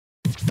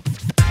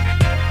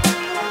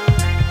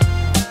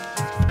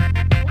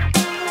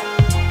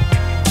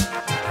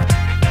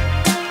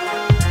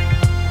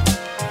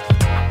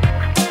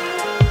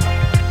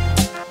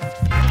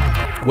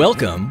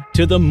Welcome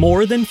to the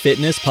More Than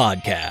Fitness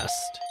podcast.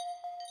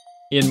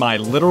 In my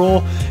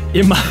literal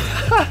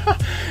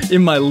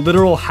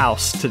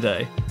house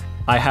today,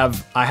 I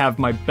have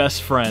my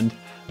best friend.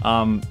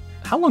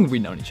 How long have we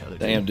known each other?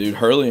 Damn, dude,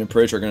 Hurley and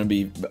Pritch are going to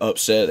be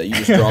upset that you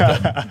just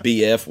dropped a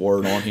BF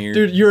word on here.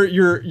 Dude,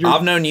 you're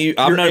I've known you.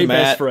 I've known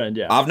Matt. Best friend,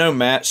 yeah. I've known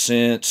Matt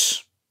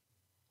since.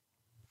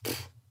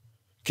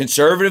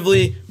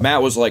 Conservatively,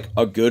 Matt was like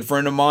a good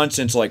friend of mine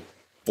since like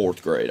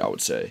 4th grade, I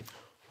would say.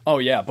 Oh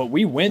yeah, but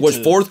we went. Was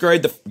 4th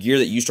grade the year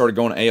that you started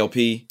going to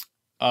ALP?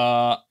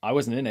 I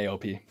wasn't in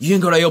ALP. You didn't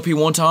go to ALP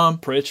one time?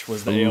 Pritch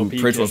was the ALP.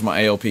 Pritch was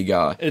my ALP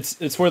guy.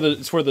 It's where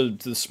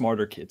the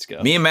smarter kids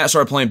go. Me and Matt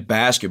started playing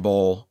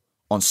basketball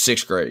on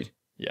 6th grade.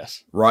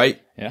 Yes.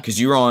 Right? Yeah. Because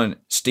you were on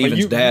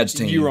Steven's dad's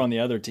team. You were on the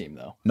other team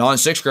though. Not in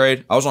 6th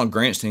grade. I was on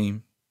Grant's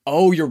team.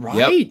 Oh, you're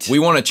right. Yep. We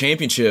won a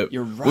championship.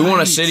 You're right. We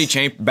won a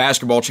city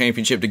basketball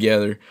championship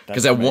together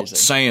because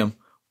Sam,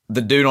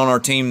 the dude on our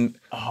team,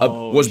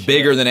 was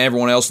bigger than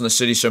everyone else in the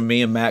city. So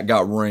me and Matt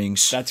got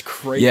rings. That's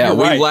crazy. Yeah, you're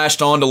we right.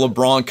 lashed on to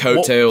LeBron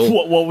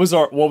coattail. What was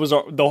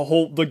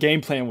the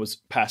game plan was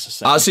pass the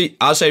second.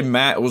 I say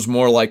Matt was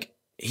more like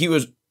he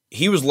was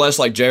less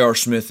like J.R.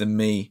 Smith than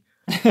me.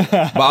 But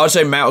I would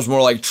say Matt was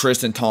more like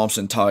Tristan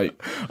Thompson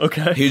type.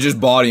 Okay. He was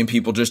just bodying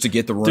people just to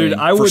get the ring.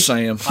 Dude,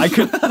 Sam. I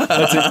could.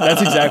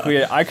 That's exactly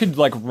it. I could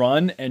like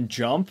run and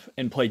jump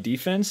and play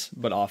defense,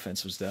 but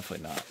offense was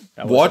definitely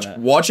not.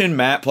 Watching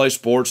Matt play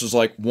sports is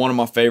like one of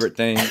my favorite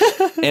things,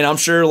 and I'm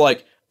sure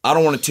like I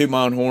don't want to toot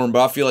my own horn,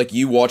 but I feel like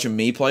you watching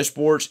me play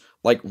sports,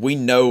 like we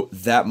know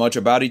that much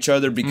about each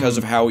other because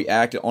of how we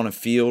act on a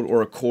field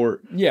or a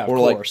court. Yeah, or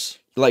of course.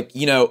 Like,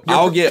 you know,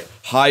 I'll get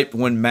hyped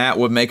when Matt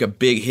would make a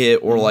big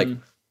hit or like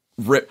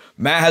rip.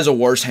 Matt has the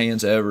worst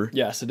hands ever.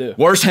 Yes, I do.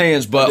 Worst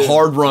hands, but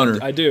hard runner.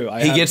 I do.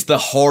 He gets the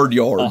hard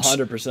yards.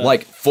 100%.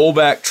 Like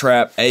fullback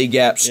trap,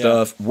 A-gap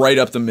stuff, right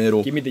up the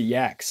middle. Give me the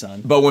yak,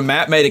 son. But when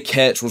Matt made a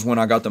catch was when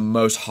I got the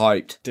most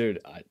hyped.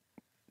 Dude,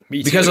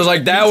 me too. Because I was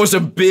like, that was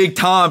a big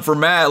time for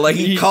Matt. Like,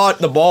 he caught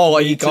the ball.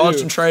 Like, he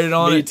concentrated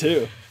on it. Me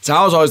too. So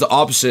I was always the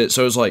opposite.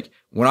 So it was like,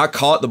 when I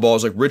caught the ball, it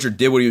was like Richard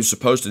did what he was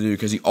supposed to do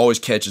because he always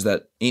catches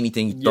that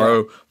anything you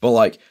throw. But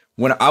like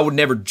when I would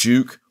never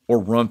juke or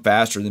run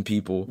faster than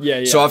people.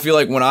 Yeah. So I feel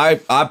like when I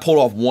pulled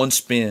off one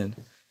spin,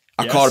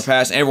 I caught a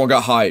pass and everyone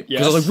got hyped.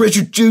 Because I was like,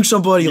 Richard juked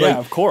somebody. Yeah, like,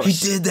 of course.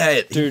 He did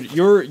that. Dude,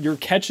 your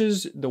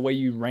catches, the way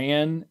you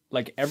ran,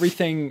 like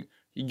everything,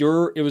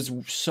 it was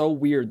so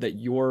weird that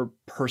your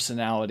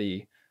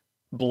personality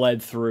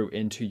bled through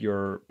into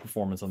your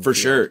performance on the For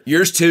field. sure.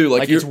 Yours too.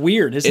 Like it's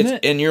weird, isn't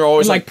it? And you're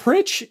always like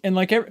Pritch and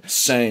like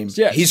same.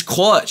 Yeah. He's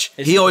clutch.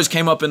 He always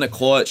came up in the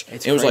clutch.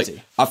 It was crazy.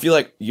 like, I feel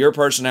like your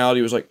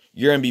personality was like,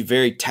 you're going to be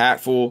very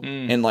tactful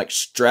and like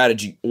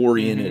strategy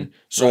oriented.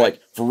 So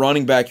like for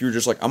running back, you were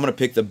just like, I'm going to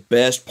pick the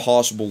best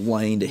possible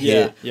lane to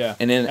hit. Yeah.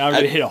 And then I'm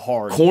going to hit it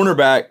hard.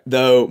 Cornerback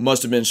though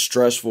must have been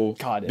stressful.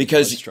 God,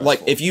 because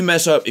like if you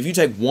mess up, if you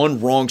take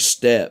one wrong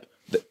step,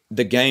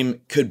 the game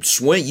could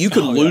swing. You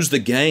could lose the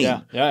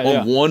game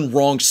on one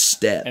wrong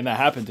step. And that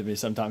happened to me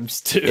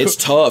sometimes too. It's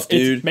tough,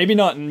 dude. It's maybe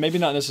not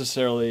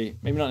necessarily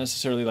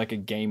like a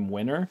game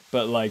winner,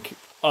 but like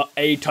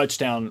a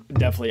touchdown,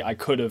 definitely I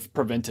could have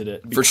prevented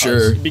it for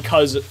sure.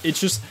 Because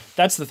it's just,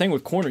 that's the thing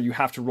with corner, you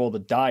have to roll the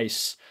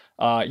dice.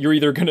 You're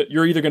either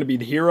gonna be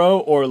the hero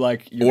or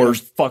like you're gonna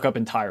fuck up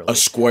entirely. A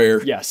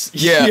square. Yes.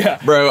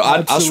 Yeah. Bro,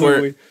 I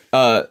swear,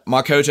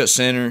 my coach at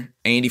center,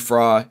 Andy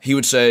Fry, he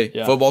would say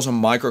football's a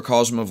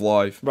microcosm of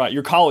life. Right,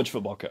 your college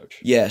football coach.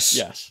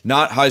 Yes.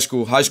 Not high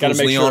school. High school is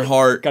Leon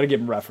Hart. Gotta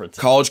give him reference.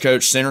 College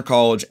coach, center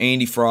college,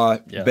 Andy Fry,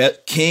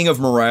 king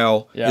of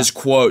morale. Yeah. His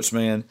quotes,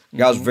 man.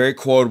 Guy's very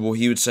quotable.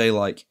 He would say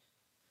like,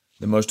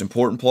 the most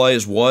important play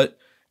is what?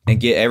 And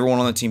get everyone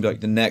on the team to be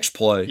like, the next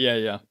play.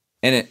 Yeah.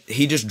 And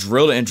he just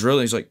drilled it and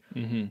drilled it. He's like,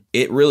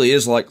 it really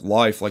is like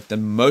life. Like the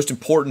most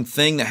important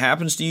thing that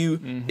happens to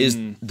you is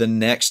the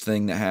next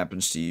thing that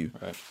happens to you.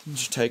 Right.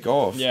 Just take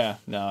off. Yeah,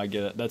 no, I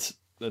get it. That's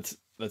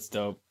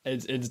dope.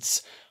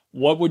 It's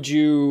what would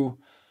you?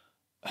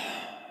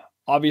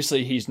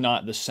 Obviously, he's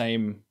not the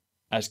same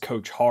as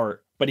Coach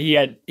Hart, but he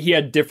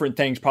had different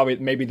things. Probably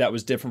maybe that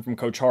was different from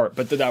Coach Hart,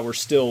 but that were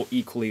still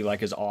equally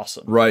like as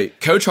awesome. Right,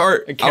 Coach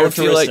Hart. I would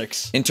feel like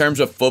in terms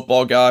of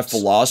football guy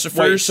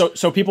philosophers. Wait,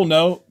 so people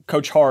know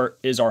Coach Hart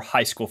is our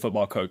high school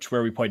football coach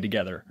where we played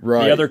together.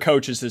 Right. The other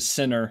coach is his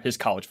center, his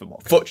college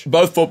football coach.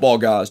 Both football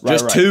guys,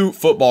 just two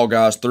football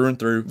guys through and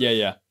through.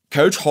 Yeah.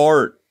 Coach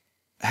Hart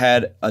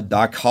had a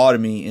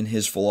dichotomy in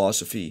his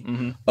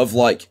philosophy of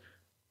like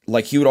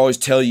he would always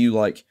tell you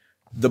like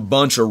the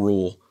buncher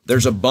rule.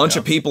 There's a bunch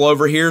of people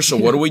over here, so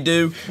what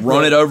do?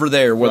 Run it over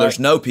there where there's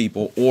no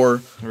people,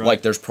 or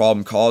like there's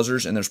problem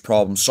causers and there's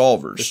problem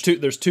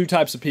solvers. There's two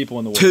types of people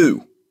in the world.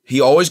 Two. He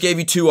always gave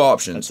you two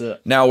options. That's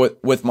it. Now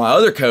with my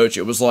other coach,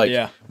 it was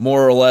like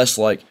more or less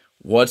like,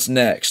 what's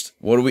next?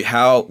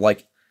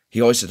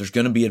 He always said there's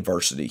going to be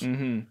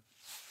adversity.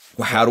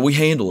 Well, how do we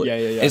handle it?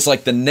 Yeah. It's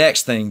like the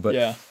next thing, but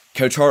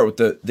Coach Hart with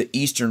the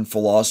Eastern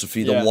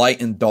philosophy, the light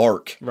and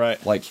dark.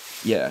 Right. Like,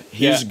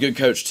 he's a good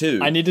coach too.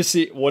 I need to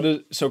see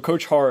so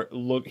Coach Hart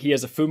he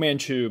has a Fu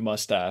Manchu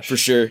mustache. For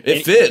sure.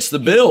 It fits the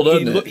bill,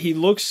 doesn't it? He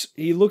looks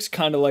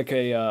kind of like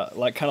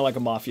a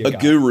mafia guy. A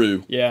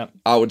guru. Yeah.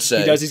 I would say.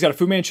 He does. He's got a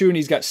Fu Manchu and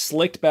he's got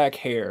slicked back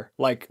hair,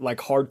 like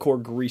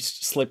hardcore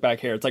greased slick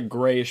back hair. It's like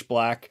grayish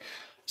black.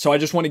 So I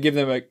just want to give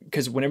them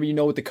because whenever you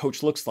know what the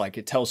coach looks like,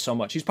 it tells so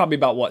much. He's probably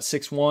about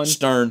 6'1".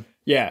 Stern.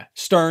 Yeah,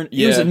 stern.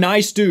 He was a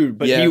nice dude,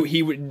 but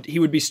he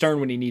would be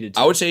stern when he needed to.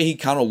 I would say he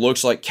kind of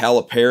looks like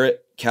Calipari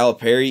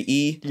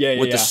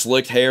with the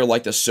slicked hair,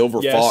 like the Silver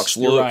Fox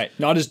look. You're right.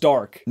 Not as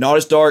dark.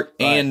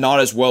 And not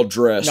as well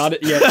dressed.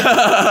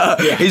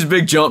 Yeah. He's a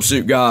big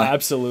jumpsuit guy.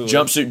 Absolutely.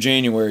 Jumpsuit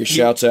January.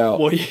 Shouts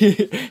out. Well,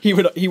 he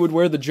would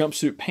wear the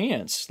jumpsuit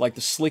pants, like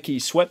the slicky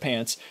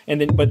sweatpants,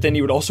 but then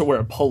he would also wear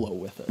a polo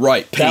with it.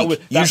 Right. Pink.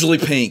 Usually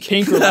pink.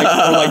 Pink or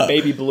like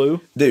baby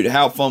blue. Dude,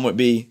 how fun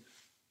would it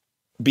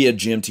be a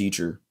gym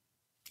teacher?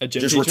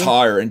 Just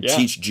retire and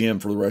teach gym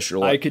for the rest of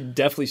your life. I could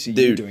definitely see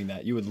you doing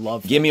that. You would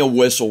love that. Give me a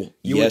whistle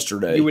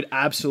yesterday. You would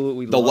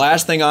absolutely love the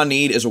last thing I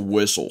need is a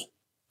whistle.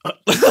 A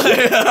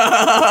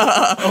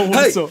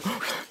whistle. Hey,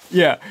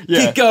 yeah.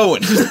 Keep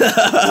going.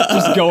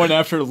 Just going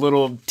after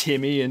little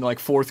Timmy in like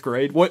 4th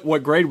grade.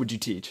 What grade would you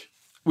teach?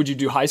 Would you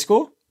do high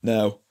school?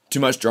 No. Too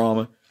much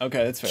drama.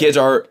 Okay, that's fair. Kids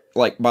are,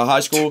 like, by high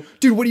school.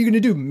 Dude, what are you going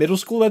to do? Middle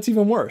school? That's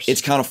even worse.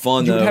 It's kind of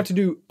fun, though. You would have to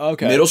do,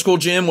 okay. Middle school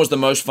gym was the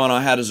most fun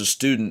I had as a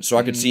student, so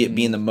I could see it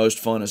being the most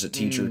fun as a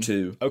teacher,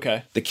 too.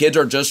 Okay. The kids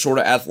are just sort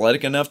of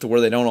athletic enough to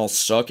where they don't all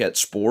suck at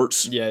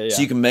sports. Yeah.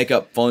 So you can make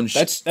up fun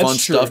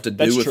stuff to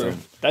do with them.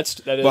 That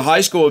is. But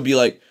high school would be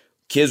like,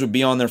 kids would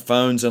be on their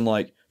phones and,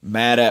 like,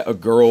 mad at a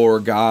girl or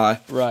a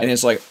guy. Right. And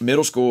it's like,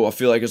 middle school, I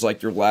feel like, is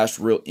like your last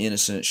real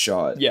innocent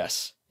shot.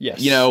 Yes.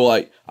 You know,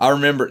 like, I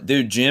remember,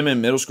 dude, gym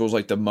in middle school is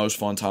like the most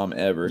fun time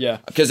ever. Yeah.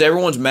 Because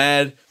everyone's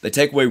mad. They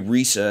take away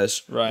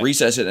recess. Right.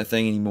 Recess isn't a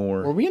thing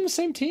anymore. Were we in the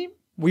same team?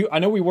 I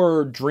know we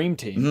were Dream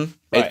Team. Mm-hmm.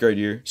 Eighth grade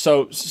year.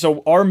 So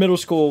our middle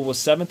school was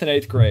 7th and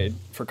 8th grade,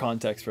 for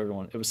context for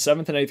everyone. It was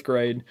 7th and 8th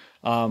grade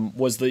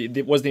was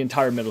the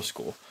entire middle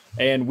school.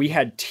 And we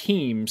had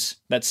teams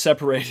that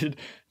separated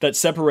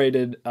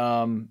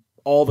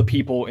all the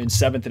people in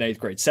 7th and 8th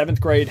grade. 7th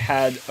grade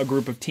had a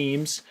group of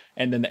teams,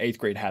 and then the 8th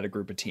grade had a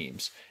group of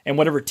teams. And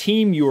whatever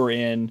team you were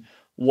in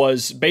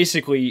was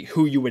basically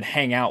who you would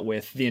hang out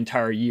with the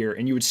entire year.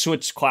 And you would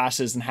switch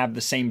classes and have the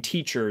same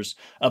teachers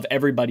of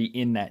everybody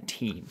in that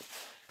team.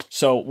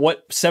 So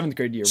what 7th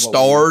grade year?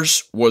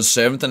 Stars was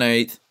 7th and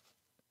 8th.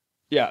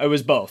 Yeah, it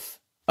was both.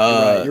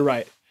 You're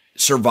right.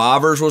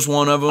 Survivors was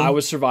one of them. I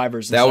was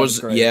Survivors in that 7th was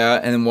grade. Yeah,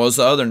 and then what was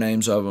the other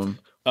names of them?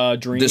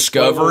 Dream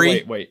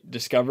Discovery. Wait.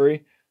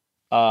 Discovery.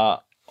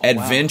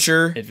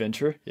 Adventure. Wow.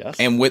 Adventure, yes.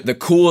 And with the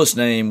coolest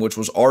name, which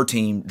was our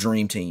team,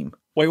 Dream Team.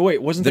 Wait,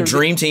 wasn't there... The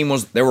Dream Team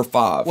there were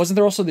 5. Wasn't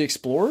there also the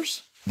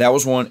Explorers? That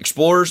was one.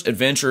 Explorers,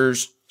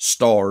 Adventures,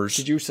 Stars.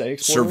 Did you say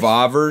Explorers?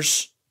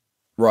 Survivors.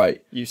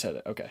 Right. You said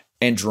it, okay.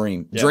 And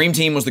Dream. Yeah. Dream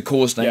Team was the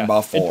coolest name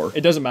by far.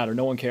 It doesn't matter.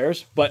 No one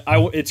cares. But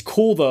it's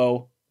cool,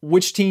 though.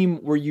 Which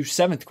team were you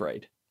 7th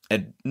grade?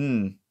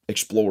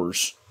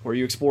 Explorers. Were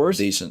you Explorers?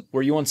 Decent.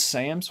 Were you on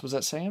Sam's? Was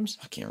that Sam's?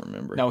 I can't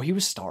remember. No, he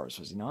was Stars,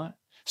 was he not?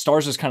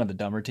 Stars was kind of the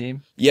dumber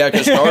team. Yeah,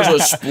 because Stars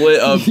was split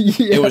up.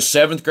 It was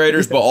 7th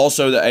graders, but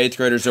also the 8th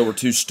graders that were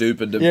too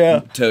stupid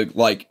to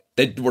like,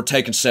 they were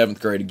taking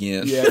 7th grade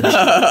again. Yeah.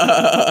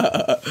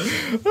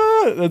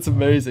 That's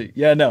amazing.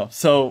 Yeah, no.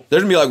 So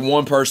there's gonna be like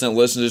one person that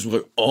listens to this and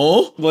like,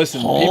 oh,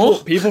 listen,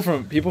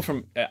 people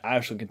from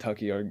Ashland,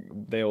 Kentucky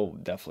they'll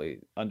definitely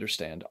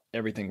understand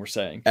everything we're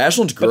saying.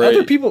 Ashland's great. But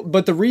other people,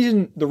 but the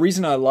reason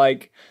I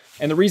like,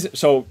 and the reason,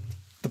 so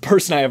the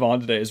person I have on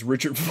today is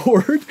Richard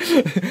Ford.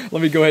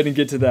 Let me go ahead and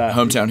get to that.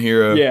 Hometown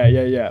hero.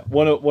 Yeah.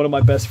 One of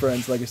my best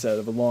friends, like I said,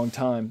 of a long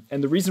time.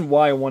 And the reason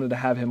why I wanted to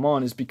have him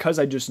on is because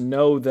I just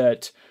know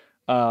that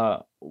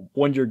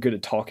one, you're good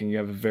at talking. You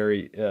have a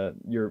very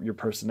your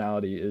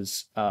personality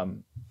is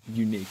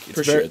unique.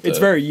 It's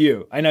very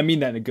you, and I mean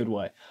that in a good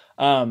way.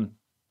 And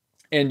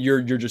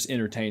you're just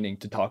entertaining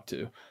to talk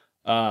to.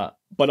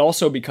 But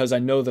also because I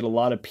know that a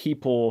lot of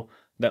people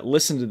that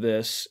listen to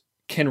this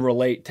can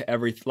relate to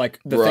everything, like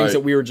the things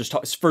that we were just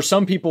talking. For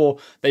some people,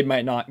 they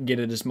might not get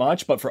it as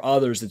much, but for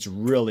others, it's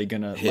really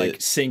gonna like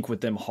sync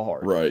with them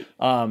hard. Right.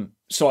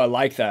 So I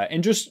like that,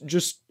 and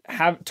just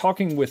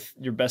talking with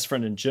your best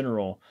friend in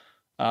general.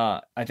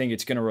 I think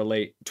it's gonna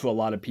relate to a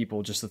lot of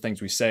people, just the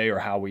things we say or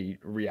how we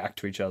react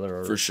to each other,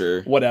 or for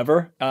sure,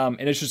 whatever. And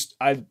it's just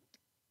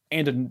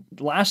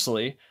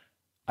lastly,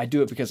 I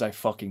do it because I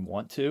fucking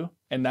want to,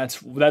 and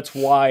that's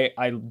why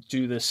I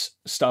do this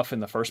stuff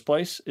in the first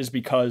place. Is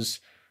because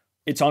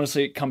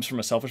it comes from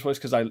a selfish place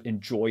because I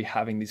enjoy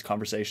having these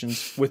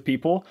conversations with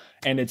people,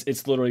 and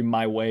it's literally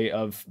my way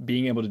of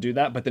being able to do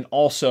that. But then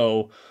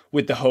also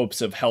with the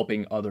hopes of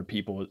helping other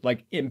people,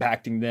 like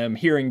impacting them,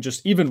 hearing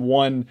just even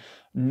one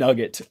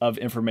nugget of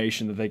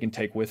information that they can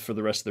take with for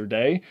the rest of their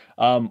day,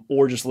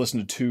 or just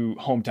listen to two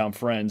hometown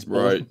friends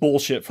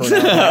bullshit for an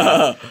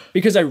hour.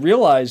 Because I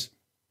realize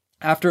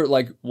after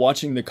like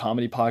watching the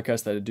comedy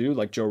podcast that I do,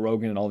 like Joe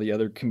Rogan and all the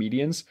other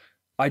comedians,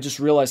 I just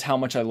realized how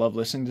much I love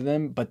listening to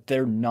them, but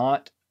they're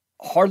not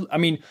hard. I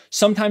mean,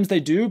 sometimes they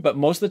do, but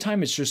most of the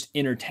time it's just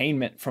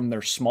entertainment from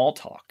their small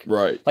talk.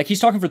 Right. Like he's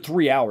talking for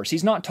 3 hours.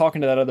 He's not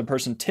talking to that other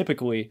person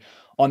typically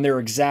on their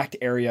exact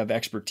area of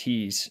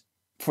expertise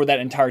for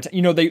that entire time.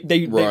 You know,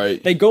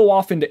 they go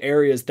off into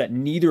areas that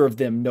neither of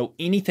them know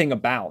anything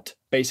about,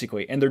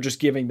 basically, and they're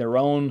just giving their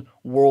own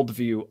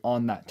worldview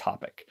on that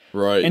topic.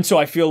 Right. And so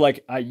I feel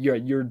like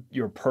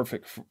you're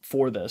perfect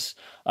for this.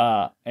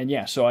 And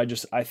yeah, so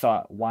I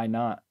thought, why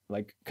not?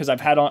 Like, because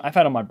I've had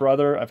on my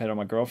brother, I've had on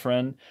my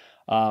girlfriend.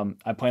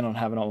 I plan on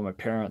having it on with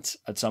my parents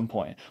at some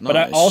point. Nice. But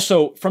I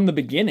also, from the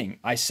beginning,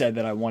 I said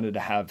that I wanted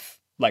to have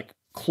like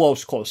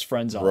close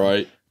friends on.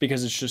 Right.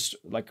 Because it's just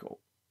like,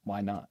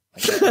 why not?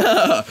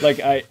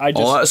 Like I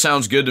just. Oh, that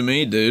sounds good to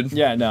me, dude.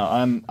 Yeah, no,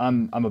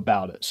 I'm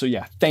about it. So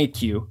yeah,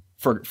 thank you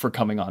for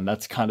coming on.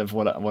 That's kind of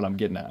what I'm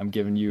getting at. I'm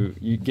giving you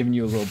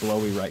a little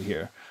blowy right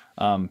here,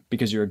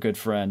 because you're a good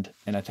friend,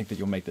 and I think that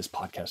you'll make this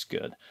podcast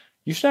good.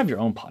 You should have your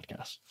own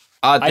podcast.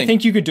 I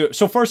think you could do it.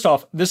 So first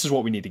off, this is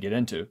what we need to get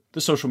into,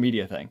 the social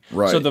media thing.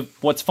 Right. So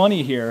what's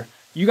funny here,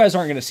 you guys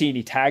aren't going to see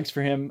any tags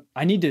for him.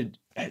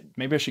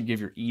 Maybe I should give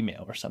your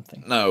email or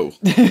something. No.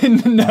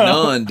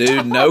 None,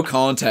 dude. No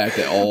contact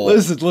at all.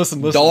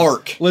 Listen.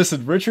 Dark.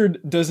 Listen, Richard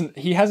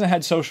he hasn't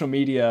had social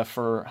media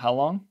for how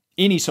long?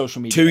 Any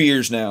social media. 2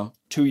 years now.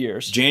 2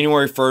 years.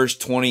 January 1st,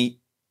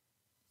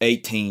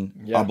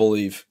 2018, I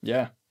believe.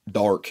 Yeah.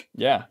 Dark.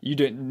 Yeah. You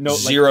didn't know.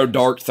 Zero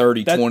dark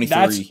 30,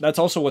 23. That's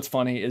also what's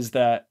funny is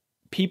that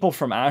people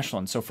from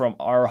Ashland, so from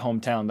our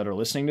hometown that are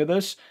listening to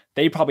this,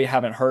 they probably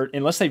haven't heard,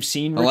 unless they've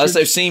seen Richard. Unless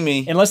they've seen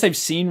me. Unless they've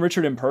seen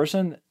Richard in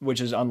person,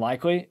 which is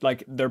unlikely.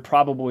 Like,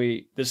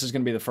 this is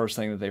going to be the first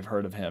thing that they've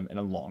heard of him in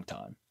a long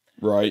time.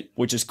 Right.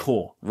 Which is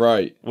cool.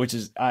 Right. Which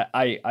is,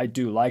 I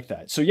do like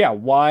that. So yeah,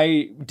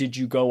 why did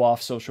you go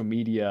off social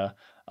media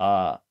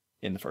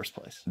in the first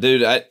place?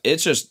 Dude,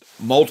 it's just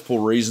multiple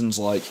reasons.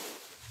 Like,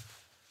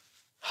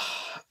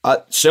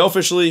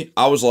 selfishly,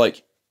 I was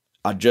like,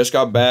 I just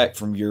got back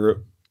from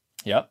Europe.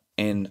 Yep.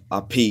 And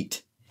I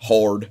peaked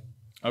hard.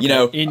 Okay. You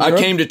know, I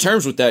came to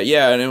terms with that.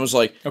 Yeah. And it was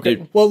like, okay,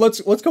 dude, well,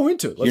 let's go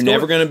into it. You're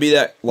never going to be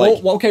that.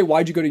 Like, well, okay.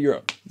 Why'd you go to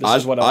Europe?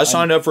 I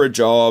signed up for a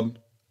job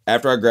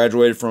after I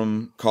graduated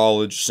from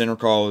college, Center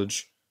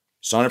College.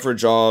 Signed up for a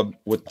job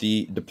with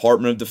the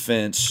Department of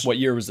Defense. What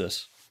year was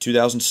this?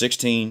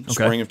 2016,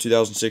 spring of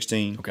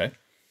 2016. Okay.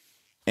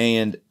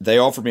 And they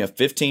offered me a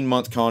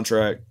 15-month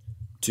contract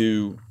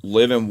to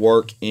live and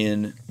work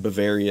in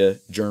Bavaria,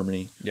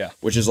 Germany. Yeah.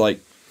 Which is like,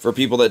 for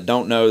people that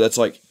don't know, that's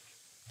like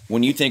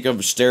when you think of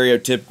a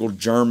stereotypical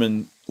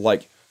German,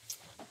 like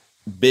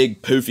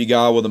big poofy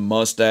guy with a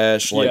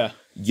mustache, like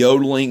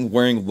yodeling,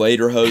 wearing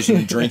lederhosen,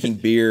 and drinking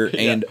beer,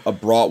 and a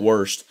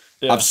bratwurst.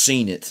 Yeah. I've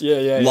seen it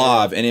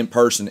live and in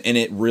person, and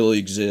it really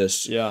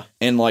exists. Yeah.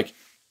 And like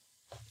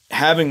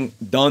having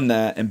done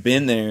that and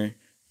been there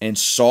and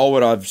saw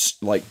what I've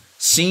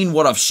seen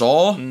what I've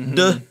saw.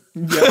 Mm-hmm.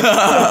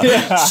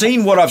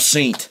 Seen what I've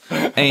seen,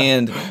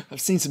 and I've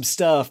seen some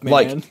stuff, man.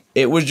 Like,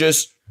 it was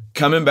just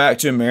coming back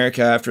to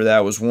America after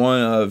that was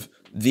one of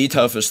the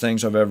toughest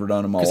things I've ever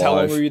done in my life. How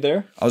long were you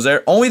there? I was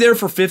only there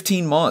for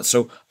 15 months.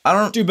 So I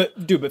don't.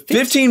 Dude, but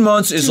 15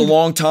 months is a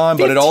long time,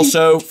 but it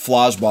also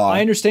flies by.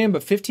 I understand,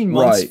 but 15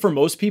 months for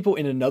most people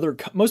in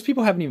most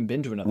people haven't even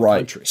been to another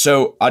country.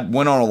 So I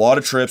went on a lot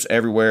of trips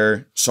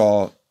everywhere.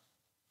 Saw.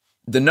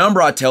 The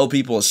number I tell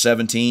people is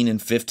 17 in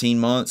 15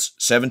 months.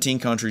 17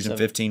 countries in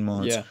 15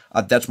 months.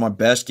 Yeah. That's my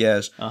best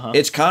guess. Uh-huh.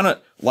 It's kind of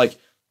like,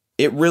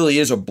 it really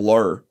is a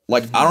blur.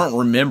 Like, I don't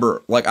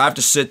remember. Like, I have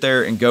to sit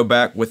there and go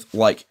back with,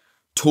 like,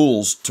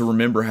 tools to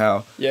remember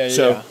how. Yeah.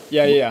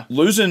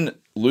 Losing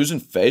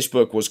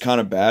Facebook was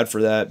kind of bad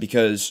for that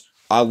because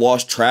I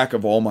lost track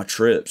of all my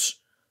trips.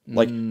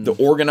 Like, the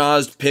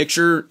organized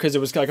picture. Because it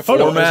was like a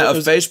photo format of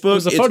Facebook. It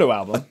was a photo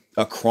album.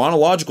 A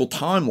chronological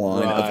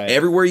timeline of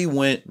everywhere you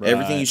went,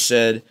 everything you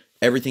said,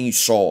 everything you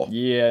saw.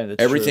 Yeah,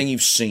 that's everything true.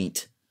 You've seen.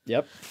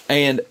 Yep.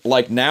 And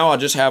like now I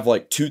just have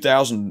like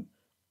 2,000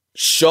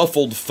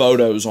 shuffled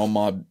photos on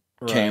my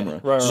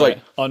camera. Right. Like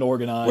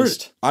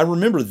unorganized. I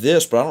remember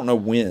this, but I don't know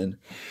when.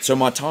 So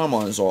my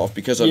timeline is off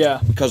because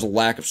of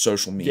lack of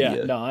social media.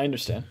 Yeah, no, I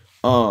understand.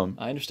 I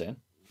understand.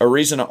 A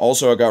reason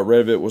I got rid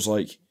of it was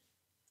like,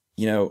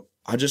 you know,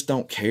 I just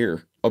don't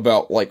care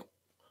about like,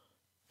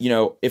 you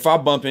know, if I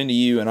bump into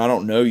you and I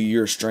don't know you,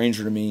 you're a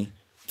stranger to me.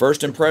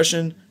 First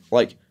impression,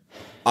 like,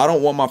 I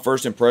don't want my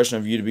first impression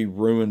of you to be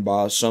ruined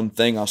by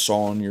something I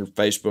saw on your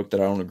Facebook that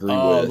I don't agree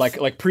with.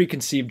 Like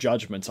preconceived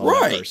judgments on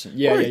that person.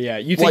 Yeah.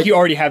 You think you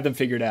already have them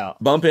figured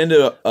out. Bump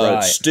into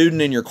a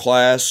student in your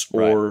class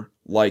or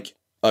like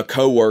a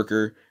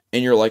coworker,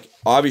 and you're like,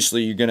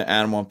 obviously you're going to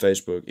add them on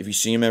Facebook. If you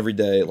see them every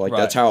day, like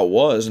that's how it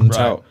was. And that's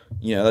how,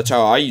 you know, that's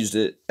how I used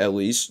it at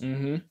least.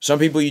 Mm-hmm. Some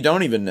people you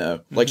don't even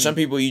know. Like some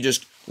people you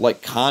just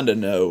like kind of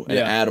know and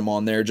add them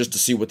on there just to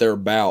see what they're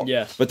about.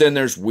 Yes. But then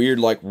there's weird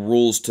like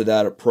rules to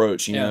that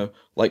approach, you know,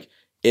 like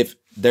if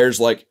there's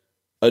like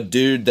a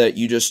dude that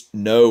you just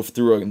know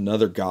through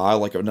another guy,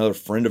 like another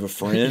friend of a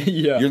friend,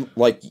 you're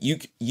like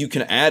you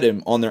can add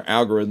him on their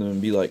algorithm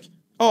and be like,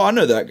 oh, I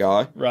know that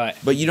guy. Right.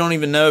 But you don't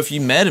even know if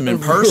you met him in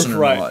person or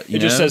not. It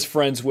just says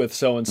friends with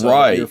so-and-so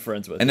that you're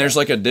friends with. And there's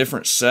like a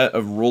different set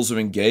of rules of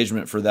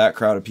engagement for that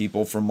crowd of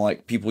people from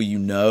like people you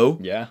know.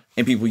 Yeah.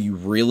 And people you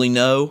really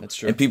know. That's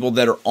true. And people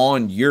that are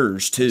on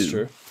yours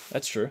too.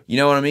 That's true. You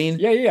know what I mean?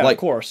 Yeah, like,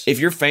 of course. If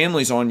your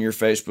family's on your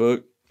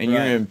Facebook and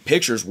you're in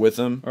pictures with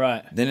them,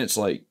 then it's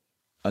like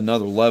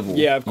another level.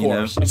 Yeah, of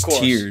course. It's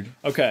tiered.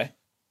 Okay.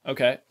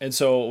 And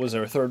so was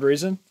there a third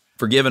reason?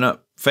 For giving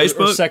up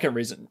Facebook? Or second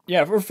reason.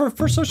 Yeah,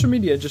 for social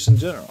media just in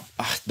general.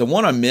 The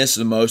one I miss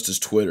the most is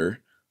Twitter.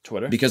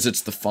 Twitter? Because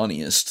it's the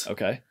funniest.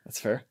 Okay, that's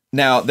fair.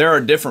 Now, there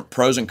are different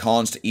pros and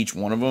cons to each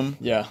one of them.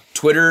 Yeah.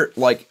 Twitter,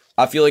 like,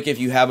 I feel like if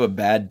you have a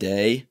bad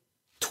day,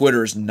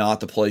 Twitter is not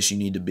the place you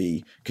need to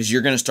be. Because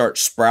you're going to start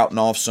sprouting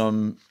off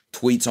some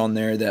tweets on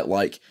there that,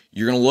 like,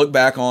 you're going to look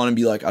back on and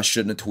be like, I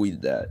shouldn't have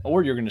tweeted that.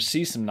 Or you're going to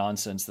see some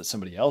nonsense that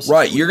somebody else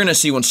Right, you're going to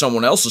see when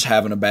someone else is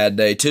having a bad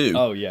day, too.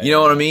 Oh, yeah. You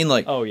know what I mean?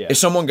 Like, if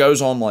someone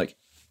goes on, like,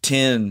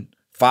 10,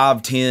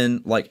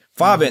 10, like,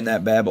 5 ain't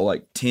that bad, but,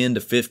 like, 10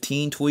 to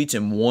 15 tweets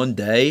in one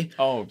day,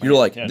 you're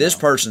like, this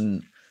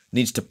person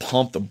needs to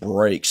pump the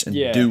brakes and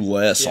do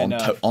less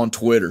on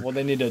Twitter. Well,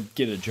 they need to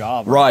get a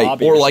job.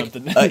 Or like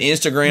an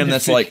Instagram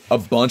that's like a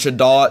bunch of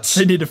dots.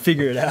 They need to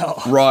figure it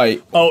out.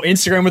 Right. Oh,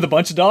 Instagram with a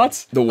bunch of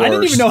dots? The worst. I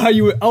didn't even know how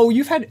you... Oh,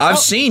 you've had... I've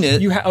seen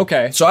it.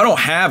 Okay. So I don't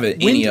have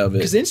any of it.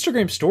 Because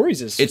Instagram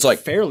Stories is like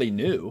fairly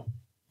new.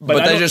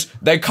 But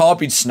they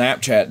copied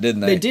Snapchat,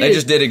 didn't they? They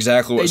just did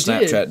exactly what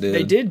Snapchat did.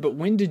 They did, but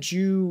when did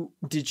you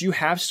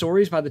have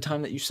stories by the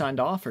time that you signed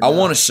off? Or I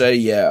want to say,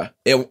 yeah.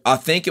 I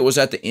think it was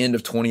at the end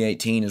of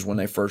 2018 is when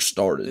they first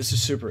started. This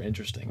is super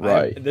interesting.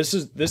 Right.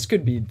 This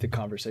could be the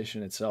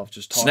conversation itself.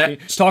 Just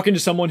talking to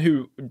someone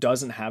who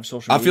doesn't have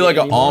social media. I feel like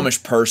anymore. an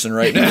Amish person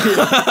right now.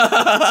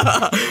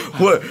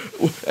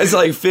 It's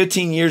like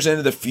 15 years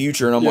into the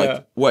future, and I'm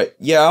like, what?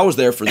 Yeah, I was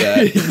there for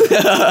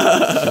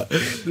that.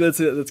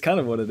 That's kind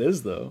of what it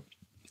is, though.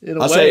 In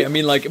a way, I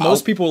mean, like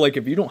most people, like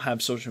if you don't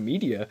have social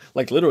media,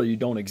 like literally you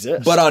don't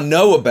exist. But I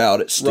know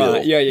about it still.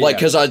 Right. Yeah. Like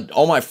because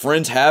all my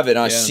friends have it, and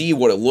I see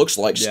what it looks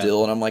like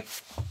still, and I'm like,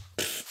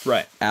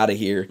 out of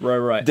here.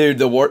 Right. Dude,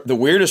 the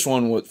weirdest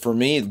one for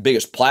me, the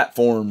biggest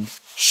platform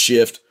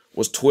shift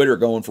was Twitter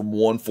going from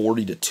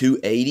 140 to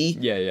 280.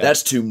 Yeah.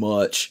 That's too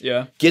much.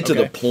 Yeah. Get to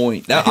the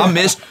point. Now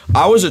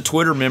I was a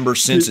Twitter member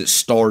since it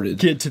started.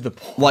 Get to the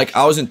point. Like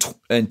I was in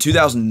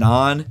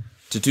 2009.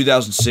 To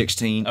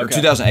 2016 or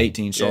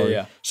 2018, sorry.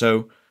 Yeah.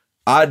 So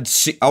I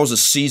was a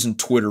seasoned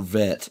Twitter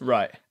vet,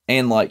 right?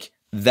 And like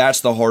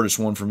that's the hardest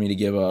one for me to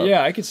give up.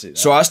 Yeah, I can see that.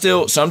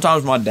 So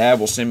sometimes my dad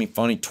will send me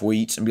funny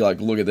tweets and be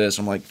like, "Look at this."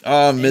 I'm like,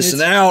 "Oh, I'm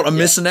missing out. I'm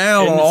missing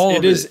out on all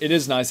of it." It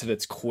is nice that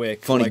it's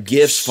quick. Funny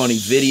GIFs, funny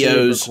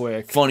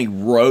videos, funny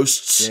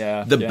roasts.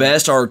 Yeah. The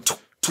best are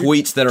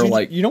tweets that are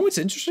like, you know what's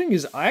interesting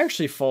is I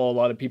actually follow a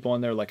lot of people on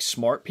there, like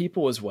smart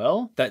people as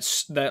well.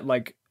 That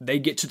like they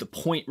get to the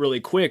point really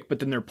quick, but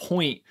then their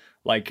point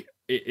like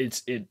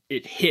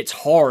it hits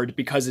hard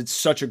because it's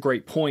such a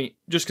great point,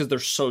 just because they're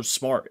so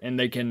smart and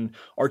they can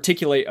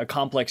articulate a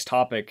complex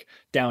topic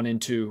down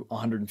into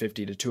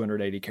 150 to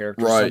 280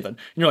 characters or something. And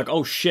you're like,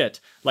 oh shit,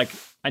 like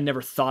I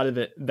never thought of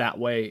it that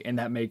way, and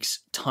that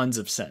makes tons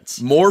of sense.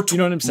 You know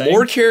what I'm saying?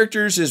 More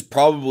characters is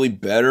probably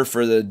better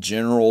for the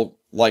general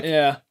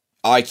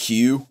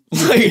IQ.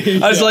 I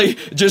was like,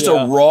 just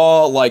a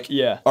raw, like,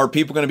 are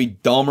people going to be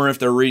dumber if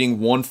they're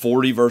reading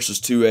 140 versus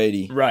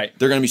 280? Right.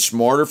 They're going to be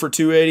smarter for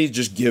 280?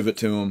 Just give it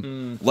to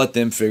them. Let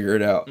them figure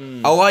it out.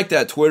 I like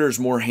that Twitter's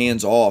more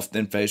hands-off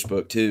than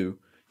Facebook, too.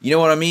 You know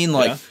what I mean?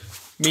 Like,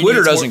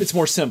 Twitter doesn't... It's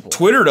more simple.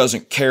 Twitter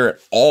doesn't care at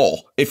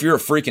all if you're a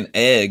freaking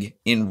egg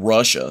in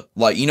Russia.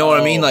 Like, you know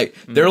what I mean? Like,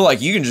 they're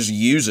like, you can just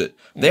use it.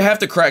 They have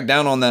to crack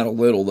down on that a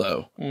little,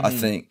 though, I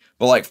think.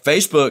 But like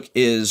Facebook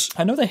is...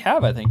 I know they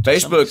have, I think.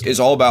 Facebook is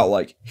all about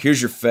like,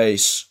 here's your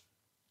face.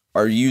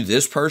 Are you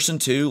this person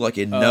too? Like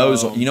it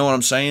knows, you know what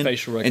I'm saying?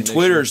 Facial recognition. And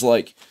Twitter's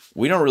like,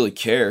 we don't really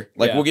care.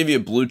 Like we'll give you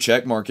a blue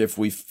check mark if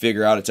we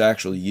figure out it's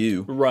actually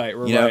you. Right.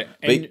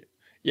 And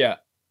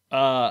there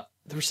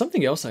was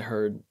something else I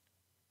heard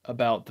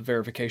about the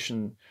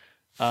verification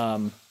I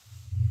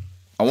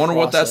wonder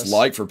what that's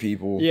like for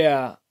people.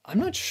 Yeah. I'm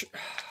not sure...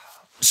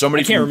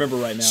 I can't remember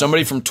right now.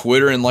 Somebody from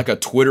Twitter in like a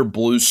Twitter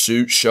blue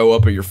suit show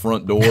up at your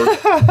front door.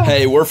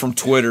 Hey, we're from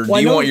Twitter. Do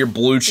you want your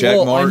blue check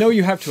mark? I know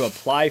you have to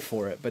apply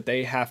for it, but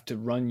they have to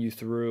run you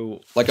through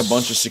like a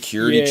bunch of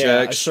security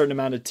checks. A certain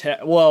amount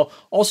of well,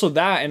 also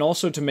that, and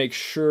also to make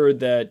sure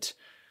that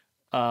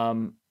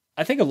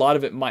I think a lot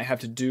of it might have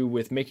to do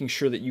with making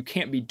sure that you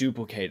can't be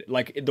duplicated.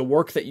 Like the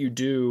work that you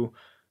do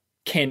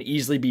can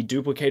easily be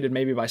duplicated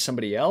maybe by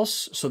somebody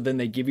else. So then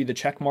they give you the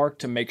check mark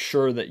to make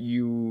sure that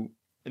you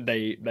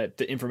that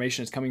the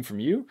information is coming from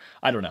you.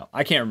 I don't know.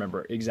 I can't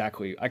remember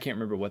exactly. I can't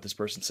remember what this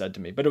person said to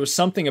me, but it was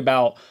something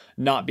about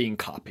not being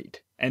copied.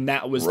 And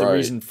that was the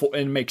reason for,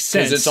 and it makes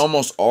sense. Because it's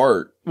almost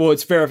art. Well,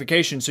 it's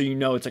verification. So,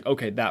 it's like,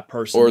 okay, that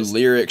person. Or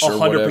lyrics or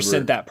whatever.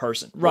 100% that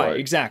person. Right,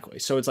 exactly.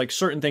 So it's like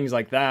certain things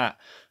like that.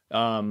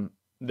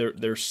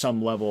 There's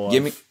some level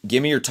of.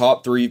 Give me your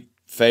top 3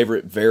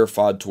 favorite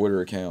verified Twitter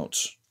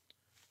accounts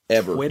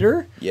ever.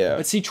 Twitter? Yeah.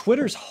 But see,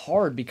 Twitter's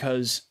hard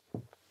because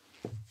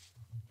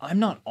I'm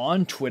not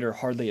on Twitter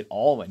hardly at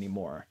all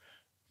anymore.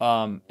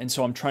 And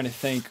so I'm trying to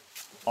think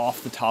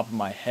off the top of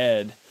my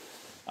head.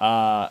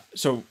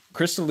 So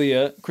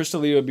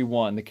Crystalia would be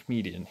one, the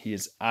comedian. He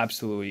is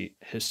absolutely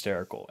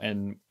hysterical.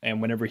 And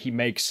whenever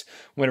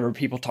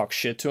people talk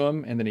shit to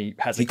him and then he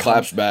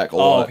claps back a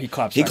lot. He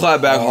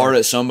clapped back hard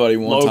at somebody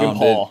one time. Logan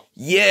Paul.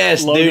 Dude.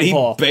 Yes, Logan dude,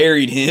 Paul. He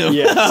buried him.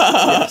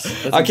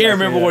 Yes. I can't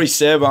remember what he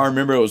said, but I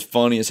remember it was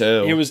funny as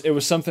hell. It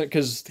was something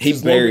because he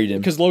buried him.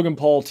 Because Logan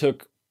Paul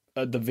took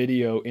the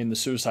video in the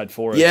suicide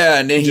forest. Yeah,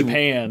 and then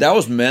Japan. That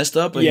was messed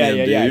up of him,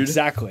 dude. Yeah,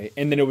 exactly.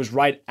 And then it was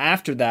right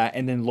after that,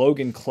 and then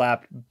Logan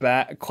clapped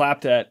at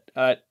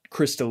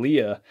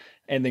Crystalia,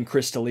 and then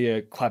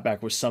Crystalia clapped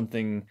back with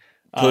something.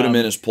 Put him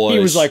in his place. He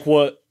was like,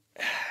 "What?"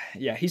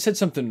 Yeah, he said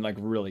something like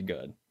really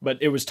good, but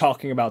it was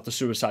talking about the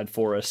suicide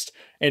forest,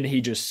 and he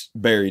just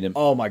buried him.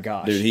 Oh my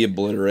gosh, dude, he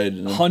obliterated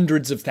him.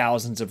 Hundreds of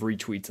thousands of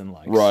retweets and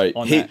likes. Right.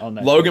 On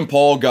that Logan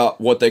Paul got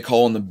what they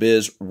call in the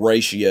biz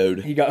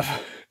ratioed. He got.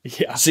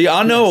 Yeah. See,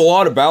 I know a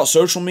lot about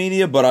social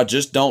media, but I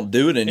just don't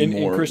do it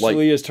anymore. In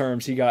Crystalia's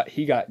terms, he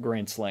got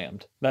grand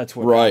slammed. That's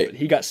what happened.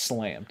 He got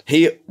slammed.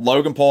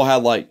 Logan Paul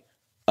had like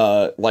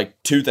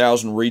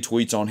 2,000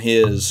 retweets on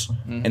his,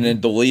 and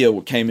then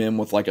D'Elia came in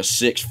with like a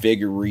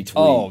 6-figure retweet.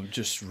 Oh,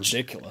 just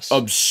ridiculous.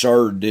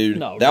 Absurd, dude.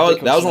 No,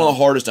 that was one of the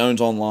hardest owns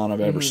online I've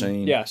ever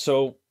seen. Yeah,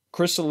 so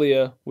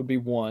Crystalia would be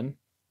one.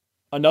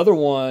 Another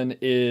one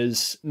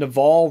is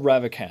Naval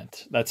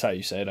Ravikant. That's how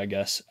you say it, I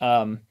guess.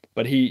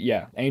 But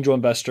angel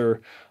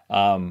investor,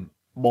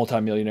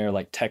 multimillionaire,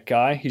 like tech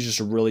guy. He's just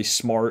a really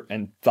smart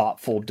and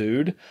thoughtful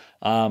dude.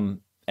 And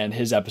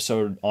his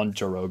episode on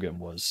Joe Rogan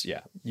was,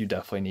 you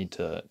definitely need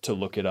to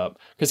look it up.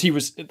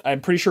 Because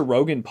I'm pretty sure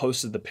Rogan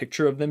posted the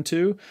picture of them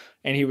too.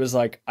 And he was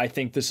like, I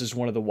think this is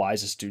one of the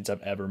wisest dudes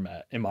I've ever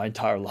met in my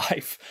entire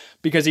life.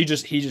 Because he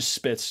just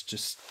spits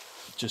just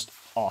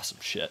awesome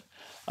shit.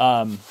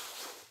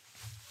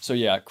 So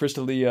yeah,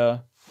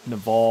 Crystalia,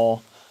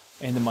 Naval,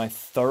 and then my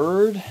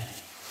third.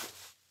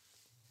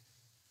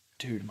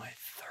 Dude, my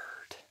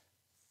third.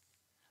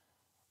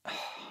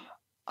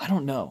 I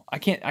don't know. I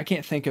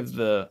can't think of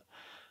the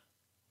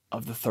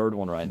third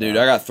one right now. Dude,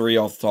 I got 3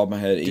 off the top of my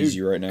head,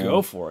 easy right now.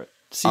 Go for it.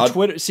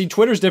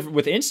 Twitter's different.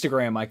 With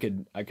Instagram, I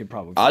could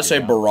probably. I'd say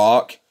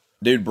Barack.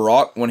 Dude,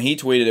 Barack, when he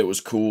tweeted, it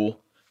was cool.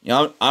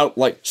 I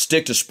like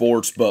stick to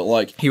sports, but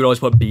like he would always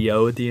put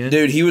BO at the end.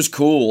 Dude, he was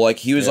cool. Like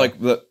he was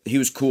he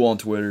was cool on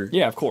Twitter.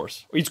 Yeah, of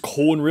course. He's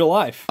cool in real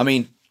life. I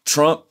mean,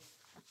 Trump,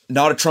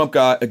 not a Trump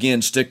guy.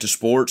 Again, stick to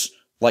sports.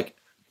 Like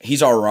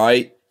he's all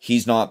right.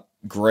 He's not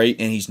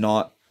great, and he's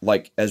not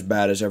like as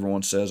bad as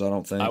everyone says. I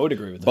don't think. I would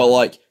agree with that. But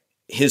like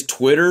his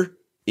Twitter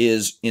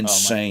is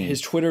insane. His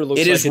Twitter looks.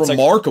 It is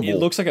remarkable. It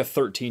looks like a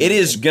 13. It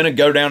is gonna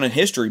go down in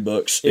history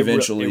books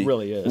eventually. It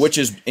really is. Which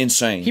is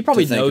insane. He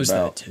probably knows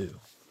that too.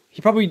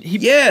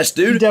 Yes,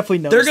 dude. He definitely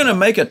knows. They're gonna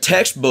make a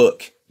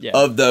textbook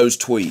of those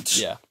tweets.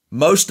 Yeah.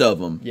 Most of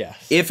them. Yeah.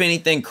 If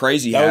anything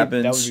crazy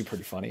happens. That would be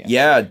pretty funny. Actually.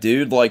 Yeah,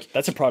 dude. Like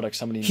that's a product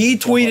somebody. He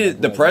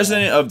tweeted. The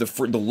president of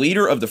the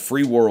leader of the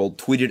free world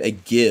tweeted a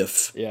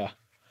GIF. Yeah.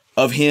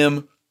 Of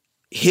him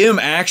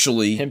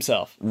actually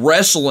himself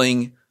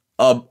wrestling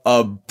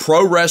a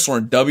pro wrestler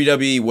in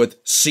WWE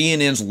with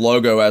CNN's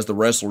logo as the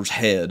wrestler's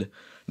head.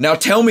 Now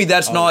tell me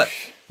that's not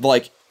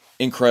like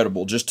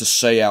incredible just to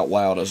say out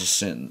loud as a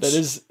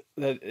sentence.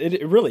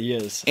 It really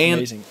is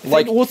amazing.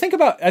 Think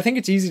about. I think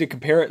it's easy to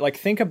compare it. Like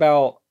think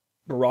about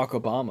Barack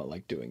Obama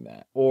like doing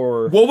that,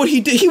 or what would he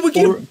do? He would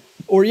get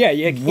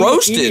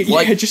roasted.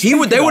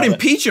 They would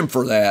impeach him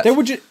for that. They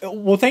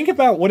would think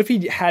about what if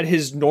he had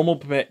his normal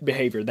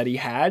behavior that he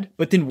had,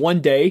 but then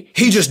one day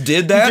he just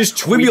did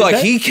that. We'd be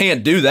like, he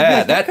can't do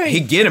that.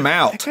 He'd get him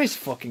out. That guy's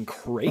fucking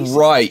crazy.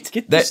 Right.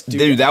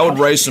 That would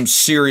raise some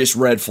serious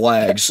red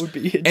flags.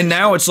 And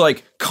now it's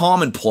like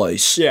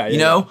commonplace. Yeah. You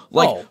know,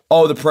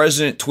 the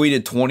president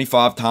tweeted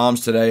 25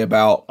 times today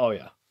about. Oh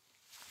yeah.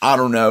 I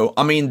don't know.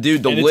 I mean,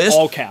 dude, the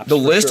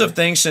list of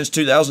things since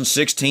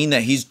 2016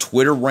 that he's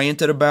Twitter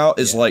ranted about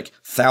is like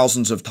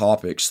thousands of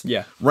topics.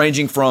 Yeah.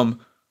 Ranging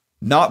from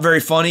not very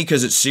funny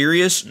because it's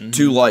serious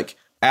to like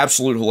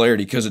absolute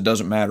hilarity because it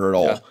doesn't matter at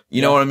all. Yeah.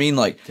 You know what I mean?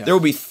 Like there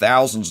will be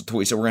thousands of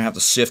tweets that we're going to have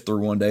to sift through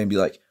one day and be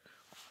like,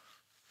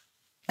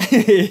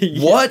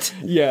 what?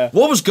 Yeah.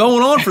 What was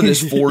going on for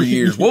this 4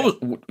 years?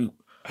 What was...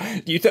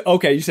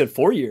 Okay, you said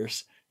 4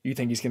 years. You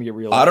think he's going to get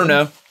reelected? I don't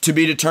know. To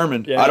be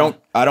determined. Yeah.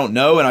 I don't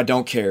know, and I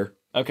don't care.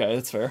 Okay,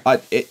 that's fair.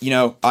 I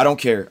don't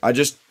care. I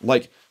just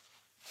like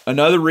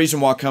another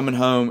reason why coming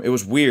home. It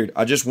was weird.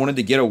 I just wanted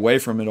to get away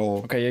from it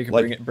all. Okay, yeah, you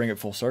can bring it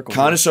full circle.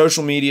 Kind of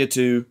social media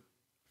too.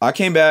 I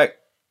came back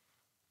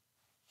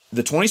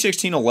the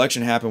 2016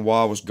 election happened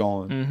while I was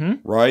gone, Mm-hmm.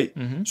 right?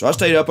 Mm-hmm. So I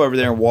stayed up over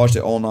there and watched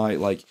it all night.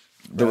 Like,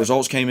 the Right.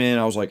 results came in.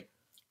 I was like,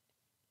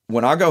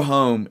 when I go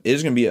home,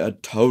 it's going to be a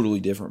totally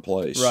different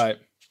place. Right.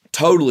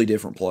 Totally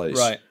different place.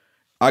 Right.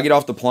 I get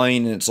off the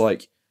plane and it's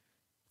like,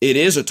 it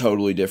is a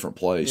totally different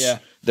place. Yeah.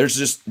 There's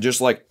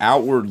just like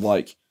outward,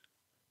 like,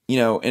 you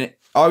know, and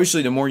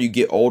obviously the more you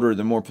get older,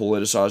 the more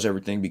politicized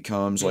everything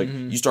becomes. Like,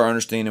 Mhm. you start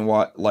understanding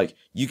what, like,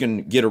 you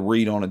can get a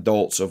read on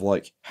adults of,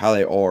 like, how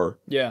they are.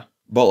 Yeah.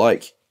 But,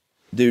 like,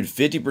 dude,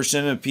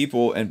 50% of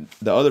people and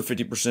the other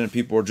 50% of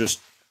people are just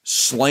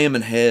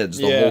slamming heads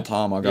the whole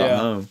time I got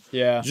home.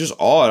 Yeah. It's just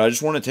odd. I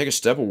just want to take a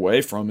step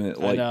away from it.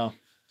 I Like, know.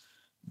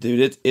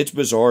 dude, it's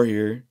bizarre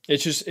here. I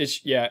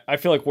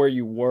feel like where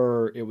you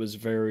were,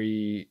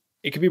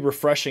 it could be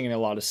refreshing in a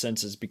lot of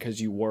senses because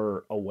you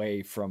were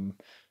away from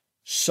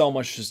so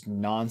much just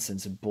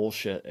nonsense and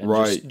bullshit and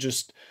Right.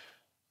 just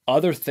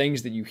other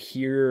things that you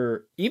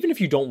hear. Even if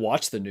you don't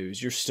watch the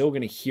news, you're still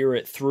going to hear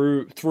it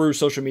through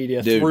social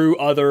media, Dude. through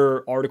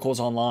other articles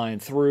online,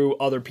 through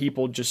other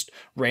people just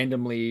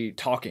randomly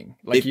talking.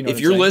 Like, If, you know, if what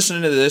I'm you're saying?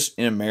 listening to this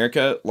in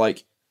America,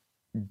 like,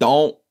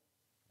 don't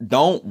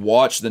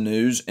watch the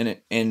news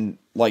and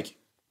like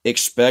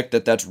expect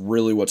that that's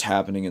really what's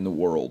happening in the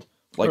world.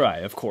 Like,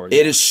 right, of course,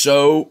 it is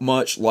so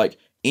much like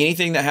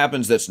anything that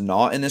happens that's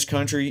not in this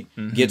country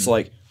gets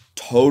like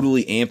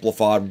totally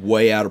amplified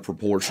way out of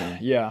proportion.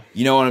 Yeah.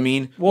 You know what I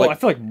mean? Well, like, I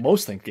feel like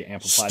most things get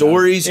amplified.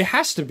 Stories- It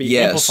has to be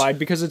Yes. amplified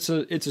because it's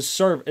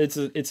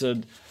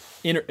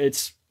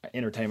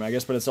entertainment, I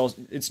guess, but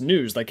it's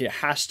news. Like, it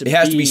has to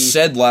be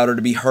said louder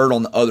to be heard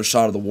on the other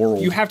side of the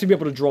world. You have to be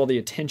able to draw the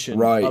attention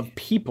Right. of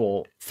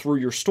people through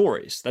your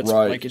stories. That's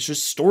Right. like, it's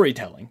just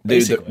storytelling, Dude,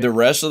 basically. the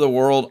rest of the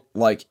world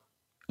like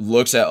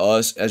looks at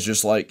us as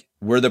just like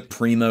we're the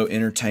primo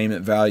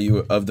entertainment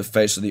value of the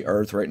face of the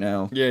earth right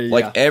now. Yeah.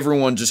 Like,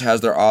 everyone just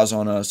has their eyes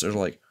on us. They're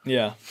like,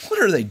 Yeah. what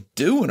are they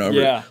doing over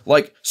Yeah.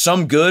 Like,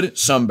 some good,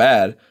 some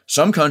bad.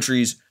 Some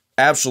countries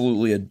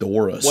absolutely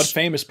adore us. What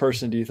famous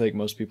person do you think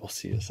most people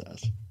see us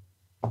as?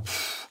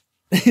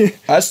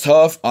 That's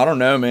tough. I don't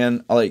know,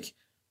 man. Like,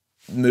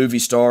 movie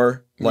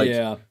star, like,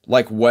 Yeah.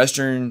 like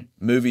Western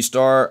movie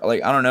star.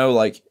 Like, I don't know.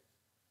 Like,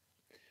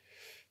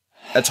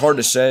 that's hard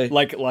to say.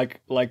 Like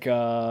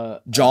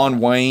John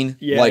Wayne.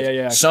 Yeah, like,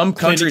 yeah. some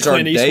countries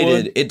Clint are Eastwood.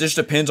 dated. It just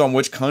depends on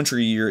which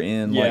country you're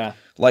in. Yeah.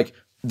 Like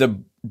the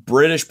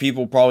British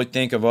people probably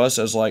think of us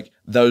as like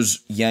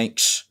those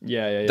Yanks.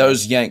 yeah.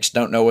 Those Yanks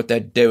don't know what they're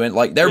doing.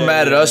 Like, they're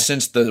mad at us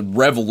since the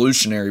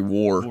Revolutionary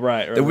War.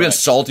 Right. We've been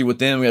salty with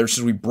them ever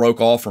since we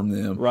broke off from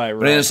them. Right.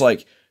 But then it's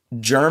like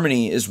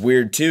Germany is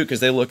weird too because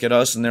they look at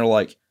us and they're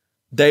like,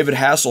 David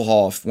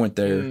Hasselhoff went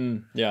there.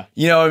 Yeah.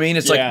 You know what I mean?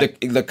 It's like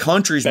the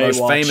country's most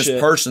Baywatch famous shit.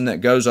 person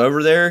that goes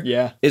over there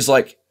Yeah. is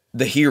like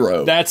the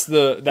hero. That's you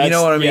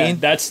know what I mean?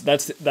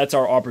 That's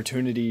our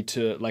opportunity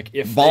to, like,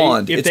 if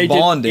Bond. If It's they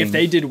bonding. if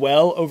they did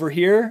well over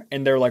here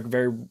and they're like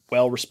very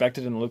well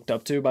respected and looked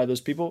up to by those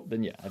people,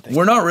 then yeah, I think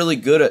We're not really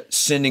good at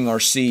sending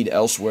our seed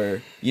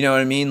elsewhere. You know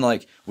what I mean?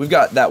 Like, we've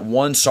got that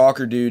one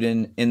soccer dude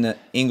in the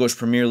English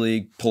Premier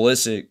League,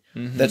 Pulisic,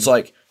 that's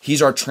like,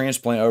 he's our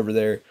transplant over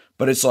there.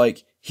 But it's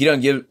like, he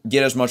doesn't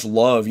get as much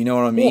love. You know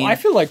what I mean? Well, I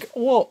feel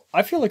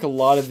like a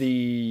lot of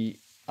the,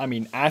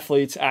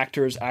 athletes,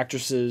 actors,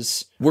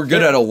 actresses, We're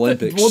good at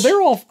Olympics. Well,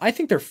 they're all. I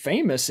think they're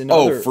famous in.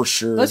 Oh, other, for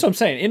sure. That's what I'm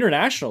saying.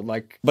 International,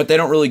 like, But they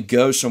don't really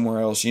go somewhere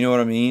else. You know what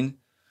I mean?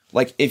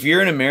 Like, if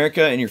you're in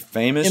America and you're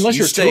famous, unless you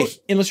you're stay.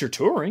 unless you're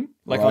touring,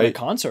 like on a Right.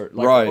 concert,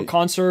 like Right. a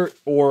concert,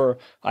 or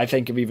I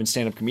think of even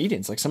stand-up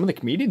comedians. Like, some of the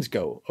comedians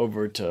go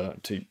over to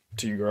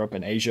Europe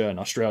and Asia and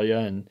Australia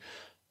and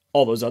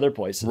all those other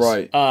places.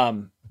 Right.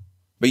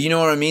 But you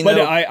know what I mean? But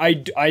though?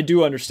 I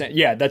do understand.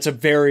 Yeah, that's a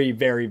very,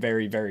 very,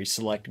 very, very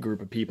select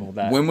group of people.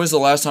 That When was the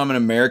last time an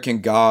American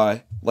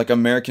guy, like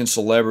American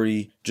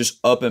celebrity, just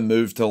up and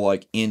moved to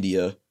like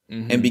India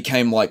and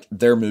became like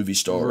their movie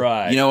star?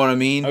 Right. You know what I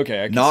mean?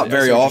 Okay, I can not see- I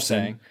very see what you're often.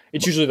 saying.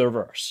 It's usually the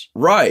reverse.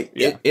 Right.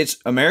 Yeah. It's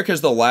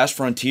America's the last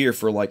frontier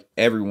for like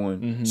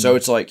everyone. So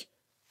it's like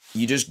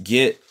you just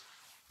get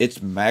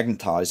it's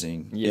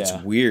magnetizing. Yeah. It's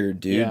weird,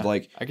 dude. Yeah,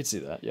 Like, I could see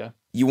that. Yeah.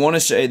 you want to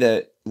say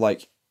that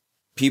like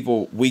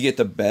we get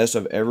the best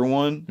of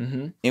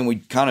everyone, and we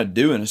kind of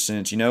do in a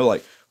sense, you know,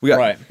 like we got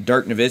Right.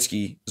 Dirk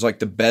Nowitzki is like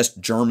the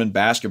best German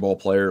basketball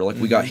player. Like,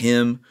 we got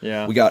him.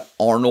 Yeah. We got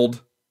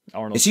Arnold.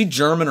 Arnold. Is he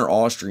German or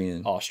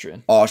Austrian?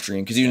 Austrian?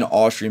 Austrian, because he's in the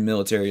Austrian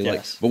military. Like,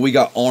 Yes. but we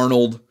got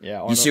Arnold. Yeah. You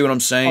Arnold. see what I'm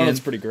saying? Arnold's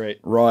pretty great.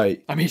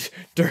 Right. I mean,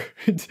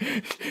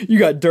 you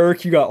got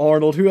Dirk, you got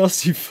Arnold. Who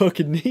else do you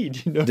fucking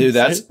need? You know, Dude,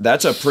 what I'm saying?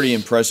 that's a pretty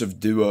impressive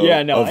duo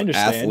yeah. No, of I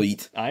understand.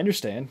 athlete. I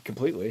understand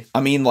completely.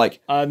 I mean, like,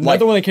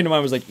 Another one that came to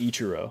mind was like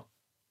Ichiro.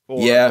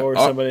 Or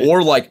somebody.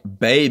 or like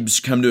babes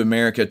come to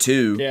America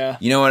too. Yeah.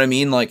 You know what I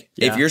mean? Like,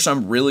 Yeah. if you're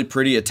some really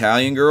pretty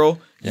Italian girl,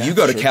 you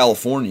go to true.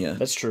 California.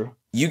 That's true.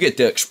 you get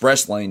the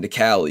express lane to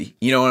Cali.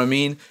 You know what I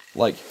mean?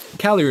 Like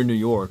Cali or New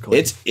York.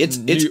 Like,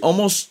 it's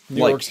almost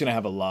New like York's gonna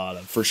have a lot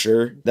of for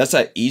sure. That's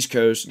that East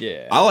Coast.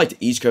 Yeah. I like the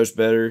East Coast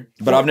better,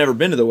 but I've never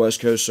been to the West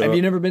Coast. So have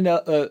you never been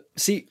to?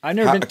 I've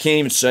never I been. can't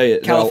even say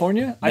it.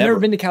 California. I've never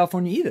been to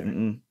California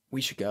either. We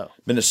should go.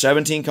 Been to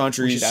 17 We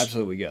countries. should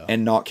absolutely go.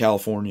 And not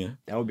California.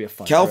 That would be a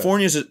fun.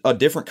 California is a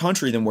different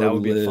country than where That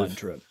would we be live. a fun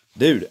trip.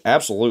 Dude,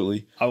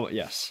 absolutely. Oh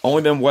yes.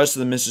 Only been west of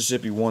the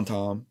Mississippi one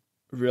time.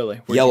 Really?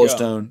 Where'd you go?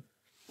 Yellowstone.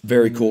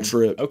 Very cool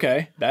trip.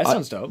 Okay, that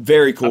sounds dope.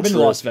 Very cool I've been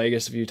trip. to Las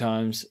Vegas a few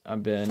times.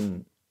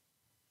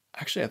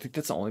 Actually, I think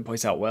that's the only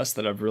place out west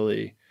that I've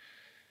really.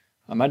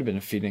 I might have been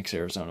to Phoenix,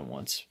 Arizona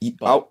once.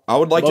 I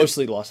would like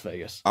mostly Las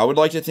Vegas. I would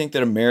like to think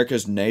that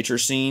America's nature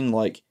scene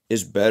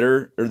is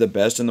better or the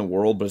best in the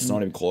world, but it's not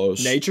even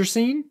close. Nature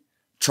scene?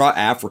 Try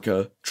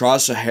Africa. Try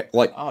Sahara.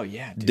 Oh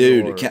yeah,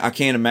 dude, I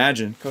can't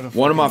imagine.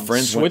 One of my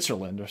friends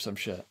Switzerland or some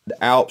shit.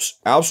 The Alps.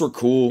 Alps were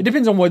cool. It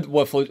depends on what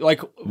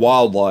like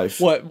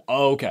wildlife. What?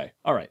 Oh, okay.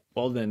 All right.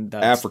 Well then,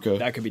 that's, Africa.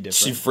 That could be different.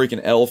 See a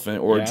freaking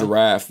elephant or a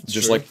giraffe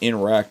just true.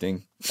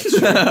 Interacting. That's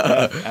true.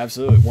 Yeah,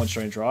 absolutely. One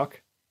Strange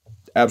Rock.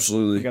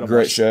 Absolutely.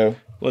 Great show.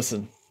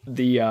 Listen,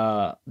 the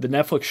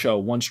Netflix show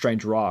One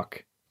Strange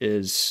Rock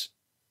is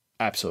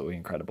absolutely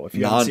incredible. If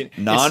you haven't seen it,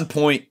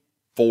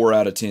 9.4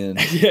 out of 10.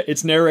 Yeah,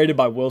 it's narrated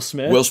by Will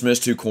Smith. Will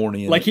Smith's too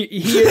corny in it.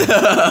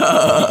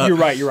 You're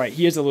right.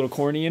 He is a little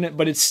corny in it,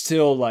 but it's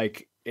still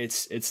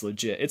it's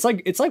legit. It's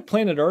like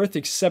Planet Earth,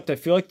 except I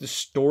feel like the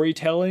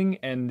storytelling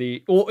and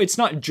it's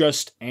not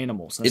just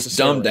animals. It's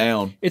dumbed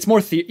down. It's more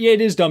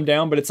it is dumbed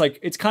down, but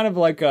it's kind of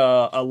like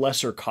a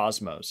lesser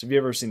Cosmos. Have you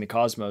ever seen the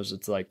Cosmos?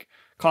 It's like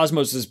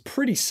Cosmos is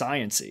pretty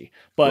sciencey,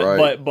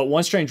 but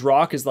One Strange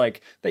Rock is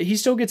like that. He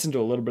still gets into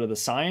a little bit of the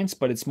science,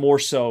 but it's more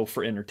so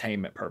for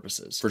entertainment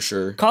purposes. For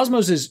sure,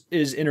 Cosmos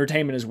is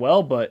entertainment as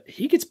well, but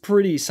he gets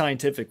pretty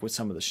scientific with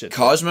some of the shit.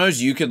 Cosmos,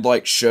 you could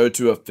show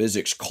to a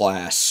physics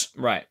class,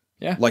 right?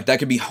 Yeah, that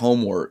could be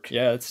homework.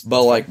 Yeah,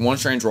 but One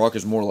Strange Rock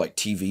is more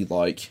TV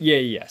like. Yeah,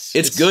 yes,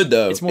 it's good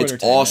though. It's more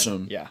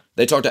awesome. Yeah,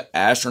 they talk to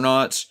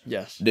astronauts.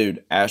 Yes,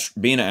 dude,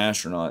 being an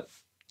astronaut.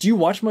 Do you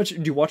watch much?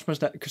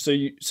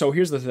 So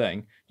here's the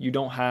thing: you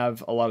don't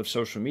have a lot of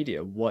social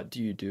media. What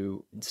do you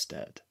do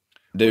instead?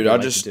 Dude, I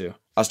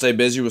stay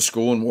busy with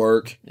school and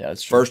work. Yeah,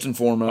 that's true. First and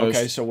foremost.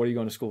 Okay, so what are you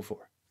going to school for?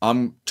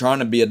 I'm trying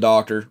to be a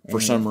doctor for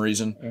some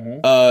reason.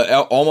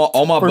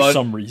 All my for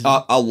some reason.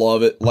 I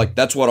love it.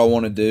 That's what I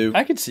want to do.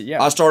 I could see.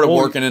 Yeah, I started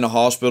working in a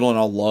hospital and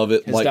I love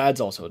it. His dad's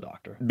also a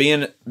doctor.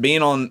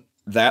 Being on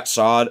that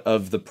side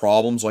of the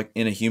problems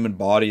in a human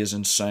body is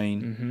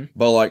insane.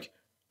 But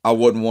I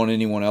wouldn't want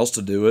anyone else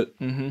to do it.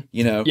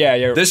 You know.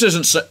 Yeah. This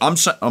isn't.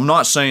 I'm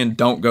not saying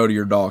don't go to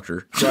your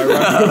doctor.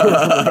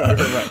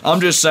 Right. I'm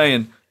just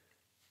saying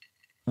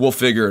we'll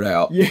figure it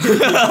out. Yeah.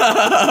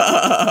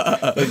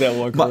 Like that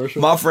one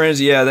commercial. My friends,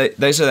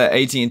 they said that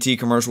AT&T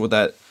commercial with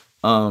that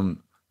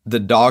the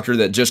doctor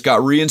that just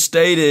got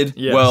reinstated.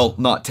 Yes. Well,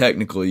 not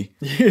technically.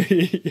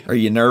 Are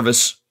you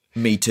nervous?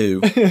 Me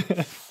too.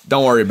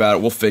 Don't worry about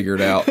it. We'll figure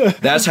it out.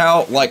 That's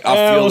how I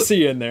feel. We'll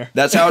see you in there.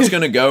 That's how it's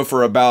going to go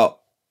for about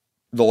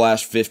the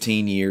last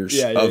 15 years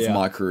of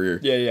my career.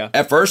 Yeah.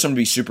 At first, I'm going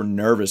to be super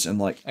nervous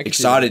and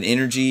excited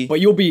energy.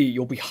 But you'll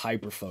be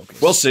hyper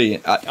focused. We'll see.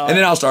 And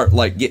then I'll start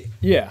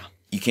yeah.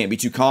 You can't be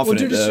too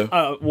confident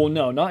though.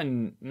 No,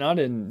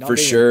 not for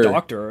sure. A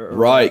doctor,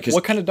 right?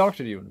 What kind of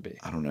doctor do you want to be?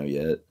 I don't know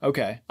yet.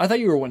 Okay, I thought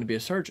you were wanting to be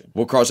a surgeon.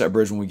 We'll cross that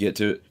bridge when we get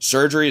to it.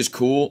 Surgery is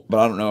cool, but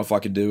I don't know if I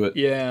could do it.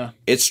 Yeah,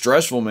 it's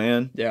stressful,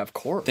 man. Yeah, of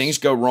course. Things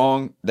go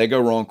wrong. They go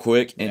wrong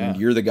quick, and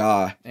you're the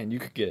guy. And you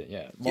could get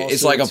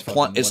It's like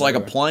a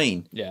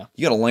plane. Yeah,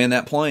 you got to land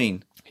that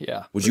plane.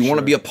 Yeah. Would you want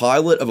to be a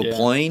pilot of a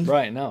plane?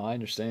 Right. No, I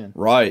understand.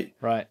 Right.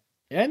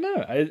 Yeah.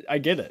 No, I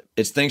get it.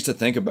 It's things to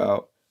think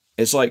about.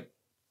 It's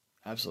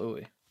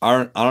absolutely.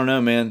 I don't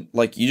know, man.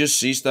 You just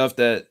see stuff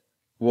that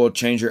will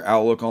change your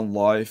outlook on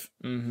life.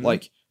 Mm-hmm.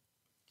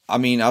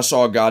 I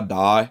saw a guy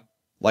die,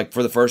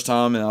 for the first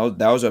time, and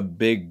that was a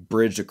big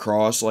bridge to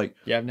cross.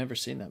 Yeah, I've never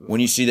seen that before. When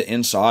you see the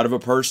inside of a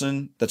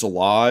person that's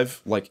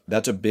alive,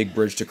 that's a big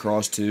bridge to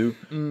cross too.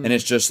 And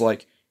it's just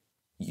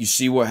you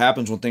see what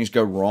happens when things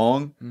go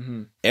wrong.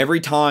 Mm-hmm. Every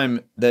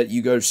time that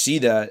you go see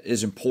that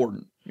is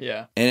important.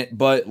 Yeah.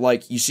 But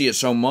you see it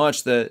so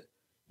much that,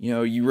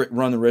 you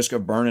run the risk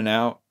of burning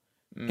out.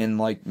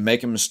 And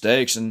making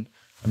mistakes, and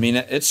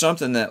it's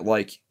something that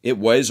it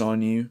weighs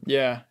on you.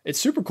 Yeah, it's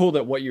super cool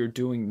that what you're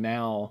doing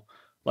now,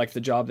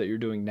 the job that you're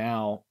doing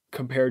now,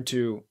 compared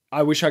to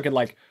I wish I could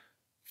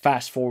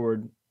fast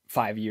forward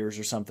 5 years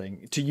or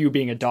something to you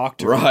being a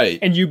doctor, right?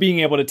 And you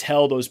being able to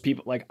tell those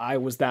people I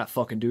was that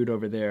fucking dude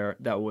over there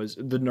that was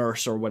the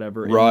nurse or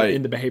whatever, right?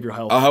 In the behavioral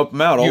health, I help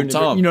them out all the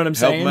time. You know what I'm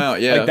saying? Help them out,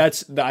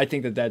 yeah. I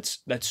think that's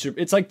super.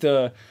 It's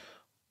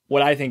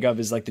what I think of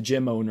is the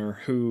gym owner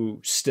who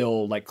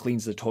still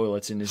cleans the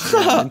toilets in his gym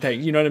and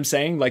thing. You know what I'm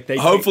saying?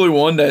 Hopefully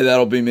one day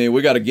that'll be me.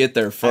 We got to get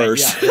there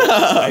first.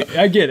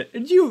 I get it.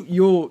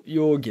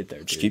 You'll get there,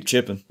 dude. Just keep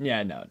chipping.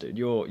 Yeah, no, dude.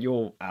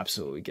 You'll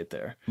absolutely get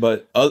there.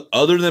 But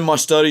other than my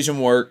studies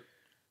and work,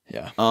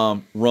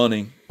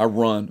 Running. I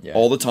run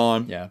all the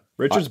time. Yeah.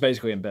 Richard's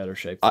basically in better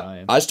shape than I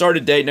am. I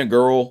started dating a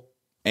girl,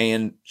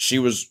 and she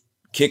was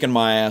kicking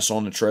my ass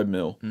on the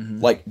treadmill,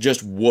 like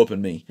just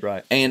whooping me.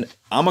 Right. And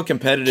I'm a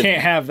competitive.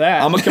 Can't have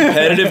that. I'm a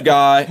competitive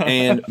guy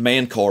and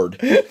man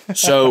card.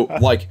 So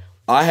like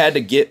I had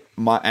to get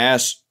my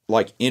ass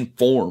like in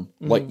form.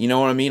 Like, you know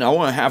what I mean? I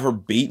want to have her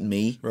beat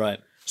me. Right.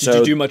 Did So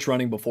you do much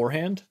running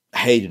beforehand?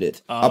 hated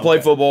it. I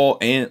played football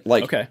and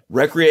like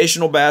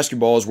recreational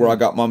basketball is where I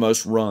got my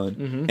most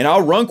run. And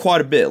I'll run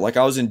quite a bit. Like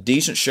I was in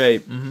decent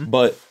shape,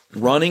 but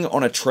running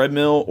on a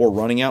treadmill or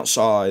running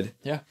outside.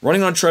 Yeah.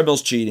 Running on a treadmill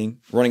is cheating.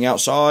 Running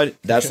outside,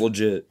 that's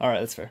legit. All right,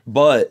 that's fair.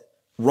 But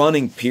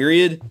running,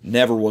 period,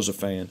 never was a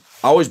fan.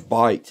 I always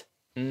biked.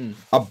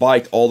 I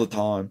biked all the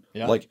time.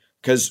 Yeah. Like,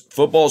 because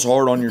football's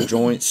hard on your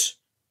joints.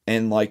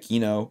 And, like, you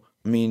know,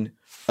 I mean,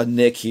 a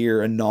nick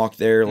here, a knock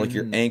there, like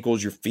your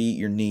ankles, your feet,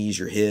 your knees,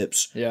 your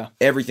hips. Yeah.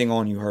 Everything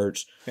on you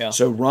hurts. Yeah.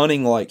 So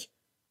running, like,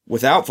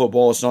 without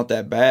football, it's not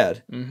that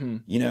bad.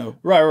 You know?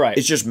 Right.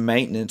 It's just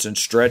maintenance and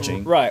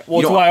stretching. Right.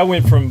 Well, that's why I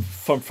went from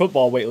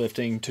football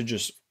weightlifting to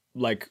just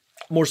like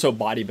more so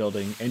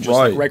bodybuilding and just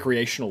like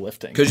recreational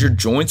lifting. Because your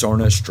joints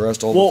aren't as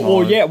stressed all the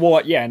time.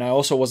 Well, yeah, and I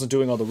also wasn't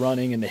doing all the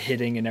running and the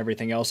hitting and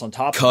everything else on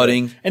top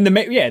Cutting. of it. And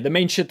the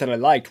main shit that I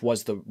liked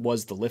was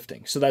the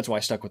lifting. So that's why I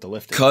stuck with the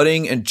lifting.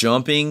 Cutting and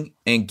jumping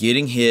and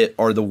getting hit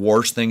are the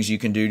worst things you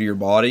can do to your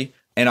body,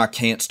 and I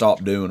can't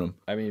stop doing them.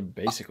 I mean,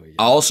 basically.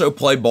 I also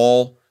play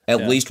ball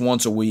at least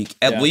once a week,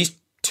 at least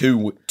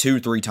two,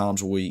 3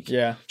 times a week.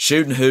 Yeah.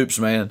 Shooting hoops,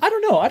 man. I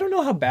don't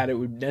know how bad it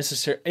would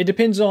necessarily. It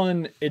depends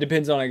on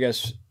I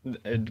guess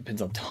it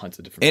depends on tons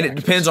of different factors. It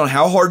depends on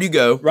how hard you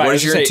go. Right, what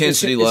is your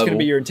intensity level? It's going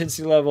to be your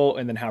intensity level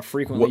and then how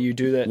frequently you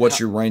do that. What's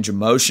your range of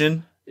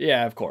motion?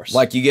 Yeah, of course.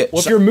 Like you get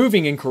if you're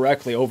moving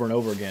incorrectly over and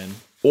over again.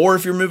 Or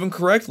if you're moving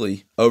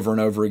correctly over and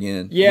over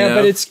again. Yeah, you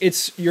know? but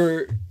it's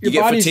your you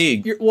get body's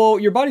fatigued.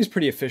 Your body's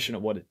pretty efficient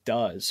at what it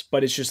does,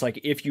 but it's just like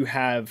if you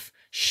have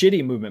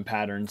shitty movement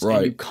patterns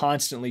and you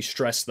constantly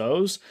stress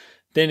those,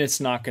 then it's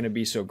not going to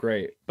be so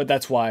great. But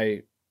that's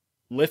why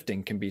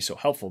lifting can be so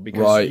helpful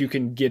because you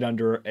can get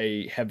under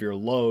a heavier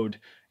load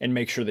and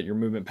make sure that your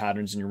movement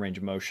patterns and your range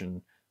of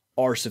motion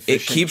are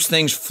sufficient. It keeps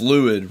things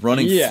fluid,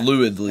 running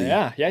fluidly.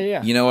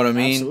 Yeah. You know what I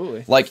mean?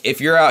 Absolutely. Like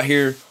if you're out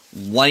here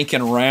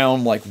lanking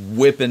around, like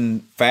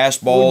whipping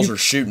fastballs or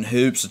shooting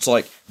hoops, it's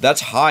like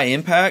that's high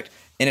impact,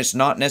 and it's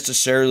not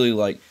necessarily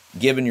like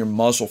giving your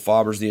muscle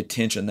fibers the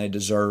attention they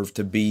deserve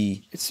to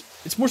be.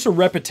 It's more so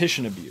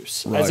repetition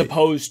abuse as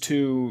opposed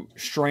to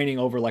straining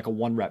over like a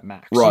 1 rep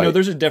max. Right. You know,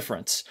 there's a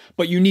difference,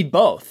 but you need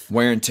both.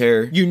 Wear and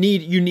tear. You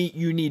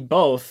need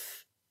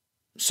both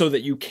so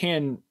that you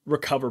can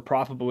recover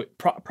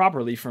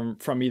properly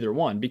from either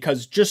one.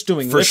 Because just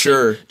doing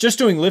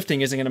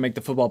lifting isn't going to make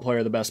the football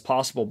player the best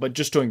possible, but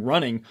just doing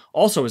running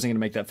also isn't going to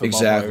make that football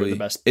player the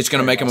best. It's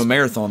going to make him a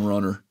marathon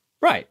runner.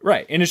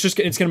 Right, and it's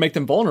going to make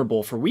them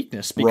vulnerable for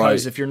weakness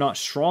because if you're not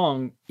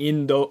strong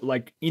in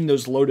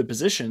those loaded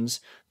positions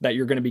that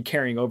you're going to be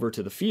carrying over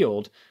to the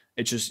field,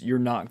 it's just you're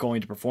not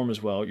going to perform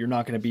as well. You're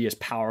not going to be as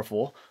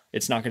powerful.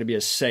 It's not going to be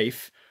as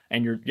safe,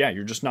 and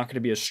you're just not going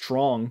to be as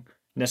strong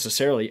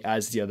necessarily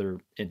as the other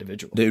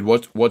individual. Dude,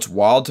 what's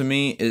wild to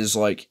me is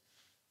like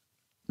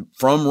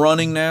from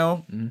running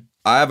now,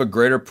 I have a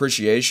greater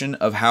appreciation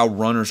of how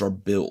runners are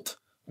built,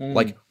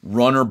 like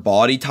runner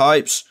body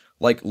types.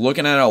 Like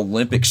looking at an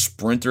Olympic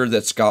sprinter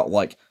that's got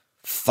like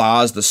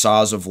thighs the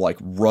size of like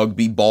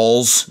rugby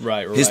balls.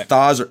 Right.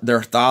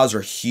 Their thighs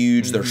are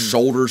huge. Their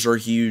shoulders are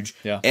huge.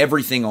 Yeah.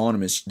 Everything on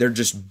them they're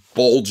just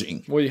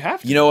bulging. Well, you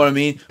have to. You know what I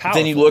mean? Powerful. But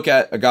then you look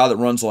at a guy that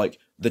runs like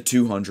the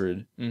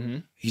 200.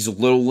 He's a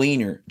little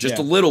leaner,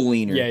 a little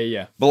leaner.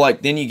 Yeah. But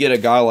like then you get a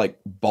guy like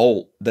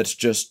Bolt that's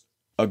just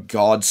a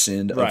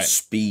godsend of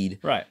speed.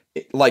 Right.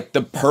 Like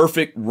the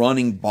perfect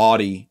running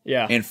body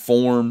and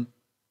form.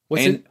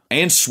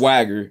 And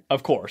swagger.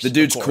 Of course. The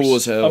dude's cool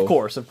as hell. Of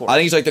course. I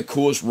think he's like the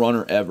coolest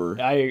runner ever.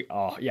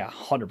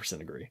 100%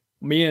 agree.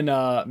 Me and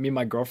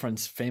my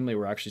girlfriend's family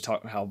were actually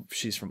talking how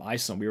she's from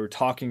Iceland. We were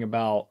talking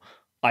about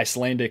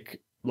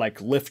Icelandic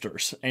like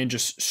lifters and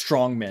just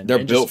strongmen.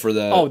 They're built for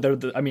that. Oh,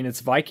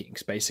 it's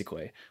Vikings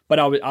basically. But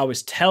I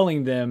was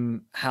telling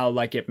them how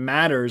like it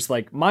matters.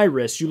 Like my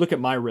wrists, you look at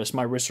my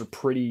wrists are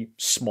pretty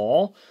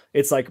small.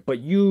 It's like, but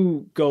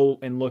you go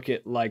and look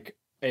at like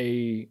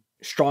a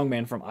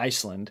strongman from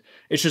Iceland.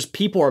 It's just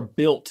people are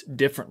built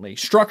differently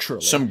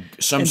structurally. Some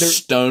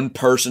stone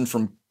person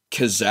from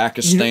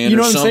Kazakhstan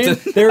or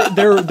something.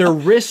 Their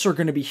wrists are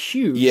going to be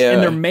huge,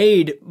 and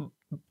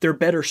they're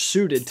better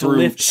suited to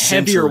lift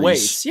heavier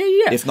weights.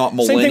 Yeah. If not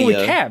millennia. Same thing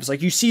with calves.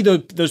 Like you see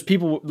those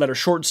people that are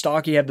short and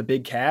stocky have the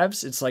big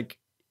calves. It's like,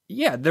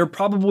 yeah, they're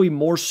probably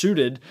more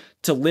suited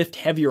to lift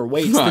heavier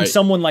weights than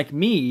someone like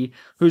me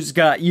who's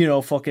got,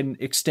 fucking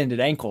extended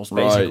ankles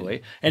basically.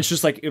 Right. And it's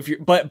just like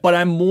but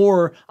I'm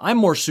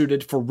more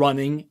suited for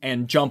running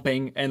and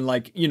jumping and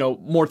like,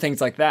 more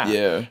things like that.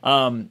 Yeah.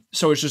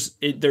 So it's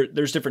just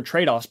there's different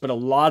trade-offs, but a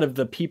lot of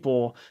the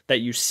people that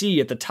you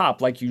see at the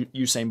top, like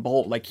Usain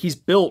Bolt, like he's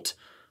built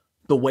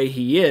the way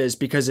he is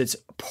because it's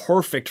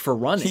perfect for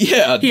running.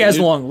 Yeah, he has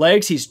long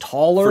legs. He's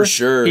taller. For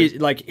sure.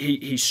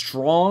 He's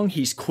strong.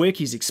 He's quick.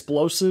 He's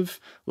explosive.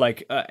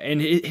 And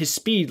his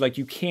speed, like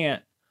you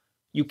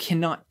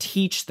cannot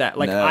teach that.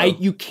 Like No.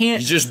 you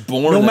can't. He's just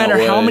born No that matter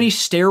how way. many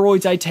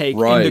steroids I take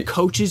Right. and the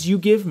coaches you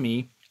give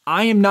me,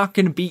 I am not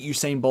going to beat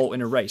Usain Bolt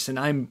in a race, and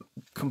I'm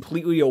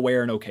completely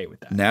aware and okay with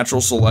that. Natural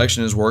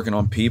selection is working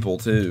on people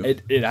too.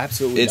 It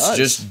absolutely It's does.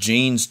 just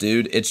genes,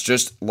 dude. It's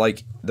just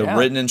like the Yeah.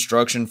 written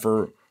instruction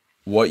for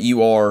what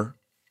you are,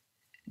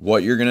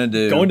 what you're gonna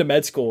do. Going to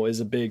med school is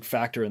a big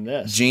factor in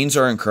this. Genes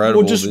are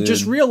incredible. Well, dude.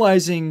 just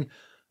realizing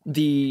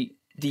the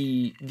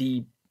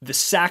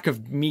sack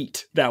of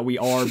meat that we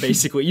are,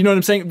 basically. You know what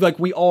I'm saying? Like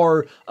we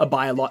are a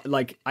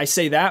like I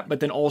say that, but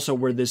then also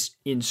we're this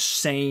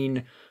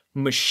insane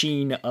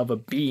machine of a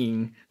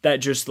being that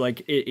just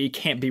like it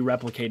can't be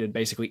replicated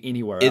basically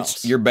anywhere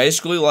else. You're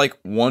basically like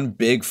one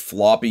big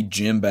floppy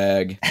gym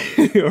bag,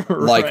 Right.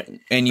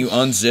 like, and you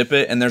unzip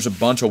it, and there's a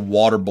bunch of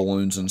water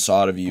balloons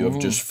inside of you of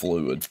just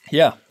fluid.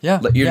 Yeah.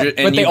 Like, Yeah. and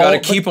But you got to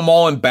keep them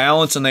all in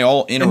balance, and they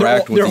all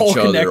interact they're with all each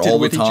other connected all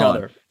the with each time.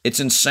 other. It's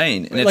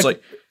insane, and it's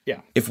like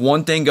yeah. if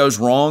one thing goes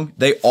wrong,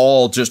 they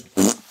all just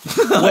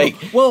like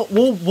Well,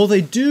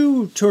 they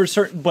do to a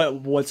certain. But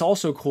what's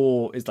also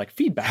cool is like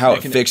feedback. how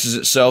it fixes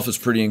itself is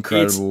pretty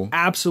incredible. It's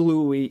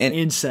absolutely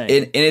insane.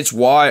 And it's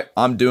why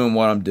I'm doing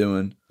what I'm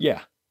doing. Yeah,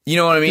 You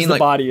know what I mean? the Like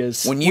body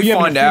is when you have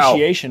an find out,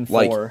 appreciation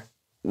like for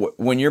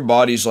when your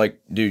body's like,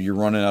 dude, you're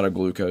running out of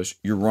glucose,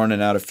 you're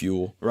running out of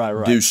fuel.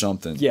 Right. Do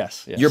something.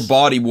 Yes. Your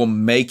body will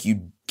make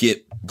you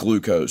get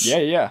glucose.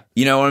 Yeah.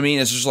 You know what I mean?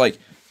 It's just like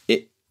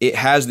it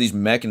has these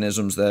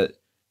mechanisms that,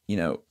 you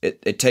know,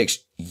 it takes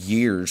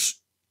years,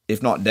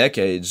 if not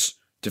decades,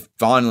 to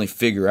finally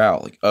figure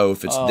out, like, oh,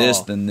 if it's this,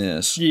 then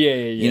this. Yeah.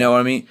 You know what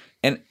I mean?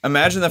 And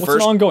imagine the It's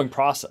first an ongoing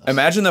process.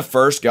 imagine the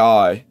first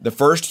guy, the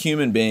first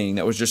human being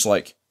that was just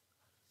like,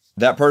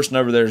 that person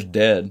over there is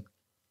dead.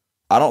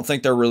 I don't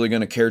think they're really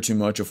going to care too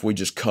much if we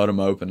just cut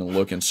them open and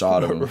look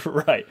inside of them.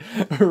 Right.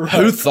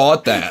 Who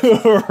thought that?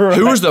 Right.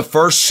 Who was the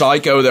first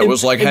psycho that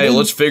was like, and hey, then-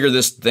 let's figure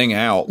this thing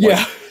out? Like,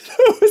 Yeah.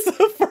 Who was the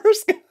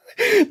first guy?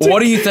 what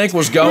do you think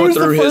was going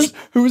through his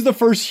Who was the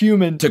first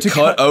human to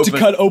cut open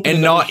and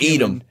another not eat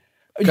human? them?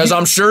 Because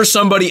I'm sure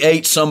somebody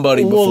ate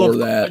somebody before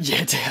that.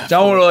 Yeah, definitely.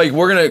 Don't like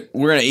we're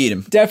gonna eat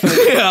him.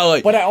 Definitely. Yeah,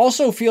 like, But I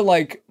also feel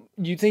like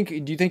do you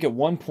think at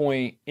one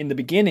point in the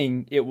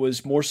beginning it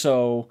was more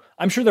so?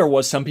 I'm sure there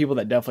was some people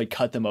that definitely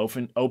cut them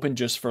open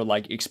just for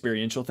like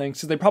experiential things.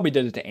 So they probably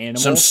did it to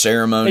animals. some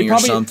ceremony or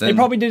something. They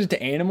probably did it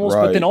to animals, but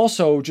Right. then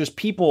also just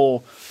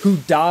people who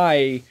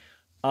die.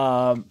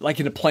 Like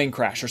in a plane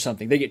crash or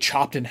something, they get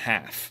chopped in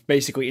half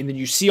basically, and then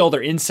you see all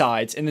their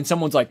insides, and then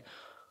someone's like,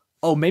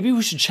 "Oh, maybe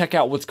we should check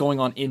out what's going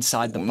on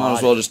inside the body." Might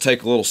as well just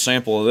take a little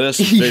sample of this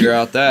and figure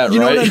out that, you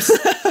know right?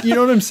 you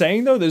know what I'm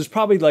saying though? There's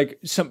probably like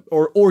some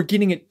or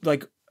getting it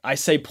like I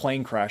say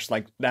plane crash,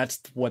 like that's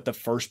what the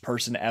first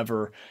person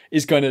ever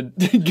is gonna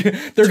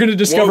they're gonna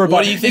discover.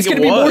 What do you think it's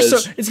gonna it be more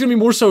was? so. It's gonna be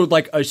more so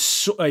like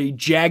a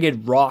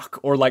jagged rock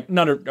or like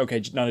not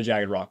a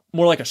jagged rock,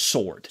 more like a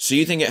sword. So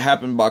you think it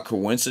happened by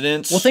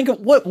coincidence? Well, think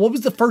of what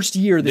was the first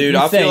year that dude, you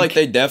I think, feel like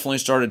they definitely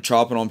started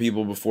chopping on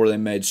people before they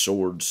made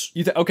swords.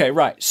 okay,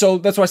 right. So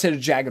that's why I said a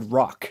jagged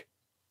rock.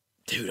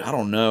 Dude, I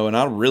don't know, and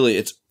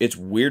it's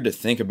weird to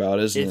think about,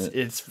 isn't it?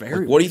 It's very.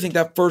 Like, what do you think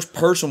that first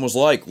person was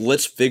like?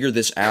 Let's figure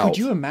this out. Could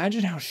you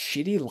imagine how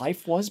shitty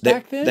life was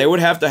back then? They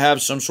would have to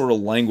have some sort of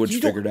language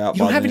figured out. You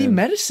don't by have any then.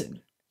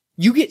 medicine.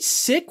 You get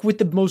sick with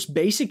the most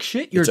basic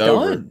shit. You're It's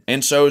over. done.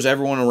 And so is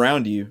everyone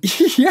around you,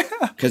 Yeah.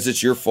 because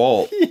it's your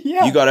fault.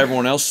 Yeah. You got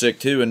everyone else sick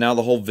too, and now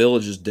the whole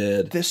village is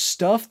dead. The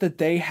stuff that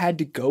they had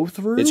to go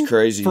through. It's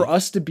crazy. For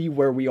us to be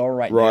where we are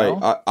right Right.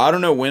 now. I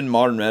don't know when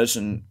modern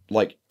medicine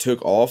like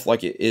took off.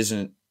 Like it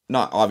isn't,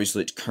 not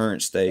obviously its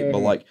current state, but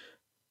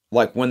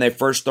like when they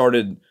first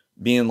started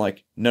being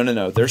like,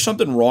 no, there's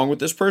something wrong with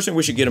this person.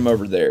 We should get him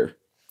over there.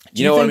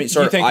 You know what I mean?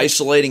 Start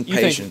isolating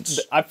patients.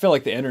 I feel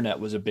like the internet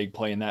was a big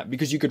play in that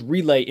because you could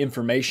relay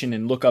information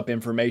and look up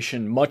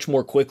information much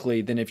more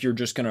quickly than if you're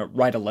just going to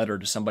write a letter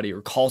to somebody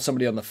or call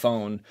somebody on the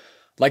phone.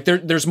 Like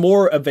there's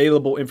more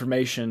available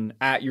information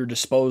at your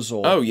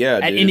disposal. Oh, yeah,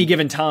 at dude. any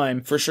given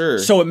time. For sure.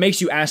 So it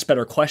makes you ask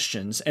better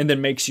questions and then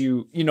makes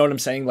you, you know what I'm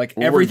saying? Like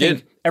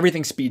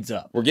everything speeds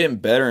up. We're getting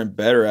better and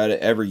better at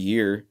it every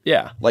year.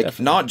 Yeah. Like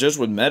definitely. not just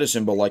with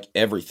medicine, but like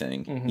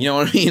everything. You know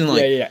what I mean?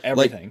 Like, Yeah,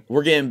 everything. Like,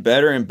 we're getting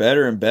better and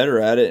better and better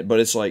at it. But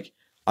it's like,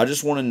 I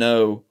just want to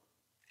know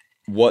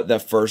what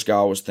that first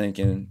guy was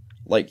thinking.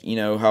 Like, you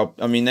know, how,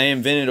 I mean, they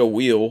invented a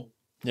wheel.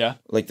 Yeah.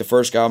 Like the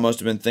first guy must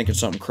have been thinking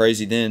something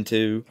crazy then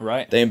too.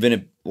 Right. They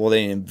didn't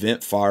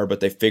invent fire, but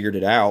they figured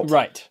it out.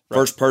 Right.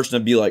 First person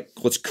to be like,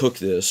 let's cook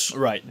this.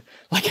 Right.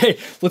 Like, hey,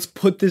 let's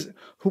put this.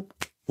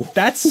 What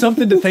That's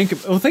something to think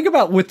about. Well, think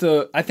about with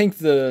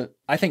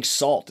I think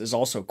salt is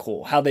also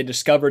cool. How they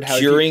discovered how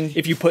Curing.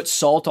 if you put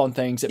salt on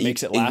things, it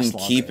makes it last you can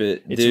longer. keep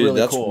it. It's Dude,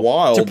 really that's cool.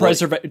 wild.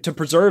 To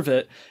preserve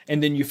it,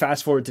 and then you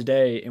fast forward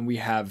today, and we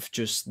have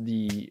just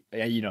the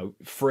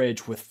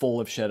fridge with full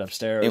of shit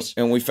upstairs.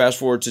 And we fast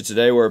forward to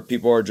today where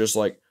people are just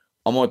like,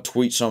 I'm going to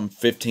tweet something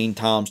 15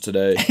 times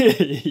today.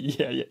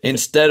 yeah.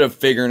 Instead of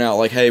figuring out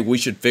like, hey, we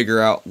should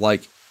figure out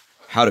like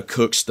how to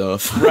cook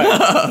stuff.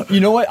 Right. You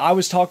know what? I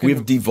was talking.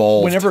 We've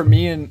devolved. Whenever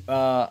me and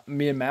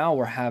Mal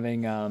were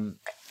having, me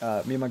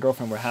and my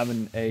girlfriend were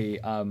having a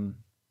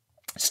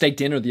steak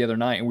dinner the other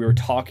night, and we were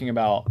talking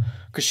about,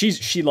 because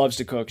she loves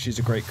to cook. She's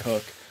a great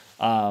cook,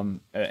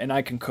 and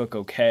I can cook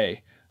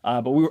okay.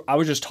 But I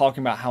was just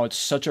talking about how it's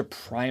such a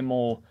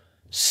primal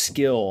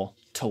skill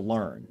to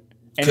learn.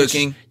 And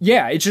cooking.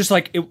 It's just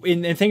like,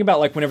 and think about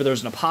like whenever there's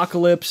an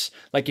apocalypse,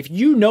 like if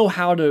you know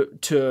how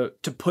to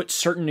put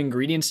certain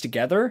ingredients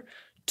together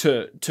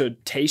to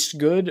taste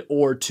good,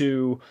 or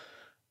to,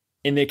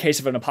 in the case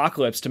of an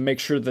apocalypse, to make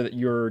sure that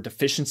your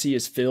deficiency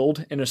is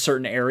filled in a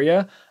certain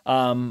area,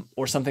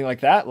 or something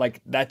like that,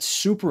 like that's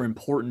super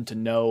important to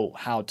know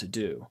how to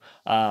do.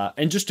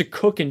 And just to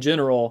cook in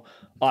general,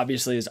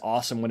 obviously, is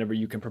awesome whenever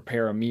you can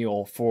prepare a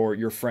meal for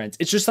your friends.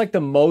 It's just like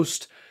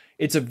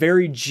it's a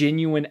very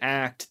genuine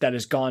act that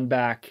has gone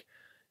back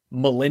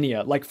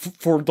millennia. Like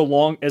for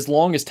as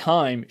long as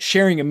time,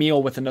 sharing a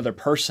meal with another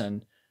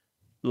person,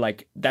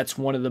 like that's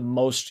one of the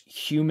most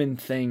human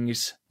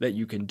things that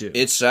you can do.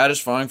 It's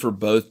satisfying for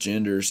both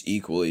genders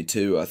equally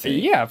too, I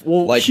think. Yeah,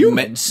 well, like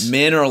humans.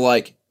 Men are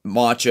like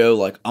macho,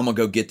 like I'm gonna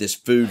go get this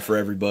food for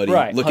everybody.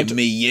 Right. Look at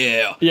me,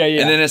 yeah. Yeah.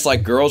 And then it's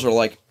like girls are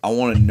like, I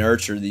want to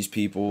nurture these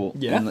people.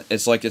 Yeah. And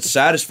it's like it's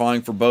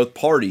satisfying for both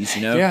parties,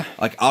 you know? Yeah.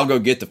 Like I'll go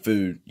get the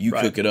food, you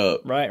cook it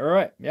up.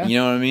 Right. Yeah. You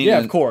know what I mean? Yeah,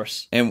 of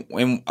course.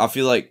 And I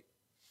feel like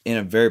in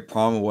a very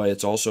primal way,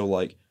 it's also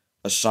like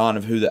a sign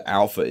of who the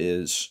alpha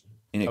is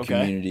in a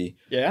community.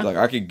 Yeah. Like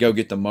I could go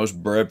get the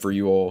most bread for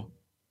you all.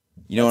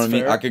 You know what I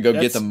mean? Fair. I could go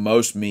get the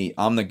most meat.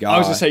 I'm the guy. I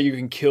was gonna say you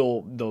can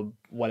kill the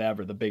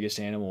biggest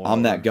animal.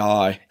 I'm that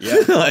guy. Yeah.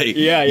 Like,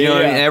 yeah. You know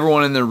what I mean?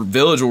 Everyone in the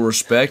village will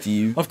respect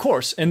you. Of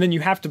course. And then you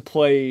have to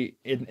play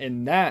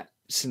in that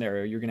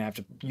scenario,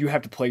 you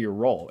have to play your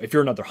role. If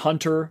you're another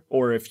hunter,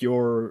 or if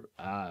you're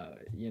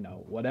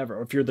whatever,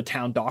 or if you're the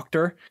town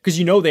doctor, because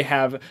they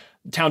have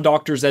town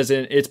doctors, as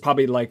in it's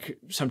probably like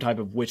some type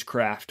of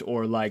witchcraft,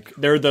 or like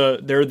they're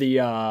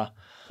the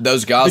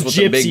those guys with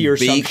the big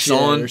beaks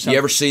on. You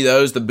ever see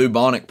those? The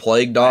bubonic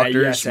plague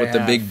doctors with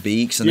the big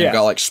beaks, and they've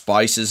got like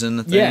spices in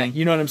the thing. Yeah,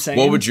 you know what I'm saying?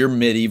 What would your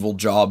medieval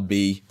job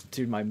be?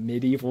 Dude, my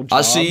medieval job?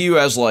 I see you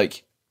as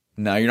like,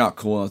 no, you're not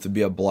cool enough to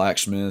be a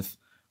blacksmith.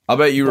 I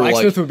bet you were like...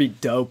 Blacksmith would be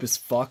dope as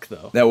fuck,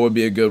 though. That would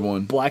be a good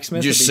one.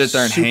 Blacksmith just would be sit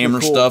there and super hammer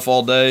cool. stuff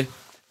all day.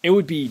 It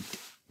would be...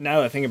 Now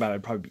that I think about it,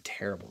 it'd probably be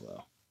terrible,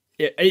 though.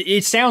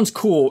 It sounds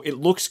cool. It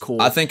looks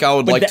cool. I think I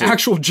would but like the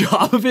actual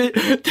job of it,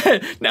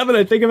 now that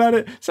I think about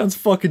it, sounds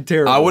fucking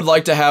terrible. I would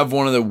like to have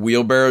one of the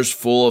wheelbarrows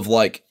full of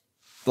like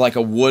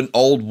a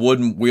old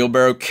wooden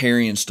wheelbarrow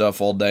carrying stuff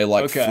all day,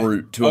 like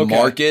fruit, to a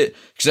market.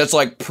 Because that's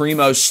like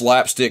primo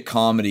slapstick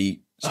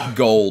comedy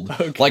gold.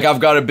 Like I've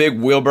got a big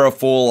wheelbarrow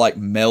full of like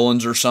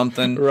melons or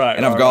something. Right.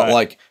 And I've got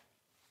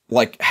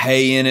like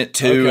hay in it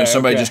too. And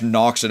somebody just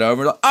knocks it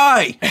over.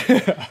 Like,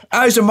 hey,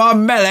 those are my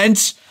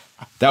melons.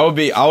 I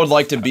would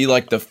like to be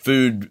like the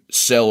food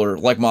seller.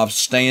 Like my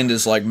stand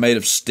is like made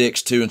of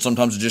sticks too, and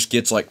sometimes it just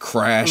gets like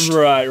crashed.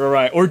 Right.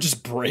 Or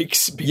just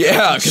breaks.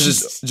 Because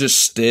it's just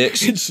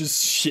sticks. It's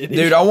just shitty.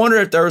 Dude, I wonder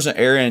if there was an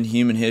era in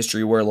human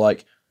history where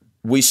like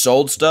we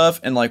sold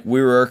stuff and like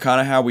we were kind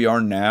of how we are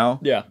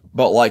now. Yeah.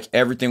 But like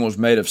everything was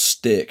made of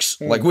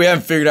sticks. Like we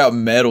haven't figured out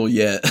metal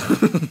yet.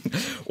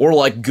 Or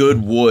like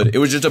good wood. It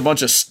was just a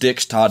bunch of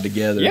sticks tied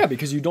together. Yeah,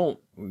 because they don't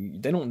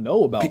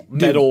know about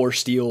metal or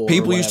steel.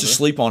 People used to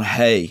sleep on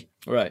hay.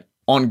 Right.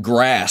 On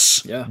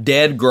grass. Yeah.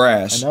 Dead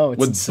grass. I know, it's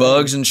with insane.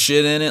 Bugs and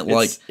shit in it.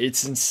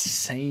 It's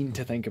insane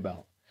to think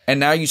about.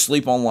 And now you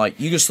sleep on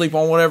you can sleep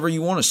on whatever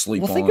you want to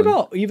sleep on. Well, think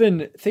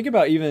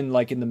about even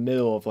like in the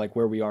middle of like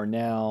where we are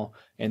now,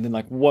 and then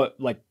like what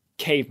like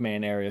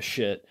caveman area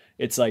shit.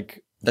 It's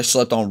like they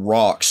slept on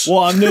rocks.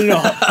 Well, no.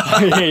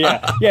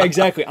 yeah,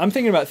 exactly. I'm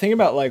thinking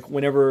about like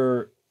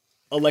whenever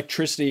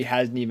electricity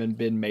hasn't even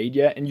been made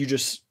yet, and you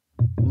just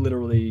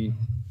literally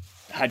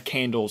had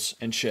candles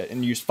and shit,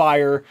 and used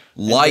fire,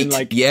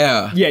 light,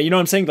 yeah, you know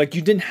what I'm saying? Like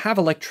you didn't have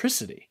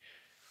electricity.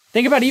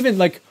 Think about even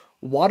like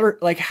water.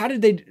 Like how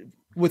did they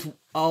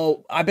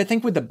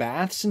think with the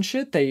baths and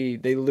shit, they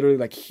literally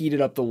like heated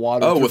up the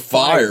water. Oh, with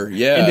fire,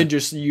 yeah, and then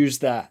just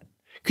used that.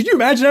 Could you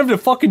imagine having to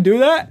fucking do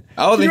that?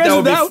 I would think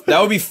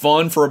that would be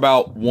fun for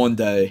about one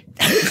day.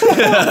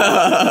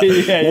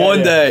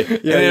 One day.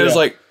 And it was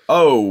like,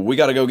 oh, we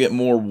got to go get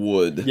more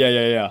wood.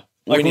 Yeah.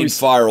 Like we need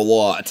fire a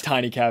lot.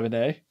 Tiny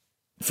cabinet.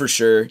 For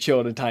sure.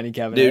 Chill at a tiny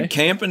cabinet. Dude,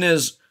 camping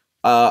is...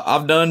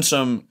 I've done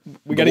some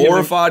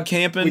glorified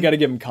camping. We got to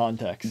give them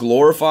context.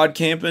 Glorified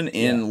camping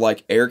in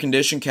like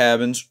air-conditioned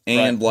cabins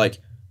and like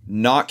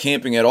not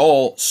camping at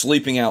all,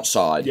 sleeping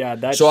outside. Yeah,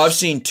 that's... So I've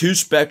seen two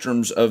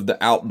spectrums of the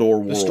outdoor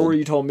world. The story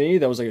you told me,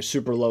 that was like a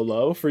super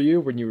low for you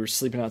when you were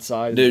sleeping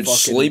outside. Dude,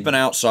 sleeping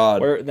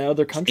outside. Where, in the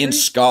other country? In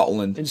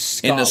Scotland.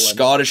 In the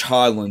Scottish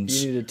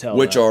Highlands. You need to tell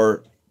which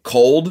are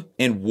cold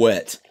and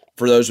wet,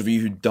 for those of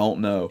you who don't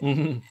know.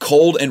 Mm-hmm.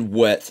 Cold and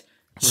wet.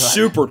 Right.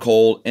 Super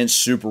cold and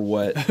super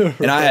wet. Right.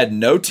 And I had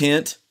no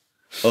tent,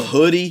 a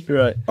hoodie,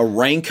 right. a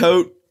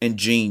raincoat, and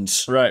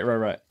jeans. Right.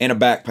 And a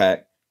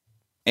backpack.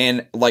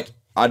 And, like,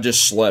 I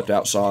just slept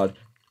outside.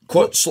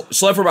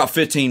 Slept for about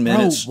 15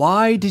 minutes. Bro,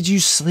 why did you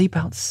sleep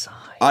outside?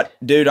 I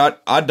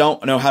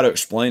don't know how to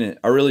explain it.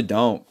 I really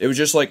don't. It was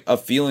just like a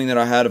feeling that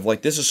I had of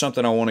like, this is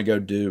something I want to go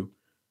do.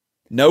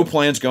 No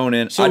plans going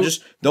in. So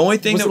the only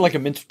thing was it like a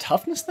mental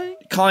toughness thing?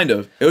 Kind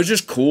of. It was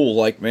just cool.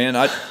 Like, man,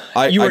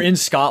 you were in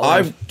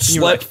Scotland. I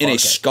slept in a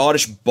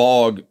Scottish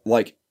bog,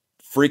 like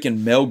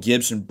freaking Mel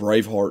Gibson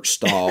Braveheart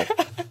style.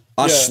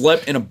 I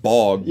slept in a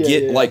bog.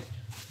 Like,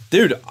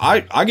 dude,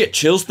 I get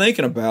chills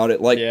thinking about it.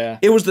 Like,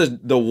 it was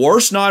the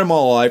worst night of my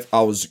life.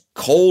 I was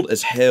cold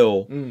as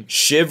hell,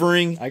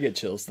 shivering. I get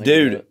chills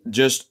thinking about it.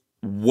 Just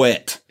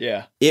wet.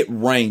 Yeah. It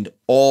rained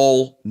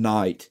all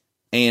night,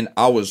 and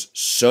I was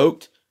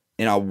soaked,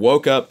 and I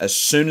woke up as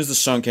soon as the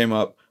sun came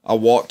up. I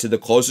walked to the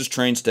closest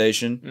train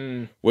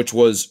station, which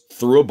was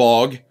through a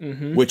bog,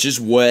 which is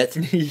wet.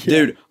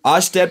 Dude,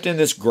 I stepped in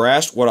this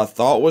grass, what I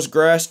thought was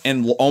grass,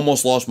 and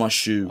almost lost my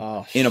shoe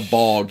in a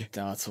bog.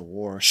 That's a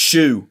war.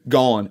 Shoe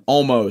gone,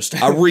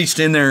 almost. I reached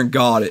in there and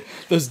got it.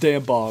 Those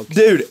damn bogs.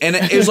 Dude, and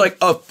it was like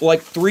a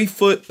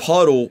 3-foot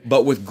puddle,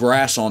 but with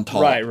grass on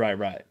top.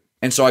 Right.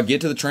 And so I get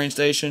to the train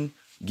station,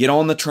 get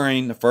on the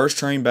train, the first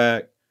train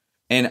back,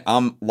 and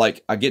I'm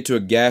like, I get to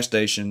a gas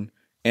station,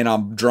 and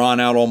I'm drying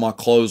out all my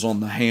clothes on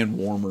the hand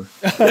warmer.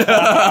 And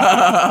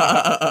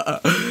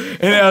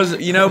I was,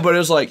 but it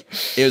was like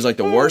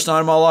the worst night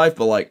of my life,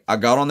 but like I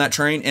got on that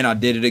train and I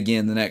did it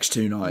again the next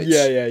 2 nights.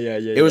 Yeah.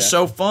 It was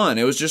so fun.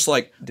 It was just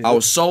like, I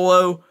was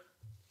solo,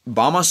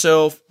 by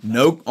myself,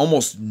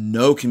 almost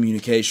no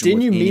communication with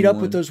anyone. Didn't you meet up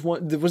with those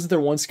wasn't there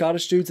one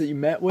Scottish dudes that you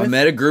met with? I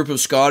met a group of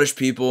Scottish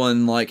people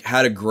and like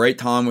had a great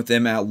time with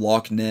them at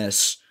Loch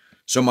Ness.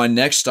 So my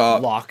next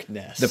stop, Loch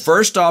Ness. The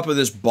first stop of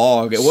this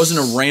bog, it wasn't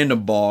a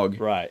random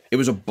bog. Right. It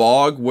was a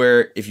bog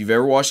where, if you've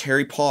ever watched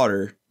Harry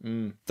Potter,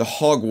 the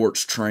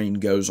Hogwarts train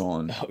goes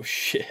on. Oh,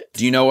 shit.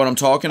 Do you know what I'm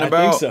talking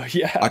about? I think so,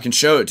 yeah. I can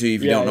show it to you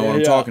if you don't know what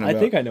I'm talking about. I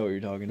think I know what you're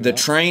talking about. The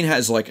train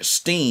has like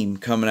steam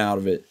coming out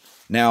of it.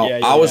 Now,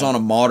 I was on a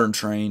modern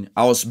train.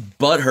 I was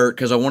butthurt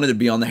because I wanted to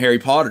be on the Harry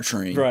Potter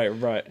train.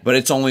 Right. But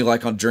it's only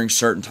like during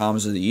certain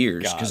times of the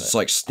years because it's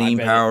like steam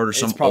powered or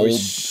some old,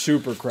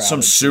 super crowded,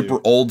 some super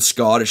old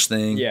Scottish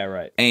thing. Yeah,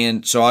 right.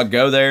 And so I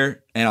go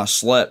there and I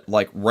slept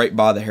like right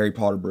by the Harry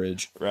Potter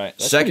bridge. Right.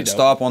 That's Second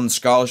stop on the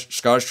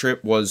Scottish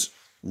trip was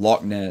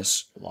Loch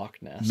Ness.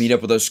 Meet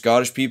up with those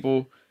Scottish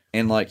people,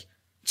 and like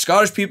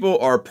Scottish people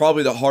are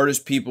probably the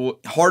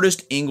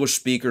hardest English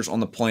speakers on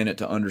the planet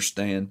to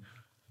understand.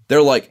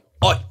 They're like,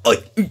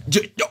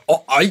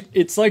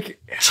 it's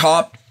like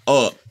chopped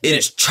up. It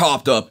is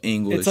chopped up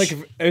English. It's like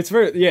it's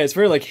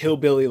very like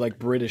hillbilly, like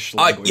British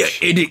language.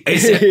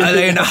 It's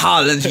in the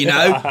Highlands,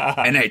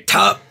 and they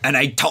talk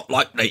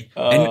like that.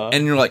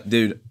 And you're like,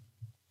 dude,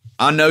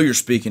 I know you're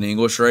speaking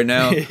English right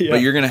now, but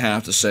you're gonna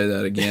have to say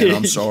that again.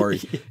 I'm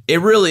sorry.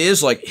 It really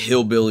is like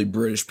hillbilly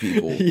British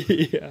people.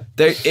 Yeah.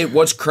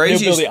 What's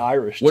crazy? Hillbilly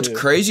Irish. What's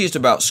craziest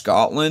about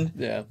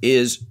Scotland?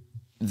 Is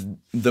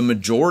the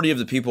majority of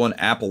the people in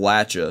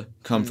Appalachia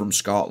come from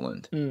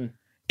Scotland. And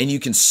you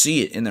can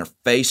see it in their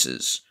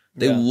faces.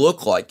 They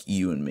look like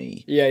you and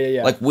me.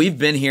 Yeah. Like, we've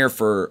been here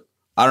for,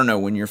 I don't know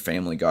when your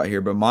family got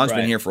here, but mine's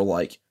been here for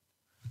like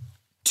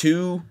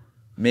 2,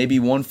 maybe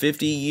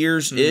 150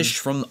 years-ish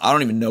from, I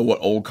don't even know what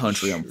old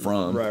country I'm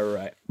from.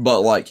 Right.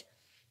 But like,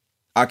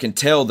 I can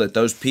tell that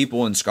those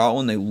people in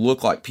Scotland, they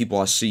look like people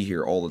I see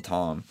here all the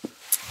time.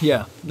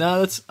 Yeah.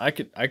 No, I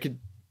could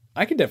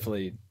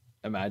definitely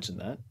imagine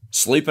that.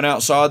 Sleeping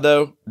outside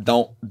though,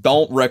 don't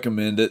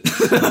recommend it.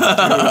 Dude,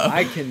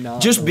 I cannot.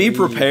 Just be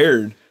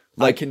prepared.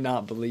 Like, I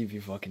cannot believe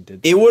you fucking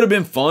did that. It would have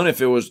been fun if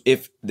there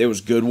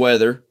was good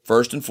weather,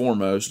 first and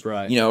foremost.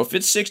 Right. If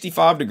it's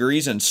 65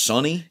 degrees and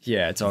sunny,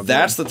 it's all good.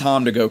 That's the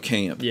time to go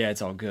camp. Yeah,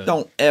 it's all good.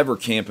 Don't ever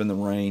camp in the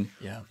rain.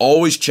 Yeah.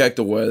 Always check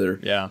the weather.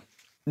 Yeah.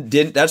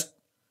 I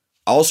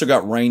also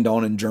got rained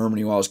on in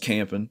Germany while I was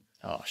camping.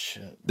 Oh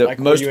shit!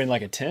 Were you in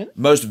like a tent?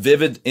 Most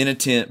vivid in a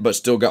tent, but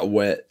still got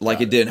wet.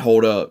 It didn't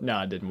hold up.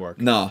 No, it didn't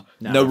work. No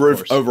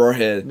roof over our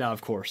head. No,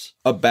 of course.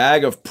 A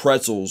bag of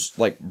pretzels,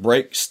 like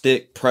break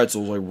stick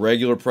pretzels, like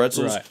regular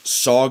pretzels,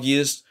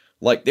 soggiest.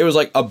 Like there was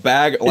like a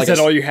bag. Is that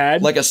all you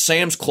had? Like a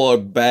Sam's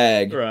Club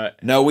bag. Right.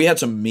 No, we had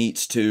some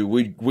meats too.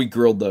 We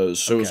grilled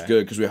those, so it was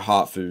good because we had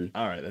hot food.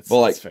 All right,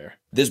 that's fair.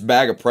 This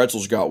bag of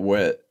pretzels got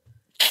wet.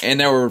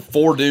 And there were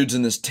 4 dudes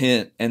in this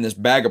tent, and this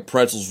bag of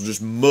pretzels was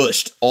just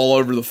mushed all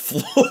over the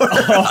floor.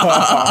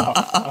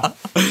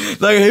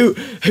 Like,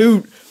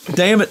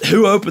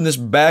 who opened this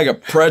bag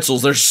of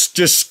pretzels? They're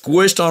just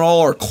squished on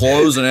all our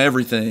clothes and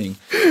everything.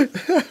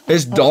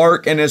 It's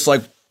dark, and it's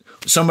like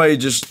somebody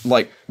just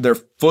like their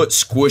foot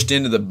squished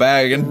into the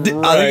bag. And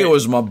I think it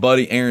was my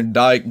buddy Aaron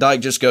Dyke.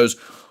 Dyke just goes,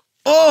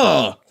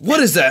 "Oh, what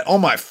is that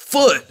on my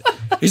foot?"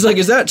 He's like,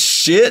 "Is that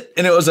shit?"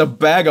 And it was a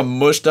bag of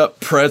mushed up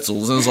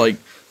pretzels. And it's like,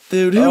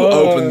 dude, who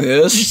opened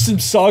this? Just some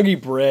soggy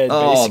bread.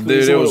 Oh,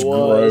 dude, it was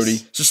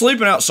grody. So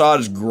sleeping outside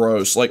is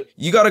gross. Like,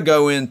 you got to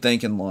go in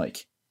thinking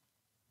like,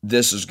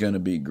 this is going to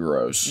be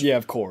gross. Yeah,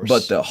 of course.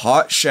 But the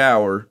hot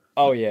shower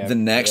the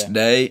next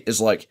day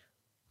is like,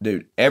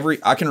 dude,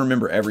 I can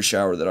remember every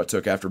shower that I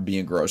took after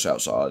being gross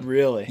outside.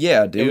 Really?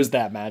 Yeah, dude. It was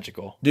that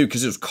magical. Dude,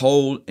 because it was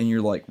cold and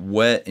you're like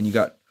wet and you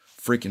got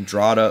freaking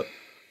dried up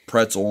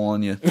pretzel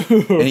on you.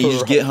 And you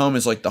just get home,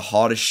 it's like the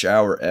hottest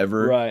shower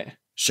ever. Right.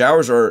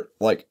 Showers are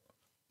like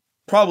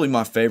probably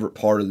my favorite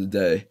part of the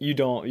day. You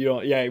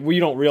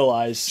don't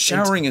realize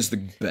showering is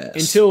the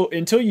best.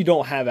 Until you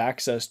don't have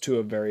access to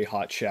a very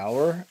hot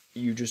shower,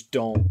 you just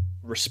don't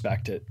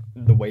respect it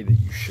the way that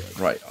you should.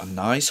 Right. A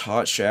nice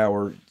hot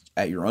shower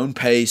at your own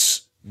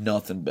pace,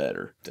 nothing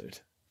better. Dude.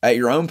 At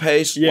your own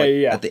pace,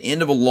 at the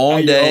end of a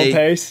long day. At your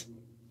own pace.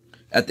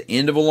 At the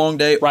end of a long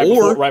day,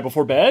 right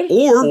before bed,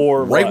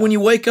 or right when you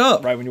wake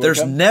up. Right when you There's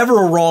wake up.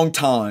 never a wrong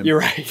time. You're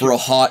right. For a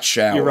hot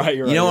shower. You're right.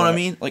 You know what I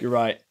mean? Like, you're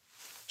right.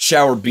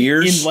 Shower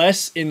beers.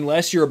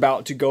 Unless you're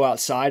about to go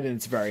outside and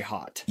it's very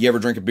hot. You ever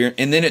drink a beer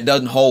and then it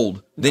doesn't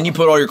hold? Then you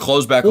put all your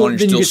clothes back on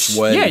and you're still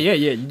sweating. Yeah.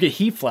 You get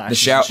heat flashes.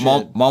 The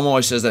shower. Mom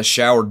always says that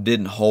shower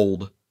didn't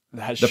hold.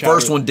 The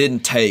first one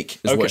didn't take,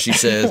 is what she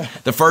says.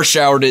 The first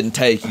shower didn't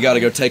take. You got to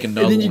go take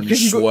another one. You're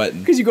sweating.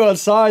 Because you go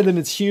outside, then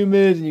it's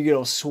humid, and you get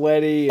all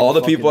sweaty. All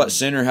the people at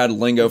Center had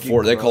lingo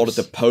for it. They called it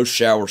the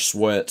post-shower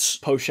sweats.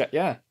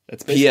 Yeah.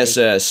 That's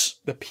PSS.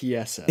 The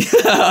PSS.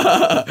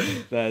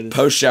 That is,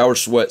 post-shower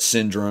sweat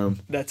syndrome.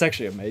 That's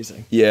actually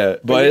amazing. Yeah,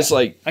 but it's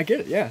like... I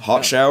get it, yeah.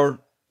 Hot shower,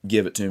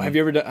 give it to me. Have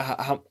you ever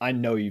done... I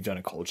know you've done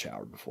a cold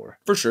shower before.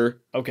 For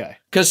sure. Okay.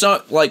 Because,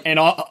 like... And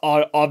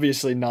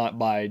obviously not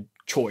by...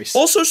 choice.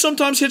 Also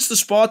sometimes hits the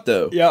spot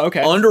though. Yeah,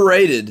 okay.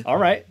 Underrated. All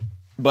right.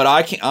 But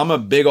I'm a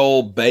big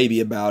old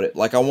baby about it.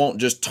 Like I won't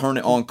just turn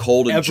it on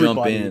cold and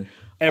jump in.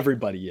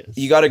 Everybody is.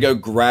 You got to go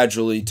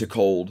gradually to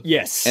cold.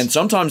 Yes. And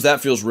sometimes that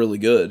feels really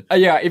good.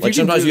 Yeah. If like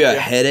sometimes you have a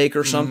headache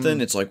or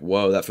something, it's like,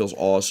 whoa, that feels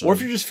awesome. Or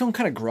if you're just feeling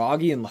kind of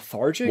groggy and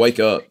lethargic. Wake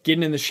up.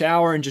 Getting in the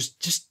shower and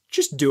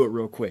just do it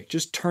real quick.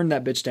 Just turn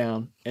that bitch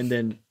down and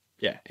then...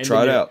 Yeah. And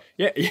try it out.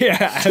 Yeah.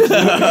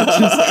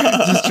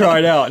 just try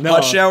it out. No.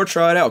 Hot shower,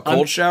 try it out.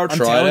 Cold shower,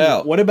 try it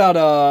out. What about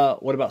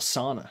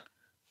sauna?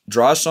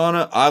 Dry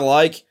sauna, I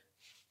like.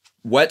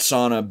 Wet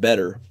sauna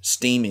better.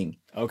 Steaming.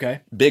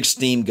 Okay. Big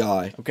steam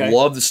guy. Okay.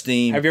 Love the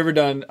steam. Have you ever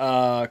done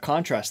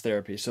contrast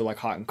therapy? So like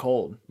hot and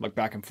cold, like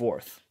back and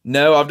forth.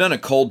 No, I've done a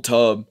cold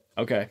tub.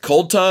 Okay.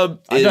 Cold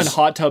tub I've done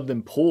hot tub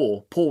then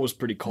pool. Pool was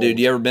pretty cold. Dude,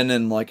 you ever been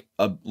in like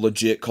a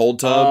legit cold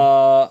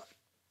tub?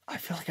 I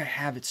feel like I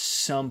have at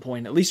some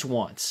point, at least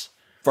once.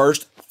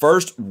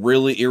 First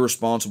really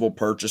irresponsible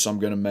purchase I'm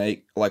going to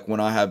make, like when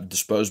I have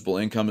disposable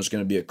income, is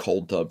going to be a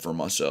cold tub for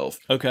myself.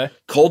 Okay.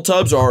 Cold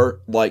tubs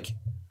are like,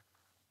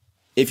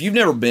 if you've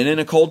never been in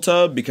a cold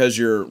tub because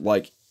you're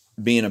like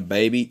being a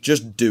baby,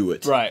 just do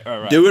it.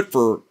 Right. Do it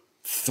for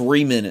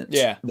 3 minutes.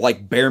 Yeah.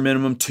 Like bare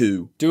minimum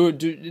 2.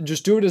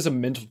 Just do it as a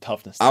mental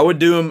toughness thing. I would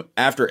do them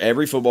after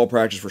every football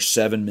practice for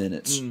 7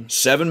 minutes.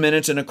 7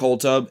 minutes in a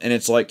cold tub, and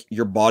it's like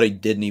your body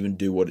didn't even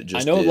do what it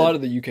just did. I know a lot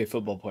of the UK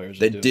football players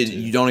They did.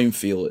 You don't even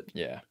feel it.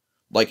 Yeah.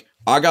 Like,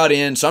 I got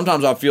in,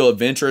 sometimes I feel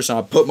adventurous, and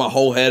I put my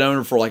whole head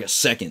under for like a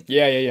second.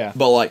 Yeah.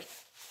 But like,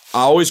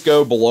 I always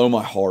go below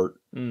my heart.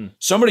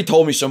 Somebody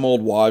told me some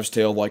old wives'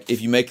 tale, like,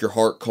 if you make your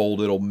heart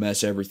cold, it'll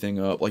mess everything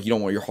up. Like, you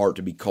don't want your heart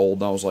to be cold.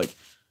 And I was like,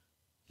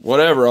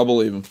 whatever, I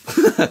believe him.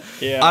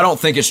 Yeah. I don't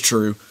think it's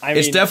true.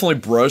 It's definitely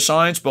bro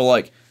science, but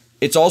like,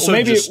 it's also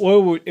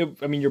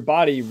your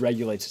body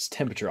regulates its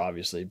temperature,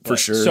 obviously. For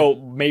sure. So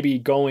maybe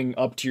going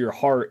up to your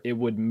heart, it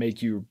would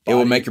make your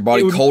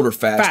body colder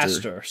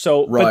faster.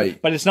 So,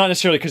 right. But it's not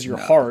necessarily because of your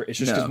heart. It's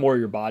just because more of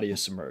your body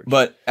is submerged.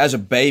 But as a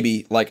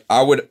baby, like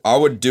I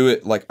would do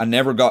it. Like I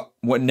never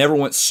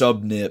went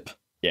sub nip.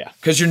 Yeah.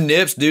 Because your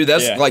nips, dude,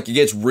 that's like it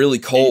gets really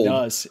cold. It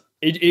does.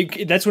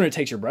 That's when it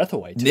takes your breath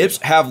away, too. Nips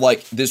have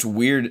like this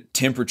weird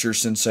temperature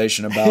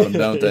sensation about them,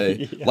 don't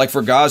they? Yeah. Like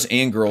for guys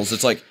and girls,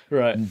 it's like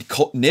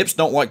nips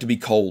don't like to be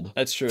cold.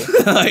 That's true.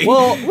 Like,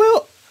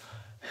 well,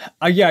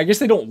 I guess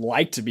they don't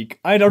like to be.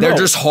 I don't know. They're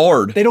just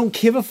hard. They don't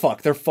give a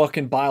fuck. They're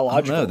fucking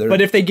biological.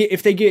 But if they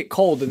get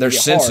cold, then they're they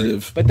get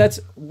sensitive. Hard. But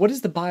what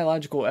is the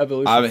biological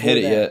evolution? I haven't hit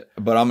it yet,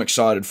 but I'm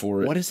excited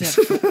for it. What is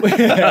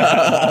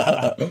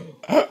that?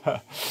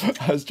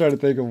 I was trying to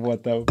think of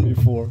what that would be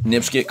for.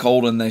 Nips get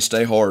cold and they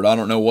stay hard. I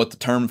don't know what the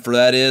term for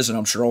that is, and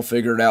I'm sure I'll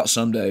figure it out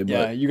someday. But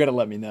yeah, you got to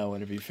let me know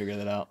whenever you figure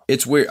that out.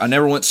 It's weird. I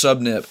never went sub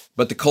nip,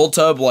 but the cold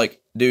tub,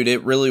 like, dude,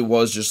 it really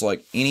was just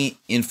like any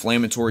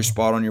inflammatory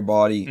spot on your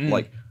body,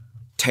 like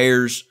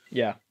tears.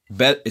 Yeah.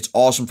 Bet it's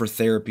awesome for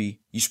therapy.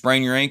 You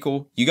sprain your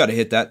ankle, you got to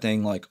hit that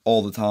thing like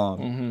all the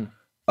time.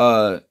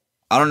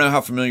 I don't know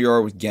how familiar you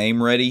are with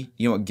Game Ready.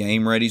 You know what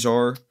Game Readies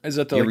are? Is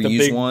that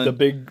the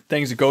big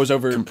things that goes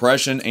over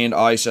compression and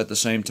ice at the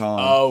same time?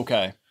 Oh,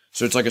 okay.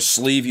 So it's like a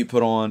sleeve you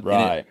put on,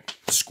 Right. and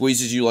it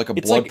squeezes you like a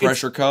It's blood like-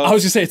 pressure cup. I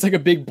was gonna say it's like a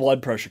big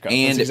blood pressure cup.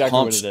 and That's it exactly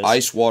pumps what it is.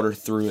 ice water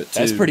through it too.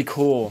 That's pretty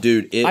cool,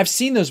 dude. I've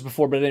seen those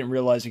before, but I didn't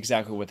realize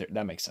exactly what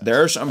that makes sense.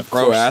 There are some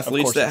pro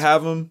athletes that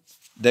have them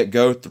that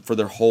go for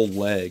their whole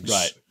legs.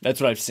 Right. That's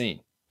what I've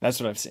seen.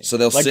 So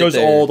they'll like sit goes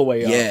there. all the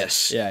way up.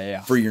 Yes.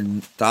 Yeah. For your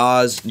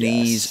thighs,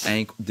 knees,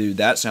 ankle. Dude,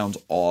 that sounds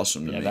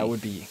awesome to me. That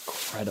would be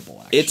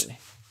incredible. Actually,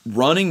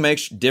 Running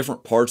makes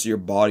different parts of your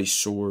body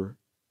sore.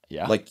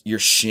 Yeah. Like your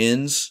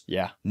shins.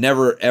 Yeah.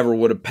 Never ever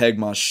would have pegged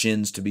my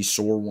shins to be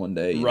sore one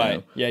day. You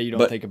know? Yeah, you don't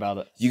But think about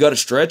it. You got to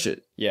stretch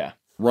it. Yeah.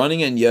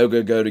 Running and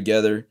yoga go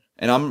together.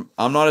 And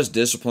I'm not as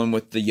disciplined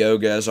with the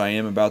yoga as I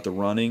am about the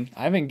running.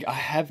 I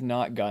have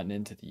not gotten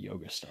into the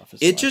yoga stuff.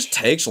 It just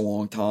takes a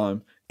long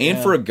time. And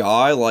for a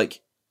guy,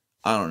 like,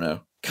 I don't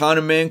know, kind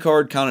of man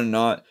card, kind of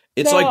not.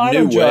 It's like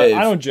new wave.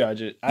 I don't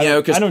judge it. I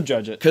don't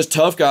judge it. Because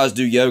tough guys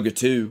do yoga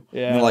too.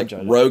 Yeah, I mean, like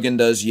Rogan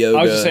does yoga.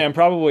 I was just saying, I'm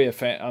probably a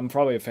fan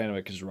of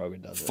it because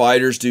Rogan does it.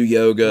 Fighters do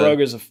yoga.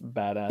 Rogan's a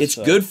badass. It's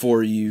good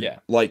for you. Yeah.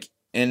 Like,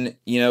 and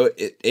you know,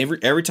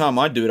 every time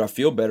I do it, I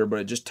feel better, but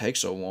it just takes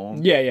so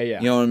long. Yeah.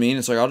 You know what I mean?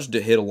 It's like I'll just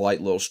hit a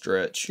light little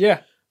stretch. Yeah.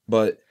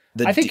 But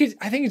I think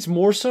it's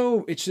more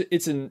so.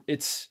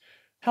 It's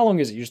how long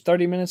is it? Just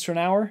 30 minutes to an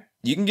hour.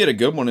 You can get a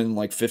good one in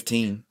like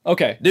 15.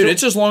 Okay. Dude,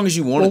 it's as long as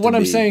you want it to be. What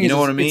I'm saying is,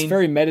 what I mean? It's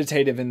very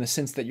meditative in the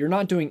sense that you're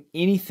not doing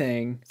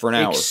anything for an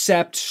hour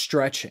except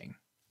stretching.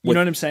 You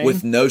know what I'm saying?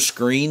 With no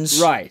screens.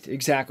 Right,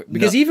 exactly.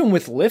 Because even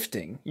with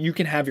lifting, you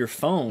can have your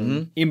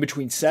phone in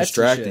between sets.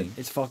 Distracting. And shit.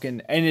 It's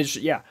fucking, and it's,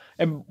 yeah.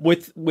 And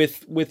with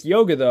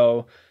yoga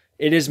though,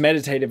 it is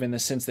meditative in the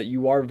sense that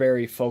you are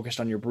very focused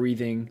on your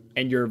breathing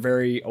and you're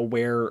very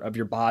aware of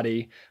your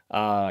body.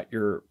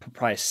 Your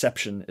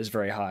proprioception is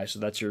very high. So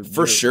that's your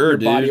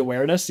body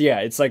awareness. Yeah.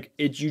 It's like,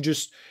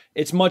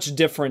 it's much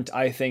different,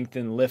 I think,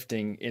 than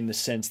lifting in the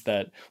sense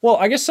that, well,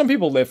 I guess some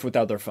people lift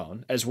without their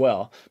phone as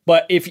well.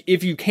 But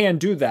if you can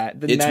do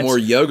that, then it's more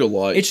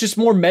yoga-like. It's just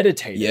more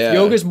meditative. Yeah.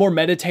 Yoga is more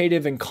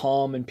meditative and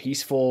calm and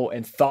peaceful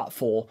and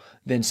thoughtful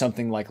than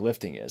something like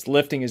lifting is.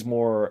 Lifting is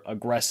more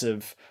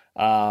aggressive,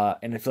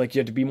 and I feel like you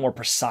have to be more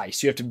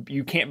precise.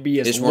 You can't be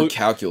as it's more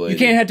calculated.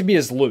 You can't have to be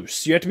as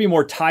loose. You have to be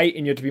more tight,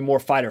 and you have to be more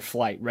fight or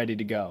flight, ready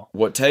to go.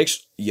 What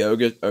takes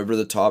yoga over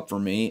the top for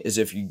me is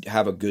if you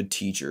have a good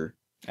teacher.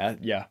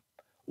 Yeah.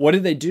 What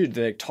did they do? Did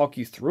they talk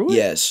you through it?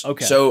 Yes.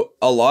 Okay. So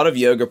a lot of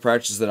yoga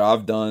practices that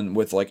I've done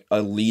with like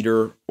a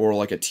leader or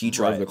like a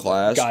teacher of the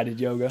class. Guided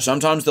yoga.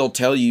 Sometimes they'll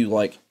tell you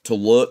like to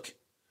look.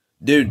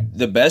 Dude,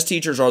 the best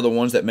teachers are the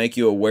ones that make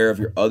you aware of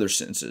your other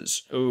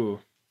senses. Ooh.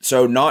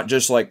 So they're not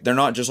just like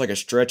a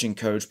stretching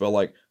coach, but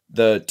like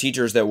the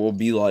teachers that will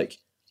be like,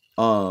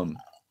 I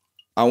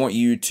want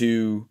you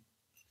to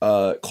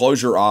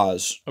close your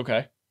eyes.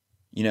 Okay.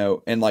 You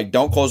know, and like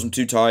don't close them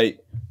too tight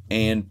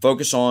and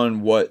focus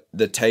on what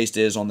the taste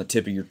is on the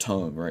tip of your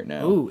tongue right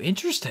now. Ooh,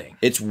 interesting.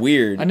 It's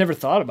weird. I never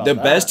thought about that.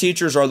 The best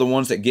teachers are the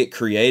ones that get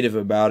creative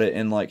about it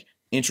and like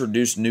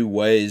introduce new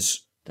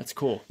ways. That's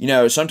cool. You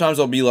know, sometimes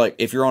they'll be like,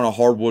 if you're on a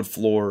hardwood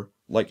floor,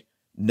 like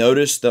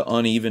notice the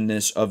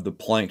unevenness of the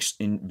planks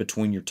in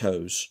between your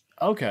toes.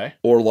 Okay.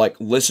 Or like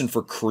listen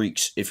for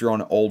creaks if you're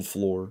on an old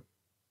floor.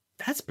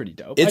 That's pretty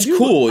dope. It's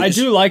cool. I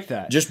do like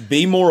that. Just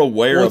be more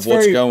aware of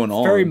what's going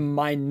on. Very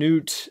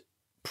minute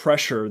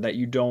pressure that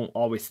you don't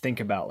always think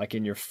about, like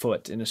in your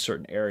foot in a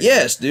certain area.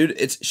 Yes, dude.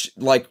 It's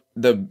like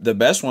the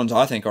best ones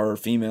I think are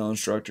female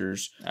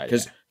instructors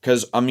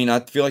because I mean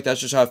I feel like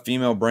that's just how a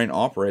female brain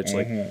operates.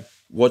 Like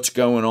what's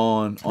going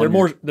on?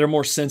 They're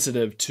more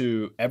sensitive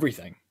to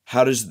everything.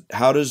 How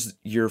does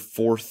your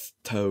fourth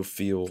toe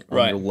feel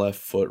on your left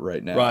foot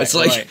right now? Right, it's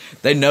like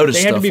they notice.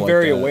 They stuff have to be like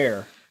very that.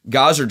 aware.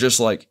 Guys are just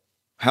like,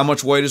 how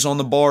much weight is on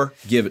the bar?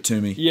 Give it to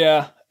me.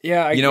 Yeah.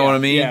 You know what I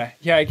mean?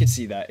 Yeah, I can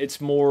see that.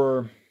 It's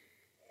more.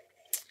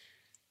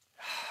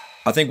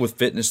 I think with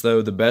fitness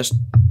though, the best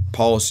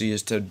policy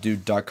is to do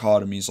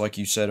dichotomies, like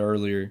you said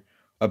earlier,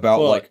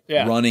 about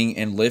running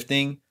and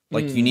lifting.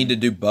 Like you need to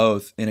do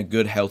both in a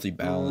good, healthy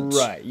balance.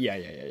 Right.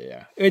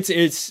 Yeah. It's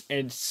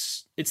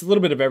a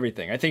little bit of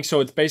everything. I think so.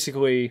 It's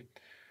basically,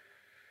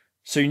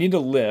 so you need to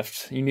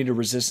lift, you need to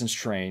resistance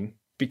train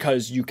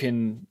because you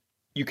can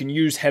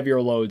use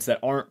heavier loads that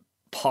aren't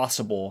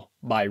possible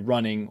by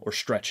running or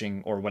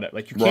stretching or whatever.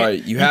 Like you can't.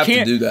 Right. You have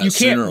to do that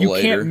sooner or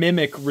later. You can't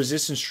mimic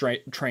resistance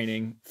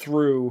training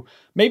through.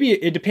 Maybe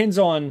it depends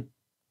on.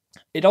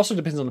 It also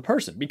depends on the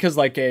person because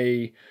like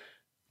an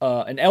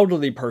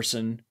elderly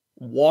person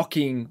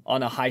walking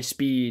on a high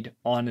speed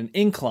on an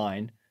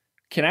incline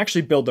can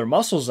actually build their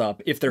muscles up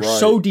if they're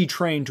so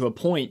detrained to a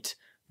point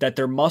that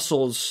their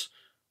muscles,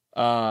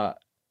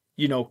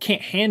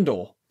 can't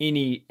handle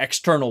any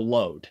external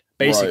load,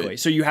 basically. Right.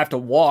 So you have to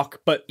walk,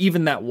 but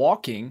even that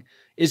walking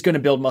is going to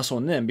build muscle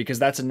in them because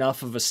that's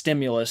enough of a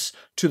stimulus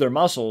to their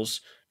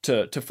muscles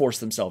to force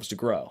themselves to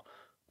grow.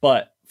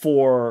 But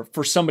for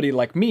somebody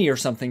like me or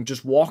something,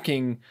 just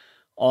walking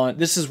on,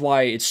 this is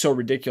why it's so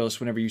ridiculous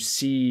whenever you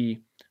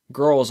see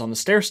girls on the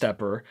stair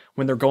stepper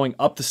when they're going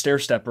up the stair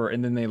stepper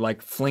and then they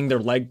like fling their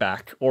leg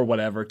back or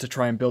whatever to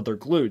try and build their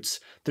glutes.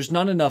 There's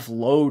not enough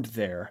load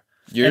there.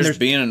 You're just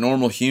being a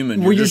normal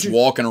human. You're just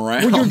walking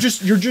around. Well,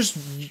 you're just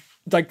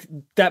like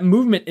that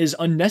movement is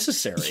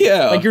unnecessary.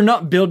 Yeah. Like you're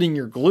not building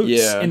your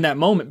glutes in that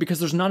moment because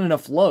there's not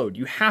enough load.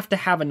 You have to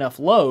have enough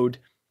load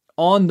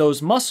on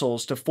those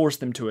muscles to force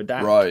them to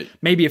adapt. Right.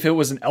 Maybe if it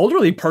was an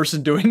elderly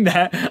person doing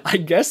that, I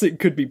guess it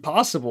could be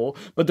possible,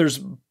 but there's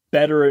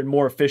better and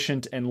more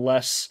efficient and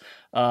less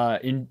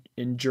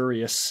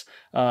injurious.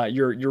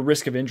 Your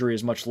risk of injury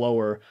is much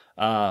lower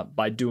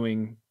by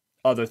doing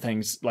other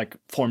things like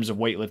forms of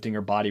weightlifting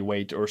or body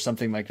weight or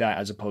something like that,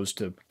 as opposed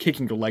to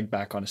kicking your leg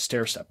back on a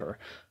stair stepper.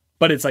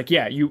 But it's like,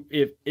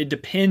 it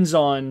depends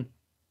on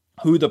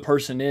who the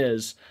person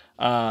is.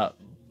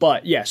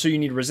 But yeah, so you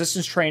need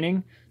resistance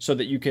training so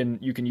that you can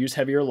use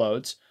heavier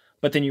loads.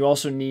 But then you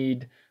also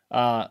need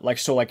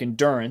like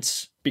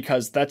endurance,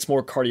 because that's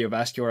more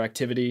cardiovascular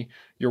activity.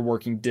 You're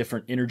working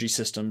different energy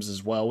systems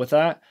as well with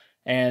that.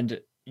 And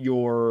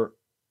you're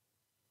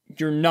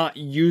not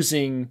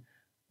using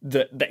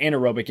the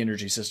anaerobic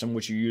energy system,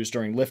 which you use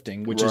during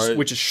lifting, which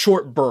is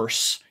short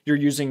bursts. You're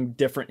using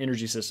different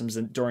energy systems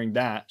during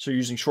that. So you're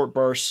using short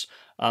bursts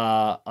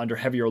under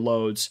heavier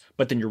loads,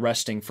 but then you're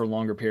resting for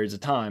longer periods of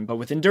time. But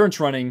with endurance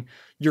running,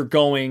 you're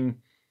going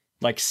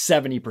like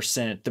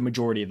 70% the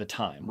majority of the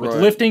time. With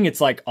lifting, it's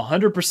like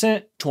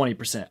 100%,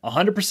 20%,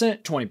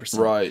 100%,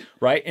 20%.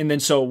 Right. And then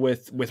so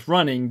with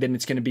running, then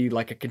it's going to be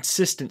like a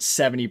consistent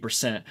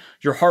 70%.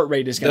 Your heart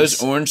rate is going to...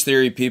 Those Orange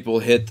Theory people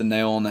hit the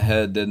nail on the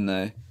head, didn't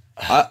they?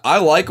 I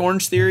like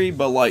Orange Theory,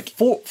 but like...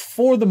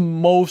 For the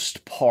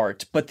most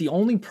part. But the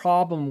only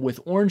problem with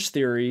Orange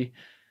Theory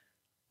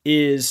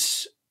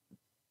is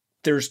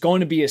there's going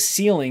to be a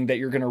ceiling that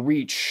you're going to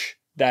reach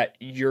that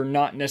you're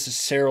not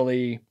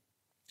necessarily...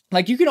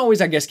 Like, you can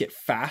always, I guess, get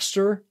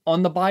faster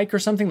on the bike or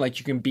something. Like,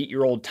 you can beat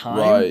your old time.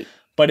 Right.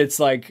 But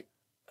it's like,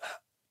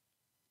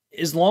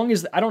 as long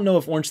as... I don't know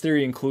if Orange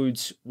Theory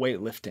includes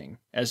weightlifting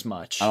as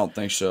much. I don't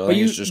think so. I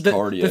think it's just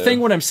cardio. The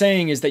thing, what I'm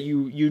saying is that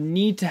you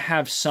need to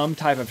have some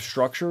type of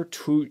structure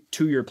to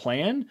your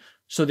plan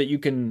so that you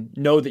can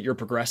know that you're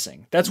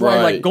progressing. That's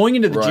why, like, going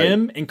into the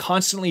gym and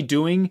constantly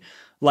doing,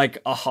 like,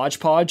 a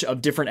hodgepodge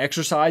of different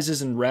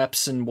exercises and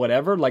reps and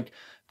whatever, like,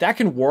 that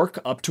can work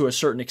up to a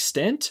certain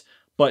extent.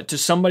 But to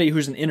somebody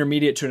who's an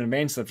intermediate to an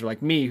advanced lifter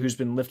like me, who's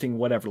been lifting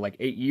whatever, like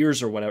 8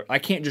 years or whatever, I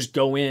can't just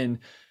go in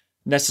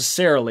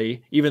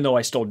necessarily, even though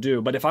I still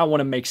do. But if I want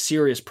to make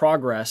serious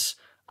progress,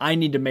 I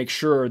need to make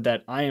sure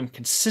that I am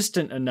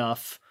consistent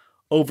enough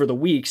over the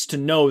weeks to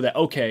know that,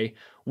 okay,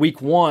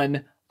 week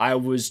 1, I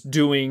was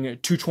doing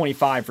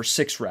 225 for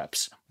 6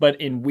 reps.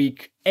 But in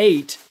week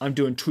 8, I'm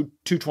doing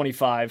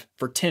 225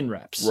 for 10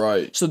 reps.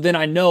 Right. So then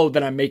I know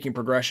that I'm making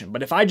progression.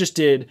 But if I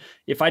did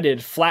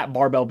flat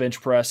barbell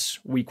bench press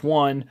week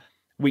 1,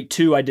 week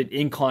 2, I did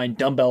incline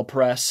dumbbell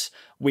press.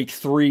 Week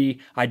 3,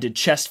 I did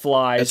chest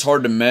flies. It's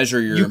hard to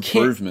measure your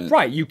improvement.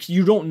 Right.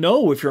 You don't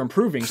know if you're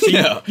improving.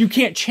 So you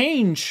can't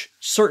change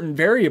certain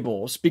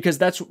variables because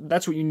that's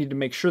what you need to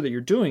make sure that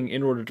you're doing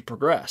in order to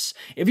progress.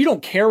 If you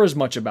don't care as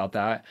much about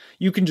that,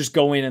 you can just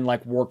go in and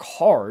like work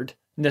hard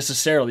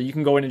necessarily. You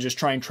can go in and just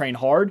try and train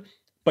hard,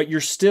 but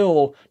you're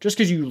still, just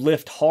because you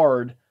lift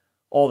hard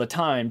all the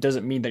time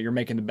doesn't mean that you're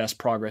making the best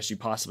progress you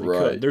possibly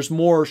could. There's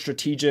more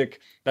strategic.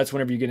 That's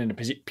whenever you get into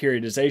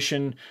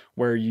periodization,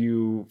 where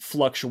you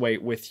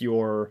fluctuate with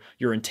your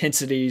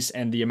intensities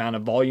and the amount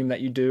of volume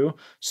that you do.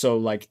 So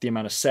like the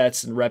amount of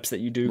sets and reps that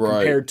you do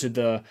compared to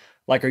the,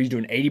 like, are you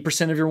doing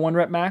 80% of your 1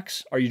 rep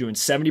max? Are you doing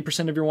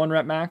 70% of your 1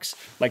 rep max?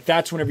 Like,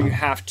 that's whenever you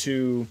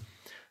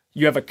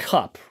have a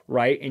cup,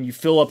 right? And you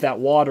fill up that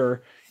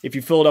water. If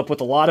you fill it up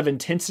with a lot of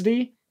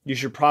intensity, you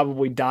should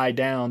probably die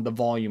down the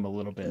volume a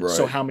little bit.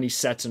 So how many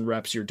sets and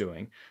reps you're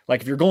doing.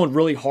 Like, if you're going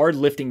really hard,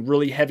 lifting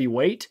really heavy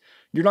weight,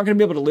 you're not going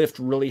to be able to lift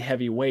really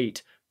heavy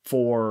weight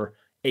for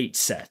 8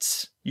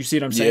 sets. You see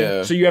what I'm saying?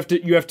 Yeah. So you have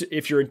to,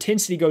 if your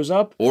intensity goes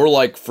up. Or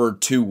like for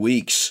 2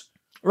 weeks.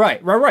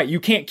 Right. You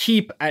can't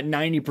keep at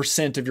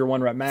 90% of your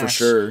 1 rep max for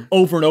sure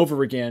over and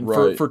over again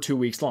for 2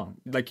 weeks long.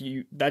 Like,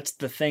 that's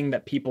the thing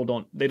that people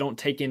don't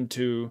take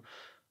into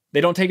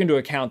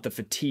account, the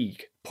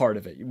fatigue part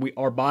of it.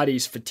 Our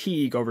bodies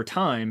fatigue over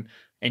time,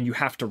 and you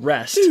have to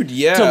rest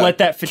to let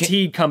that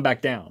fatigue come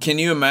back down. Can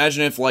you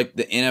imagine if like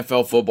the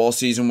NFL football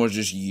season was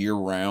just year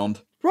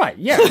round? Right.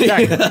 Yeah.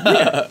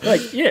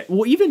 Exactly.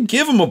 Well, even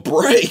give him a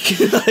break.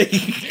 Like,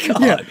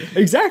 God. Yeah.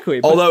 Exactly.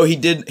 Although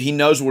he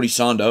knows what he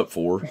signed up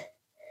for.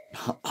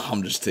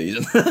 I'm just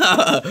teasing.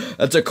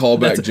 That's a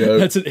callback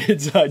joke. That's an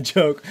inside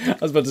joke. I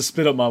was about to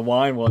spit up my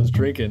wine while I was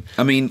drinking.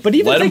 I mean, but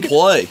even let him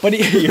play. But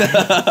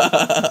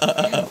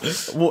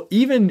well,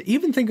 even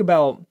think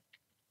about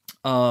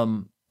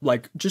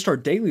like just our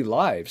daily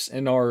lives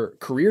and our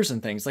careers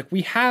and things. Like,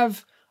 we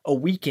have a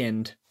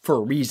weekend for a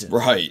reason.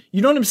 Right.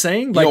 You know what I'm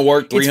saying? You Like, don't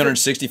work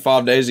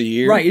 365 days a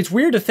year. Right. It's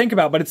weird to think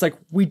about, but it's like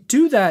we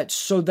do that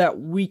so that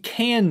we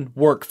can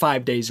work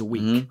 5 days a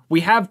week. Mm-hmm.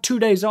 We have 2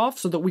 days off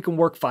so that we can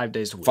work 5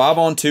 days a week. 5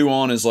 on 2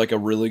 on is like a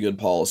really good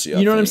policy.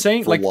 You know what I'm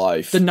saying? For like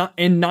life.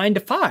 in 9 to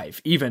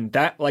 5, even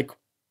that, like,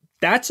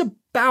 that's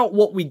about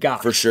what we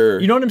got. For sure.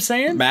 You know what I'm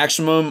saying?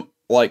 Maximum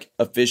like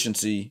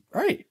efficiency.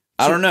 Right.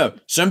 I don't know.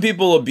 Some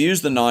people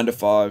abuse the 9 to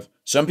 5.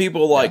 Some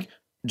people like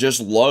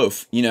just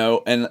loaf, you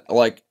know, and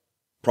like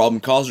problem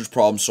causers,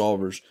 problem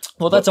solvers.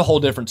 Well, that's a whole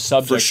different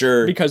subject. For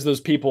sure. Because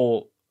those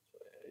people,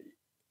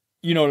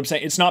 you know what I'm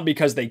saying? It's not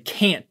because they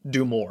can't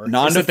do more.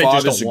 9 to it's that 5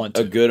 they just is don't want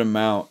a to. good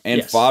amount.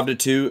 And Yes. 5 to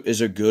 2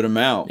 is a good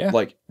amount. Yeah.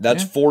 Like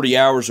that's 40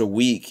 hours a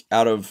week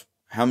out of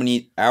how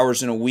many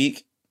hours in a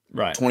week?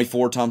 Right.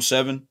 24 times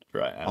 7?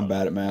 Right. I'm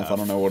bad at math. I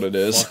don't know what it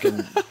is.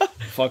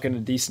 Fucking a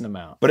decent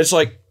amount. But it's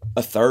like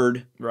a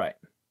third. Right.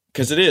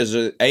 Because it is.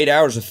 8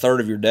 hours, a third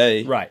of your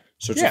day. Right.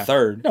 So it's a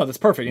third. No, that's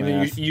perfect. And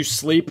Math. then you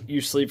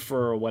sleep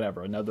for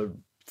whatever, another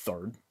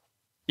third.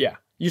 Yeah.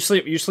 You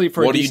sleep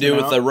for What a do you decent do with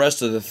amount. the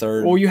rest of the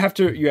third? Well, you have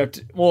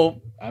to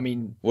well, I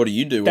mean, What do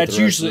you do with that's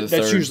the rest usually of the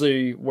third? that's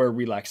usually where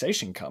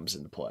relaxation comes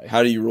into play.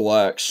 How do you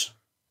relax?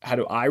 How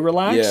do I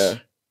relax? Yeah.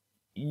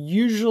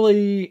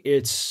 Usually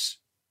it's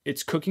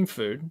cooking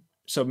food.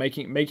 So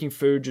making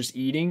food, just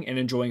eating and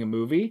enjoying a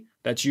movie.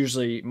 That's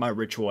usually my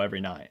ritual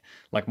every night.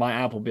 Like my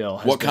Apple bill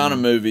has What kind of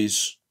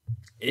movies?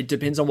 It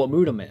depends on what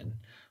mood I'm in.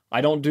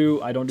 I don't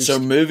do So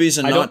movies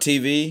and I not don't-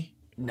 TV?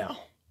 No.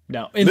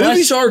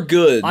 Movies are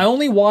good. Well,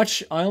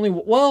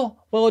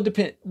 it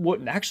depends.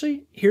 What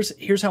actually?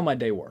 Here's how my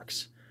day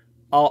works.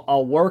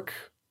 I'll work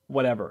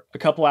whatever, a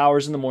couple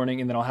hours in the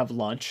morning, and then I'll have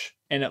lunch.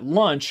 And at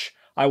lunch,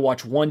 I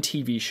watch one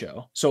TV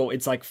show. So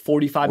it's like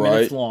 45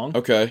 minutes long.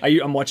 Okay.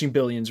 I'm watching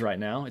Billions right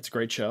now. It's a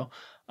great show.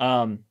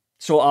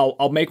 So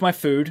I'll make my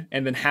food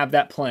and then have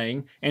that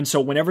playing. And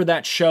so whenever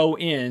that show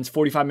ends,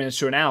 45 minutes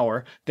to an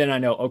hour, then I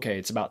know, okay,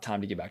 it's about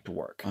time to get back to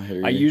work. I hear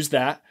you. I use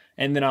that,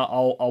 and then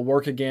I'll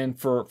work again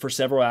for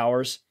several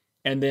hours.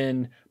 And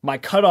then my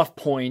cutoff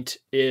point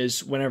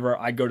is whenever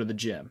I go to the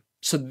gym.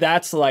 So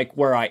that's like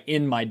where I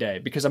end my day,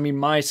 because I mean,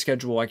 my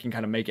schedule, I can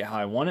kind of make it how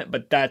I want it,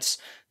 but this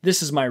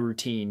is my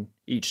routine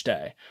each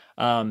day.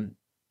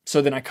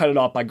 So then I cut it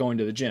off by going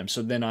to the gym.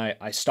 So then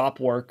I stop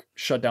work,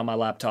 shut down my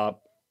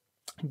laptop,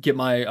 get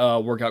my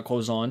workout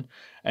clothes on,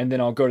 and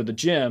then I'll go to the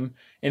gym.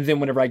 And then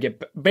whenever I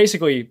get,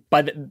 basically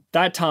by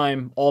that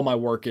time, all my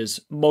work is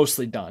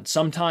mostly done.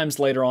 Sometimes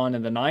later on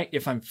in the night,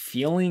 if I'm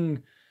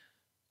feeling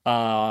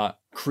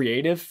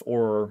creative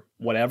or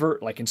whatever,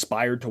 like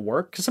inspired to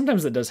work, because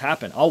sometimes that does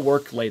happen. I'll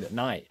work late at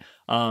night.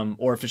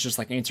 Or if it's just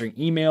like answering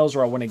emails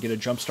or I want to get a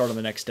jump start on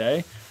the next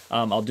day,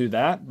 I'll do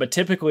that. But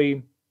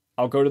typically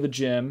I'll go to the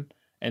gym,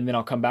 and then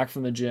I'll come back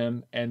from the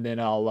gym, and then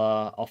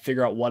I'll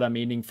figure out what I'm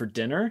eating for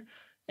dinner.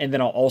 And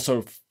then I'll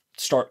also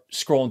start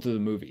scrolling through the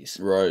movies.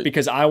 Right.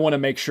 Because I want to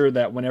make sure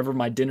that whenever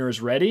my dinner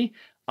is ready,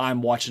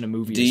 I'm watching a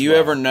movie. Do you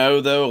ever know,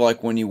 though,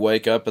 like when you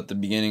wake up at the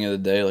beginning of the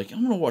day, like, I'm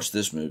going to watch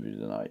this movie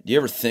tonight. Do you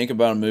ever think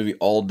about a movie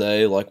all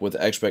day, like with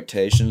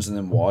expectations, and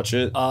then watch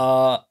it?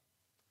 Yeah.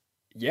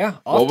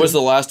 Often. What was the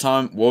last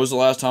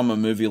time a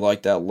movie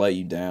like that let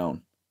you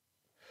down?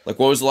 Like,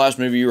 what was the last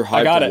movie you were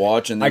hyped to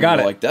watch, and then you were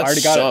like, that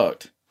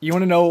sucked? You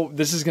want to know,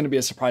 this is going to be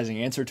a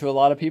surprising answer to a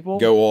lot of people.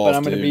 Go off, but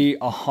I'm going to be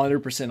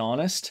 100%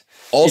 honest.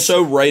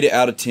 Also, rate it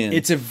out of 10.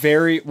 It's a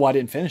very, well, I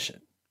didn't finish it.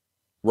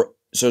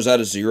 So is that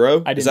a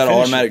 0? Is that an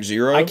automatic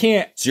 0? I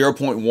can't.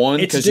 0.1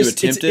 because you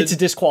attempted? It's a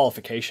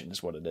disqualification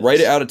is what it is.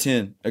 Rate it out of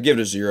 10. I'll give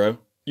it a 0.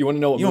 You want to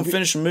know what you movie? don't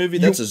finish a movie?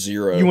 That's a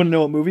 0. You want to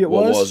know what movie it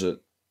was? What was it?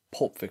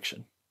 Pulp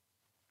Fiction.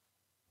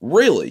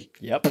 Really?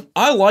 Yep.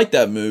 I like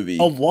that movie.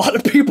 A lot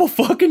of people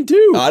fucking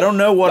do. I don't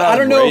know what I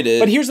don't rate it.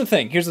 But here's the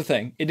thing.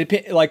 It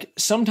depends. Like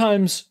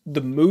sometimes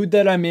the mood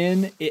that I'm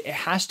in, it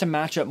has to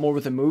match up more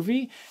with a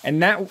movie,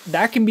 and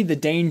that can be the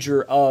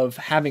danger of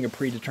having a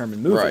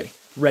predetermined movie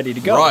ready to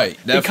go. Right.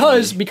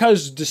 Definitely.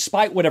 Because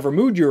despite whatever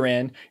mood you're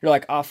in, you're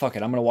like, fuck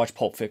it, I'm gonna watch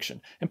Pulp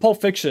Fiction. And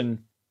Pulp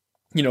Fiction,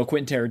 you know,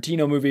 Quentin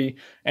Tarantino movie,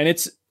 and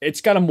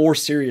it's got a more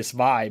serious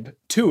vibe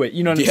to it.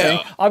 You know what I'm saying?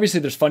 Obviously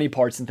there's funny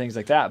parts and things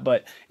like that,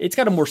 but it's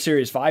got a more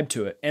serious vibe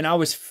to it. And I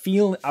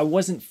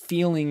wasn't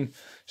feeling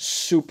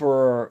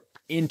super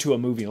into a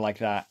movie like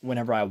that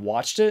whenever I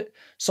watched it.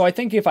 So I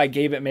think if I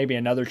gave it maybe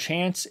another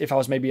chance, if I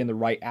was maybe in the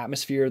right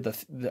atmosphere, the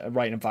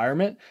right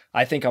environment,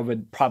 I think I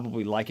would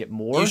probably like it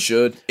more. You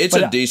should. It's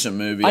a decent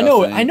movie. I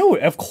know.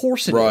 Of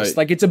course it is.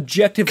 Like it's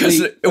objectively,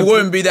 because it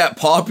wouldn't be that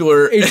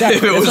popular if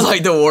it was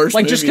like the worst.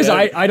 Like movie just because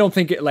ever. I don't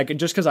think it, like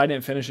just because I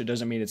didn't finish it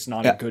doesn't mean it's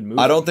not a good movie.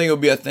 I don't think it would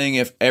be a thing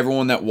if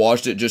everyone that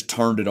watched it just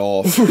turned it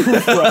off.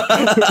 Right.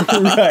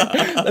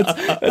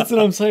 That's what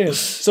I'm saying.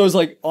 So it's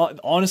like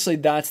honestly,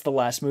 that's the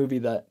last movie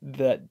that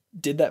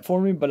did that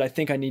for me. But I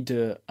think I need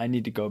to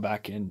go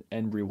back and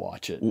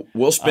rewatch it.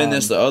 We'll spin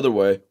this the other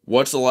way.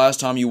 What's the last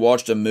time you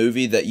watched a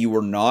movie that you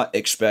were not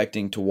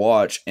expecting to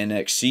watch and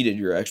exceeded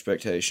your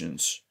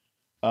expectations?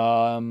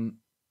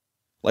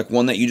 Like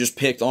one that you just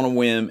picked on a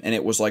whim and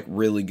it was like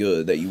really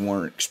good that you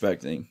weren't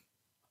expecting.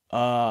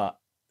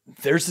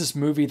 there's this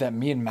movie that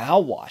me and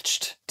Mal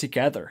watched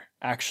together,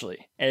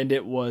 actually. And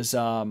it was,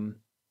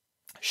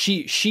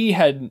 she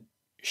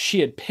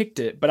had picked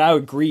it, but I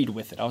agreed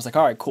with it. I was like,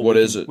 all right, cool. What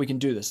is it? We can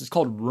do this. It's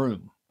called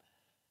Room.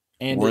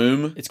 And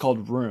Room? It's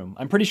called Room.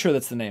 I'm pretty sure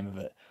that's the name of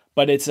it.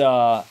 But it's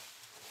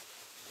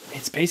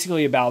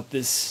basically about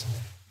this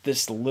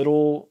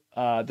little,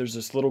 there's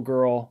this little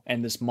girl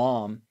and this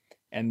mom,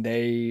 and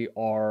they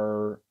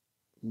are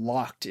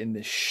locked in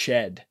this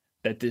shed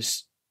that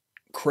this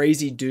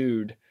crazy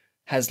dude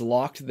has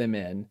locked them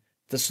in.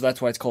 So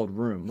that's why it's called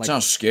Room. Like,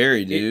 sounds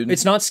scary, dude.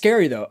 It's not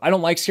scary though. I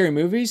don't like scary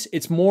movies.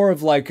 It's more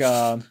of like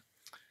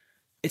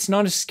it's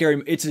not a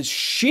scary. It's a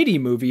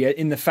shitty movie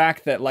in the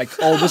fact that like,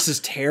 oh, this is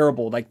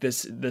terrible. Like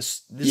this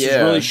is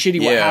really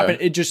shitty. What happened?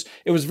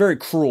 It was very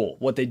cruel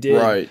what they did.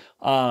 Right.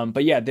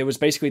 But yeah, there was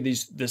basically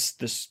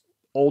this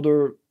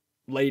older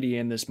lady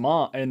and this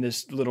mom and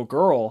this little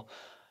girl,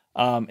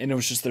 and it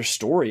was just their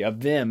story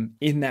of them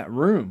in that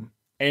room.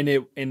 And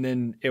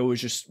then it was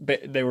just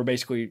they were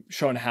basically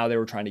showing how they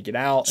were trying to get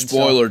out.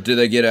 Spoiler: did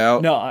they get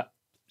out? No,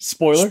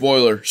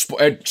 spoiler.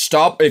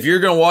 Stop! If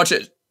you're gonna watch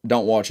it,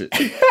 don't watch it.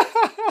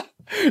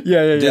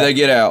 Yeah. Did they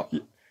get out?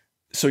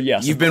 So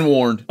yes, you've been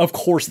warned. Of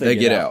course they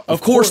get out. Of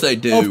course they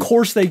do. Of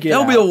course they get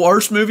out. That'll be the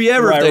worst movie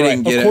ever if they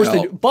didn't get out. Of course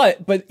they do.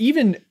 But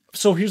even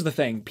so, here's the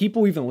thing: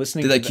 people even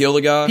listening. Did they kill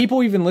the guy?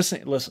 People even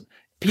listening. Listen.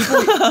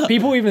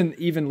 People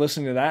even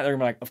listening to that, they're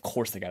gonna be like, of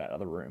course they got out of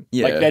the room.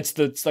 Yeah. Like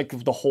that's like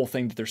the whole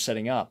thing that they're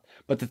setting up.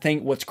 But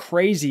what's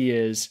crazy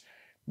is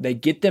they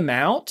get them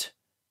out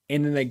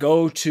and then they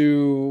go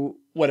to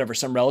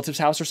some relative's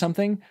house or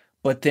something.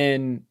 But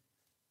then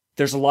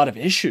there's a lot of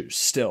issues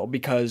still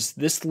because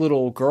this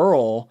little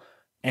girl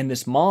and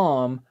this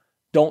mom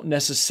don't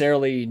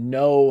necessarily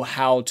know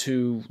how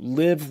to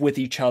live with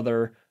each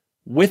other,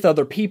 with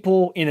other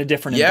people in a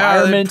different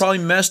environment. They're probably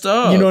messed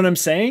up. You know what I'm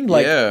saying?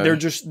 Like they're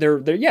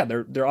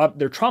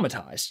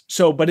traumatized.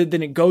 So, but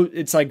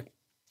it's like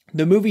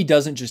the movie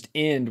doesn't just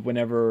end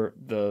whenever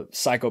the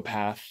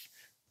psychopath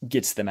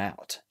gets them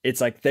out.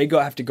 It's like they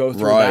have to go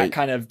through that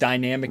kind of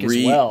dynamic as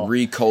well.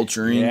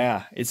 Reculturing.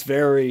 Yeah. It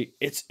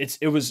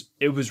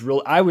was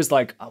real. I was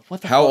like,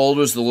 what the How fuck? old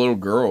was the little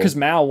girl? Because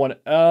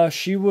Mal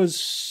she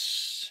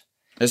was.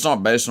 It's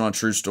not based on a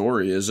true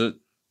story, is it?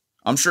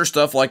 I'm sure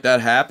stuff like that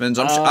happens.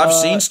 I've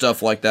seen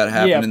stuff like that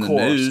happen in the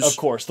news. Of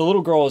course. The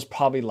little girl is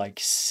probably like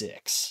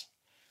 6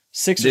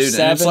 or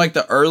 7. And it's like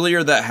the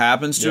earlier that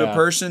happens to a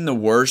person, the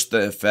worse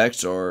the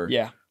effects are.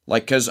 Yeah.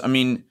 Like, because, I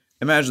mean,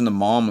 imagine the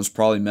mom was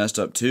probably messed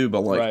up too,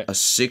 but like a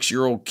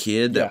 6-year-old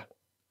kid that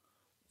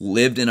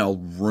lived in a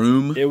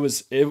room. It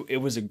was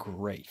a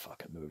great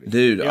fucking movie.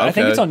 Dude, yeah, I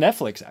think it's on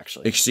Netflix,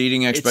 actually.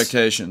 Exceeding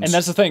expectations. And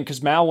that's the thing,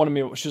 because Mal wanted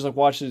me, she was like,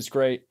 watch it, it's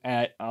great.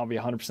 And I'll be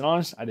 100%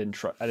 honest, I didn't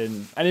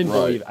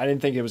believe it. I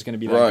didn't think it was going to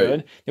be that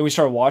good. Then we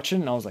started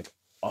watching, and I was like,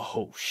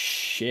 oh,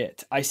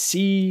 shit.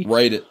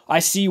 Rate it. I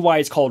see why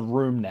it's called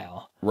Room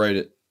now. Rate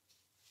it.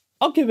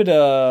 I'll give it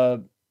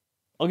an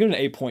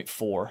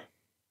 8.4.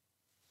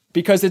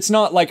 Because it's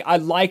not like I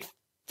like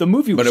the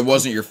movie. But it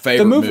wasn't your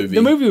favorite movie.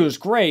 The movie was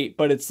great,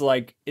 but it's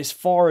like, as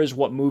far as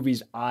what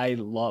movies I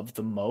love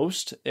the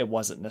most, it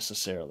wasn't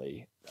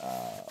necessarily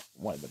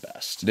one of the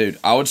best. Dude,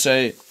 I would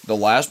say the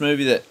last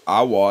movie that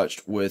I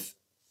watched with,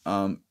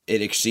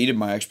 it exceeded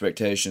my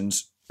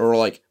expectations. Or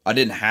like, I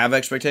didn't have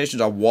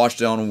expectations. I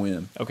watched it on a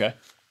whim. Okay.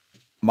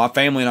 My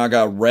family and I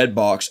got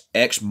Redbox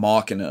Ex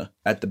Machina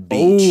at the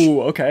beach.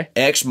 Oh, okay.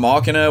 Ex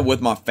Machina with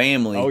my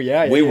family. Oh,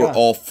 yeah. We were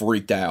all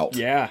freaked out.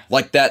 Yeah.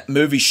 Like that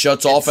movie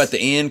shuts off at the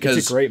end because...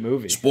 It's a great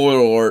movie. Spoiler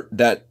alert,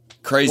 that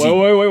crazy...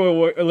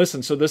 Wait.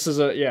 Listen, so this is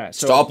So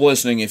stop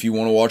listening if you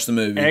want to watch the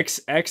movie.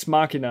 Ex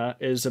Machina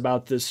is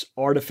about this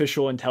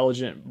artificial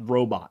intelligent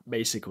robot,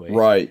 basically.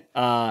 Right.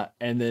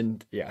 And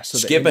then, So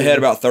skip ahead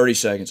about 30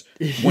 seconds.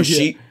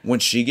 When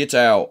she gets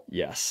out...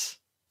 Yes.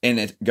 And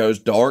it goes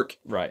dark.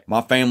 Right. My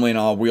family and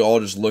I, we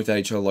all just looked at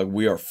each other like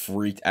we are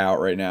freaked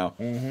out right now.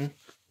 Mm-hmm.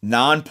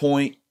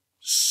 9.6.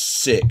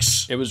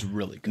 It was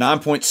really good.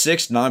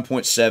 9.6,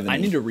 9.7. I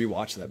need to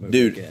rewatch that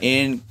movie again. Dude,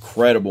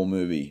 incredible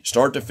movie.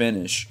 Start to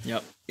finish.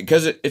 Yep.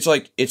 Because it's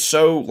like, it's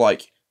so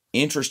like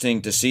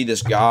interesting to see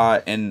this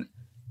guy and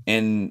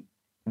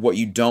what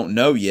you don't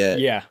know yet.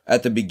 Yeah.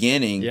 At the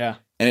beginning. Yeah.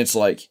 And it's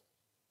like,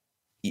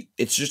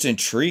 it's just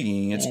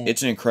intriguing.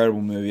 It's an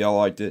incredible movie. I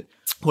liked it.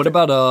 What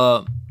about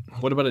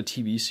a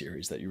TV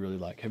series that you really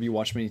like? Have you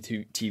watched many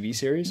TV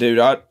series? Dude,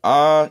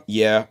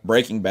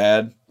 Breaking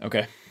Bad.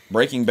 Okay.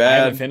 Breaking Bad. I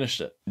haven't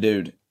finished it.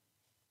 Dude.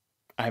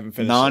 I haven't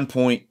finished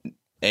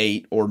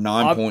 9.8 or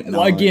 9.9.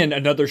 Well, again,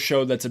 another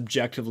show that's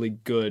objectively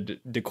good,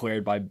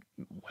 declared by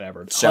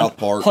whatever. South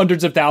Park.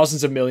 Hundreds of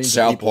thousands of millions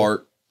of people. South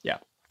Park. Yeah.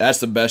 That's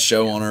the best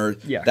show on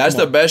earth. Yeah. That's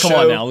the best show.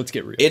 Come on now, let's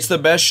get real. It's the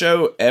best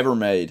show ever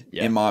made,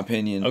 in my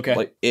opinion. Okay.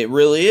 Like, it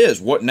really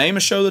is. Name a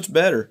show that's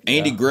better?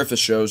 Andy Griffith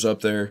show's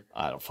up there.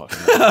 I don't fucking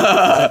know.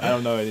 I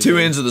don't know anything. Two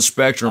ends of the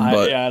spectrum,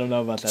 but I don't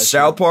know about that.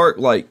 South Park,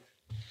 like,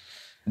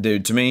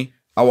 dude, to me,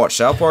 I watch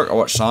South Park, I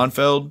watch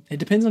Seinfeld. It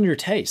depends on your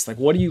taste. Like,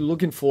 what are you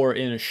looking for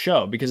in a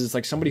show? Because it's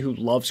like somebody who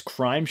loves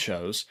crime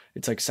shows.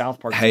 It's like South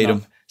Park. Hate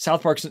them.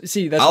 South Park.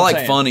 See, that's I what I'm like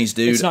saying. funnies,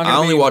 dude. It's not I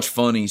gonna only be- watch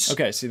funnies.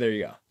 Okay, see, there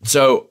you go.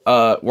 So,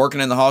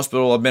 working in the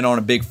hospital, I've been on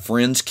a big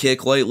Friends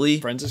kick lately.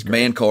 Friends is great.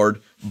 Man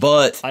card.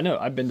 But I know.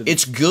 I've been to.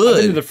 it's I've good.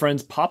 been to the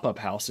Friends pop-up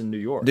house in New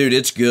York. Dude,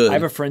 it's good. I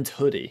have a Friends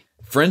hoodie.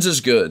 Friends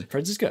is good.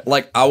 Friends is good.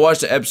 Like, I watch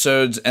the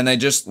episodes, and they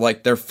just,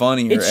 like, they're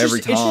funnier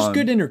every time. It's just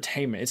good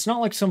entertainment. It's not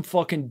like some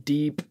fucking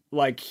deep,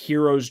 like,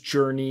 hero's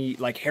journey,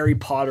 like Harry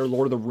Potter,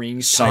 Lord of the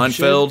Rings type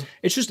Seinfeld. shit.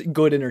 It's just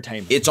good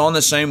entertainment. It's on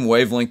the same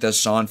wavelength as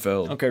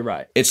Seinfeld. Okay,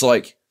 right. It's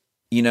like,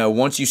 you know,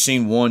 once you've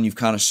seen one, you've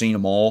kind of seen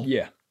them all.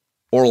 Yeah.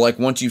 Or, like,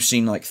 once you've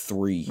seen, like,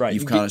 three, Right.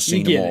 you've kind of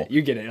seen them all.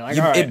 You get it. Like,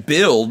 all right. It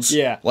builds.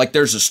 Yeah. Like,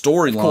 there's a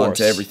storyline course.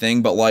 to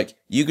everything, but, like,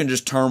 you can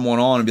just turn one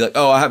on and be like,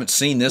 oh, I haven't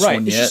seen this Right,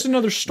 one it's yet. just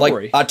another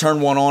story. Like, I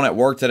turned one on at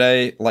work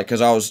today, like,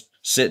 because I was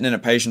sitting in a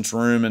patient's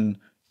room and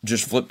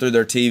just flipped through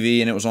their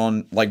TV, and it was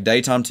on, like,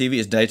 daytime TV.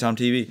 It's daytime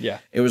TV. Yeah.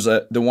 It was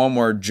the one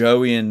where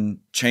Joey and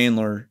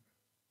Chandler?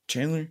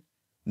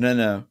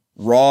 No.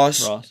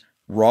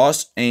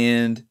 Ross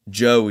and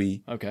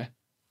Joey Okay.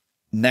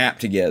 nap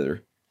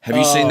together. Have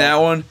you seen that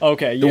one?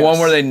 Okay, The one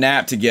where they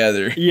nap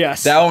together.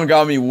 Yes. That one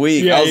got me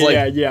weak. Yeah, I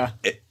was yeah.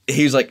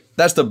 He's like,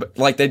 that's the,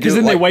 like, they do. Because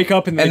then like, they wake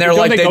up and they're don't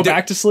like, they go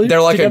back to sleep?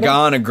 They're like together? a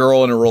guy and a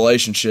girl in a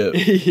relationship.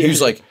 He was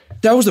like,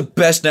 that was the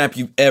best nap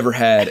you've ever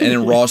had. And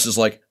then Ross is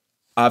like,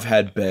 I've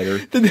had better.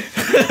 Then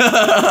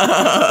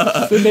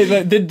they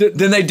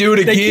Then they do it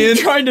again. keep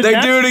trying to they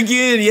nap? do it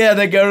again. Yeah,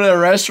 they go to the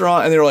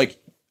restaurant and they're like,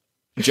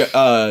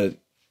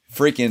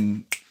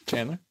 freaking,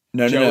 Chandler?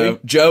 no. Joey?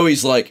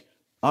 Joey's like,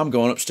 I'm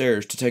going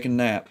upstairs to take a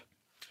nap.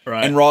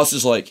 Right. And Ross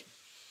is like,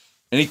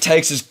 and he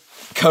takes his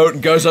coat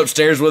and goes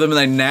upstairs with him and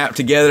they nap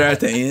together at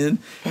the end.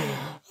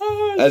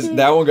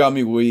 That one got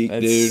me weak,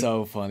 That's dude.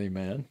 so funny,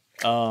 man.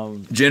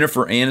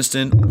 Jennifer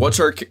Aniston. What's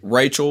her?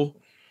 Rachel?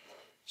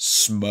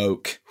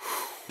 Smoke.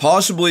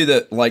 Possibly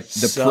the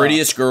Sup.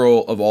 prettiest girl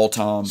of all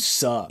time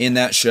Sup. in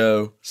that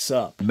show.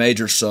 Sup.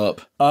 Major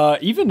sup.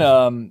 Even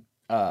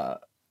oh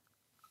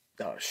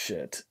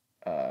shit.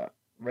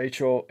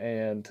 Rachel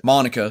and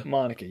Monica.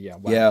 yeah.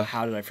 Wow. Yeah.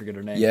 How did I forget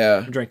her name?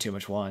 Yeah. I drank too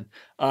much wine.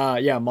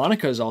 Yeah,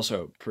 Monica is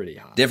also pretty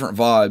hot. Different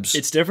vibes.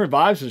 It's different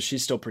vibes, but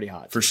she's still pretty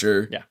hot. for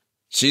sure. Yeah.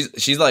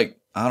 She's like,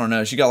 I don't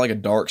know. She got like a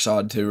dark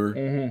side to her.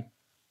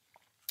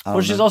 Mm-hmm.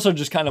 Well, she's also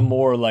just kind of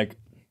more like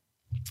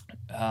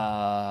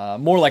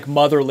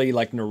motherly,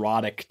 like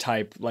neurotic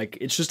type. Like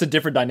it's just a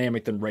different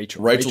dynamic than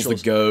Rachel. Rachel's the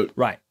goat.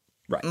 Right.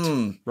 Right.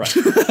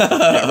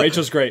 Yeah,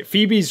 Rachel's great.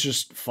 Phoebe's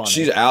just funny.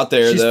 She's out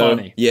there, She's though.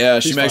 funny. Yeah,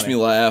 She's she makes funny.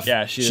 me laugh.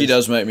 Yeah, she She is.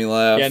 does make me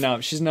laugh. Yeah, no,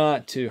 she's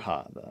not too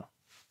hot though.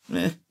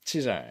 Eh.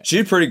 She's all right.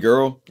 She's a pretty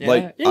girl. Yeah,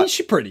 Like, yeah,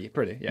 she's pretty.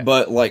 Yeah.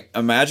 but like,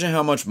 imagine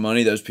how much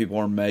money those people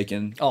are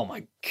making. Oh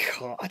my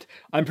god,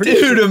 I'm pretty.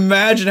 Dude, sure,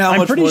 imagine how I'm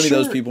much pretty money sure-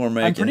 those people are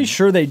making. I'm pretty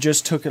sure they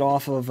just took it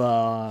off of.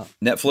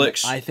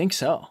 Netflix. I think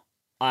so.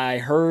 I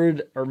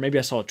heard, or maybe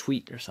I saw a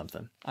tweet or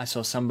something. I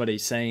saw somebody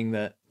saying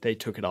that they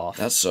took it off.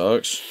 That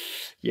sucks.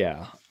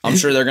 Yeah. I'm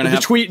sure they're gonna have.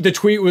 The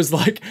tweet was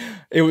like,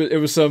 it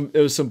was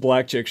some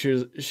black chick. She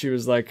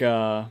was like,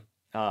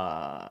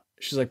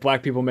 she's like,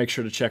 black people make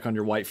sure to check on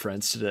your white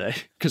friends today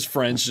because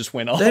Friends just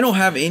went off. They don't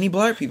have any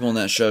black people in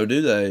that show,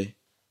 do they?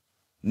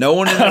 No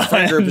one in that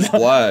friend group is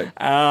black.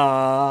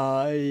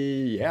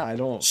 Yeah, I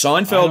don't.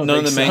 Seinfeld, none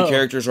of the think main so.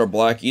 characters are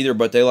black either,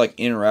 but they like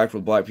interact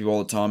with black people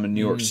all the time in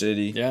New York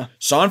City. Yeah.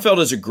 Seinfeld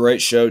is a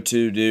great show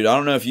too, dude. I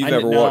don't know if you've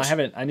ever watched. I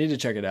haven't. I need to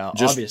check it out.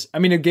 Just- Obvious. I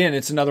mean, again,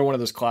 it's another one of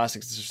those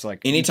classics. It's just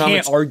like Anytime you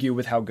it's- can't argue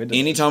with how good it is.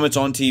 Anytime it's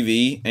on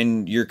TV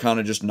and you're kind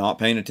of just not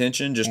paying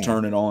attention, just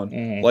turn it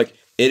on. Like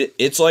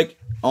it's like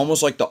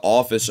almost like the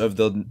Office of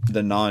the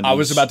 90s. I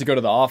was about to go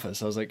to The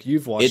Office. I was like,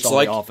 you've watched It's all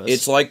like The Office.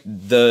 it's like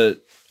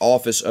the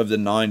Office of the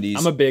 90s.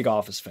 I'm a big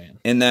Office fan.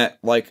 And that,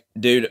 like,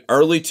 dude,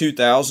 early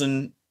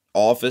 2000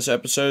 Office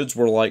episodes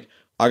were like,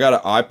 I got an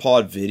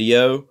iPod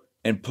video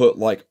and put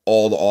like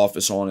all the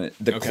Office on it.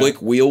 The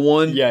click wheel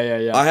one.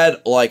 Yeah. I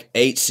had like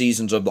 8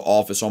 seasons of The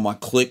Office on my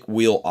click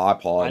wheel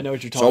iPod. I know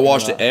what you're So talking I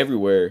watched about. it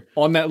everywhere.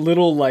 On that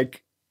little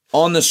like.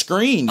 On the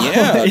screen,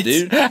 yeah, It's-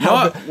 dude.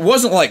 No, it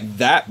wasn't like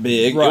that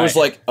big. Right. It was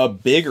like a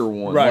bigger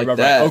one. Right.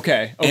 that.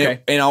 Okay.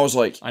 And I was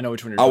like, I know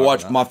which one you're I talking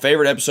watched, about. my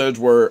favorite episodes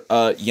were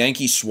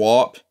Yankee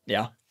Swap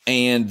Yeah.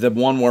 and the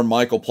one where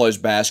Michael plays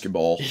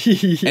basketball.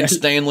 Yeah. And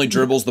Stanley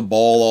dribbles the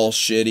ball all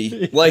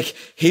shitty. Like,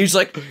 he's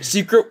like,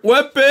 secret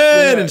weapon!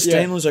 And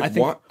Stanley's like,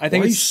 why are you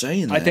it's-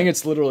 saying that? I think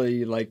it's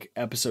literally like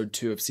episode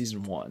 2 of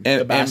season 1. And-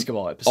 the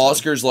basketball and episode.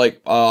 Oscar's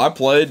like, I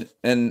played.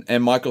 And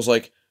Michael's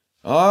like,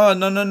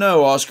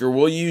 no, Oscar,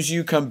 we'll use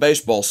you come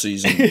baseball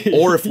season.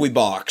 Or if we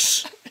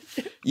box.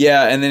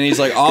 Yeah, and then he's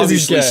like,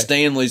 obviously gay.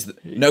 Stanley's...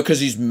 No, because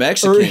he's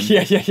Mexican.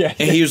 Yeah.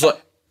 And he was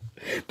like,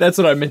 That's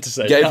what I meant to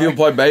say. gay people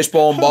play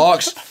baseball and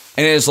box.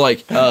 And it's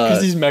like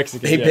because he's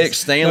Mexican. He picked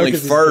Stanley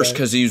first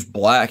because he was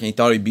black and he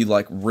thought he'd be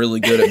like really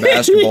good at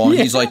basketball. And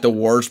he's like the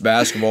worst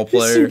basketball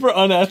player. He's super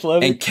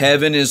unathletic. And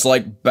Kevin is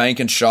like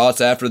banking shots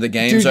after the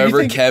game's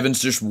over.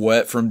 Kevin's just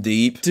wet from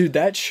deep. Dude,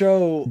 that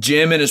show.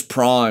 Jim in his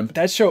prime.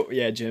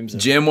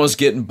 Jim was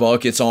getting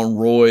buckets on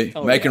Roy,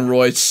 making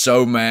Roy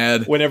so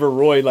mad. Whenever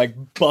Roy like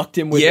bucked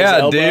him with his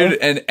elbow.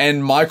 Dude,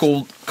 and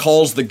Michael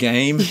calls the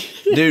game.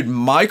 Dude,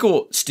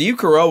 Steve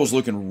Carell was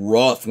looking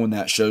rough when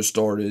that show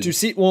started.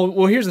 Dude,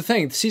 well, here's the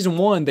thing. Season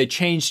 1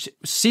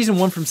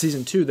 from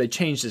season 2, they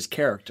changed his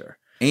character.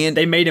 And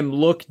they made him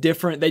look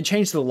different. They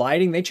changed the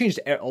lighting. They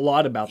changed a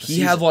lot about the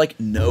season. He had like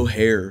no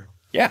hair.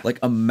 Yeah. Like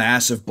a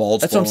massive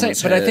bald spot. That's what I'm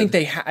saying. But I think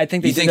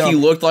they You think he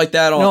looked like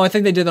that No, I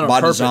think they did it on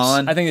purpose.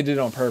 Design? I think they did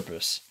it on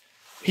purpose.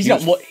 He's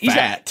got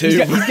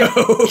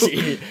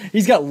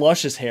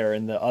luscious hair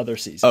in the other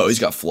seasons. Oh, he's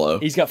got flow.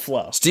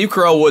 Steve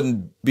Carell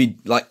wouldn't be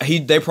like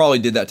they probably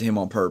did that to him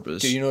on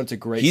purpose. Dude, you know what's a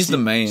great He's the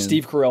man.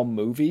 Steve Carell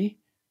movie?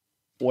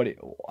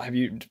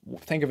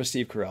 Think of a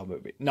Steve Carell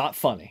movie. Not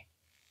funny.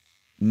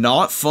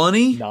 Not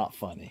funny? Not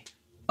funny.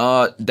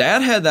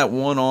 Dad had that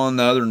one on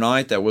the other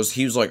night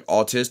he was like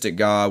autistic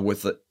guy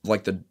with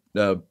like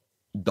the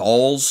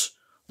dolls.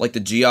 Like the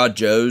G.I.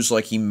 Joes,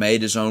 like he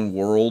made his own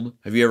world.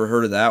 Have you ever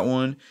heard of that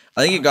one?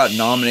 I think it got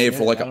nominated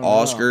for like an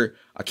Oscar.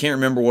 I can't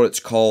remember what it's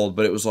called,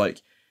 but it was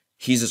like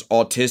he's this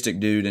autistic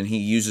dude and he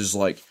uses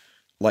like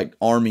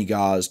army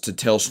guys to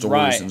tell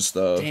stories and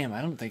stuff. Damn,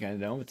 I don't think I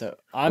know what that.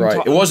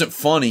 It wasn't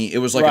funny. It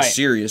was like a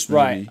serious movie.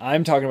 Right.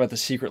 I'm talking about The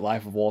Secret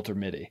Life of Walter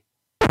Mitty.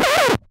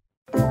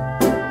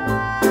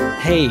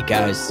 Hey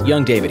guys,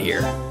 Young David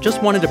here.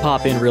 Just wanted to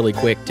pop in really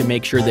quick to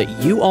make sure that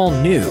you all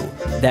knew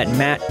that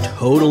Matt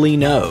totally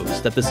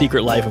knows that The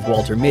Secret Life of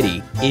Walter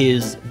Mitty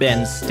is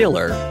Ben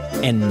Stiller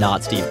and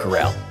not Steve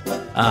Carell.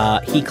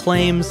 He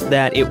claims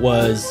that it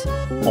was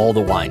all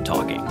the wine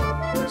talking.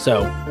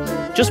 So,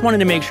 just wanted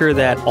to make sure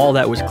that all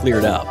that was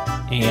cleared up.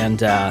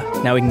 And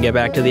now we can get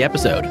back to the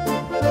episode.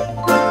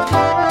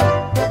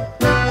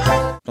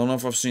 Don't know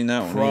if I've seen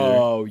that one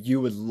Bro, you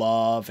would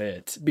love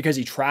it because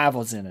he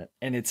travels in it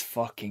and it's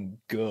fucking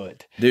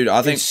good. Dude,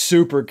 I think it's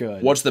super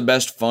good. What's the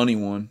best funny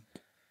one?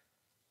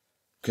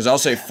 Because I'll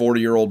say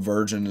 40-Year-Old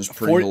Virgin is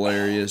pretty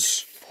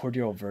hilarious.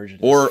 40-Year-Old Virgin.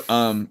 Or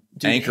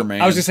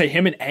Anchorman. I was going to say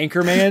him and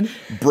Anchorman.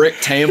 Brick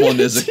Tamlin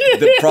is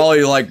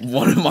probably like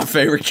one of my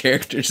favorite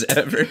characters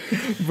ever.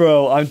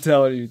 Bro, I'm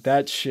telling you,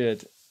 that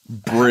shit.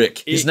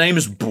 Brick. His name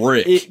is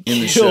Brick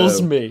in the show.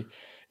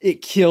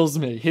 It kills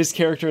me. His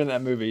character in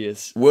that movie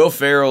is... Will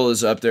Ferrell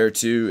is up there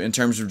too in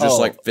terms of just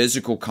like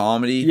physical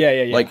comedy.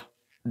 Yeah. Like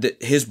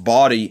his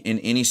body in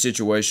any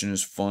situation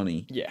is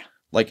funny. Yeah.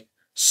 Like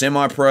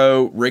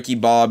Semi-Pro, Ricky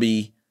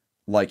Bobby,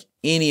 like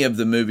any of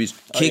the movies,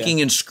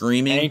 Kicking and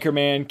Screaming.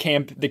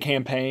 Anchorman, The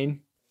Campaign.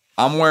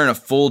 I'm wearing a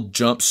full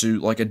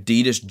jumpsuit, like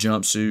Adidas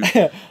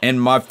jumpsuit,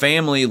 and my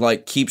family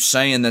like keeps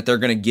saying that they're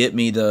gonna get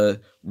me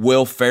the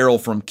Will Ferrell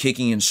from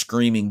Kicking and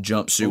Screaming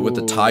jumpsuit with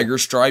the tiger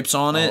stripes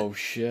on it. Oh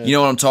shit! You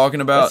know what I'm talking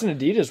about? That's an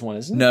Adidas one,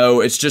 isn't it?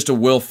 No, it's just a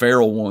Will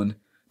Ferrell one.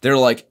 They're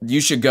like,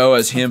 you should go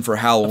as him for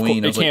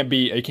Halloween. It can't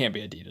be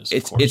Adidas.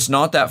 It's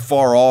not that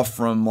far off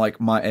from like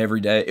my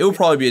everyday. It would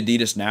probably be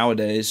Adidas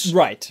nowadays,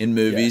 right? In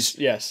movies,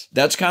 yes.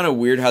 That's kind of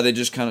weird how they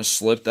just kind of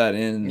slipped that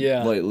in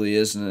lately,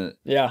 isn't it?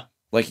 Yeah.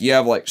 Like you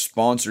have like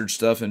sponsored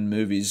stuff in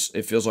movies.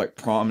 It feels like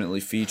prominently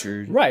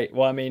featured. Right.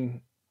 Well, I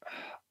mean,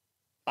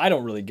 I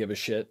don't really give a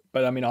shit,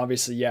 but I mean,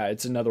 obviously,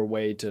 it's another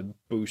way to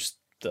boost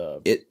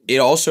the. It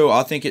also,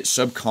 I think it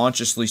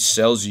subconsciously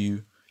sells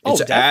you.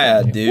 It's an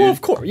ad, dude. Well, of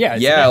course,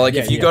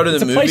 if you go to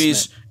the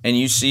movies and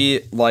you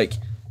see like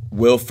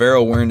Will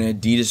Ferrell wearing an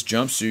Adidas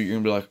jumpsuit, you're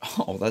gonna be like,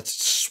 oh,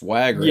 that's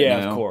swag right now.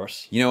 Yeah, of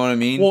course. You know what I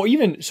mean? Well,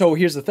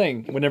 here's the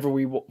thing. Whenever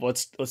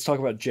let's talk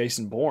about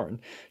Jason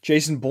Bourne.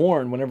 Jason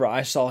Bourne. Whenever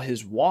I saw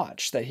his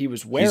watch that he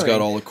was wearing, he's got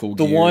all the cool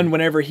gear. The one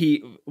whenever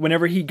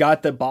he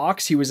got the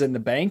box, he was in the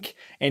bank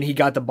and he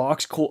got the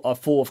box full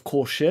of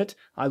cool shit.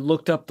 I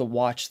looked up the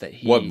watch that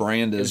What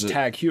brand is it?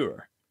 Tag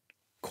Heuer.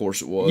 Of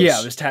course it was.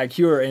 Yeah, it was Tag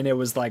Heuer, and it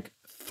was like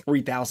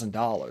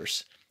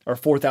 $3,000 or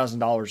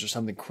 $4,000 or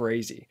something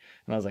crazy.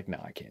 And I was like,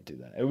 no, I can't do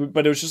that.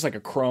 But it was just like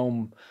a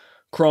chrome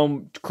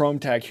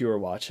Tag Heuer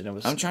watch, and it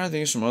was. I'm trying to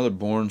think of some other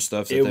Bourne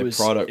stuff that they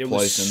product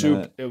placed in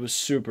that. It was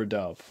super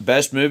dope.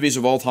 Best movies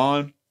of all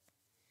time.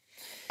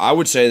 I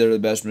would say they're the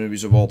best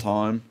movies of all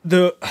time.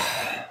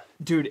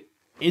 Dude,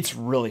 it's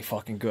really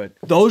fucking good.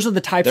 Those are the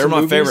types. They're of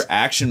my movies, favorite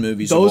action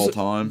movies of all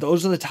time.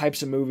 Those are the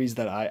types of movies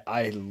that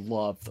I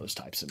love. Those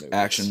types of movies.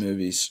 Action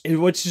movies.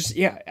 It's just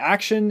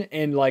action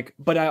and like,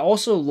 but I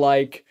also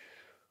like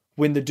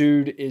when the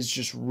dude is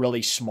just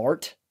really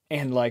smart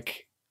and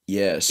like.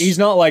 Yes. He's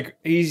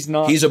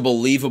a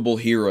believable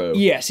hero.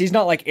 Yes, he's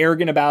not like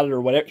arrogant about it or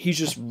whatever. He's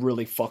just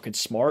really fucking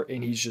smart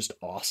and he's just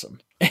awesome.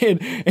 And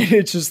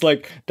it's just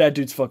like that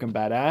dude's fucking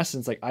badass.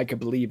 And it's like I could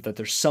believe that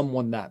there's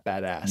someone that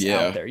badass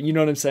out there. You know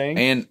what I'm saying?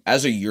 And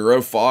as a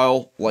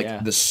Europhile,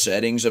 like the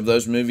settings of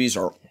those movies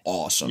are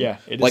awesome. Yeah,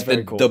 it is like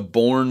very cool. The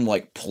Bourne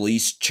like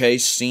police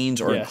chase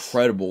scenes are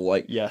incredible.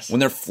 Like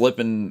when they're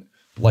flipping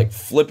like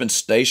flipping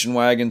station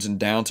wagons in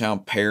downtown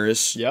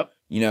Paris. Yep.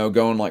 You know,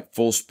 going like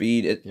full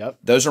speed. Yep.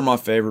 Those are my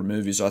favorite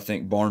movies, I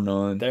think, bar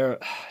none. Dude,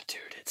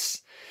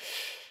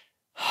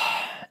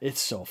 it's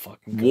so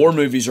fucking good. War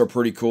movies are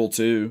pretty cool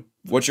too.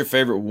 What's your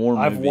favorite war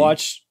movie? I've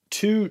watched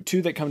two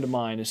that come to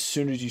mind as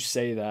soon as you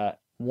say that.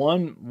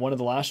 One of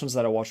the last ones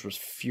that I watched was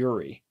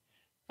Fury,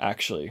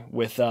 actually,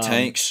 with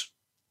Tanks.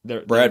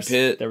 Brad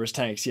Pitt. There was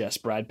Tanks, yes,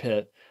 Brad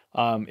Pitt.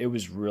 It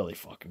was really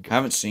fucking good. I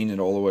haven't seen it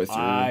all the way through.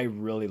 I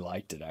really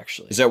liked it,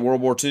 actually. Is that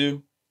World War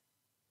II?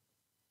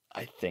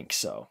 I think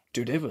so.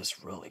 Dude, it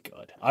was really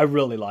good. I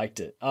really liked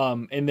it.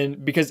 And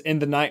then because in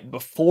the night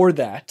before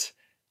that,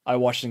 I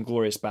watched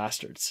Inglourious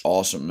Bastards.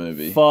 Awesome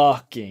movie.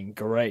 Fucking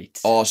great.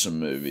 Awesome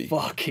movie.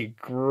 Fucking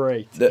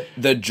great.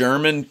 The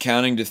German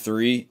counting to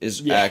 3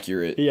 is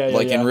accurate. Yeah,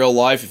 like in real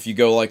life, if you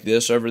go like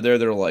this over there,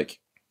 they're like,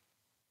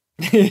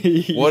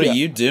 what are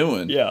you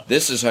doing? Yeah.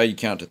 This is how you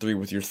count to 3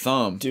 with your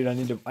thumb. Dude,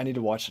 I need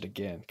to watch it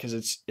again because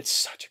it's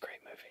such a great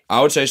movie.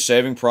 I would say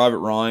Saving Private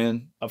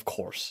Ryan. Of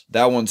course.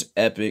 That one's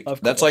epic.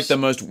 That's like the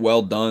most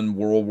well done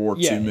World War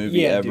II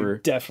movie ever.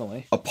 Dude,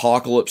 definitely.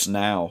 Apocalypse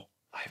Now.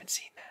 I haven't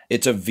seen that.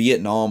 It's a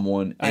Vietnam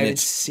one, and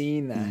it's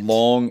seen that.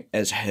 Long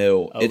as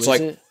hell. Oh, it's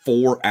like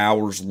 4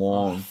 hours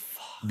long,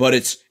 but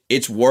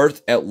it's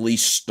worth at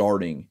least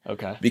starting.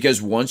 Okay.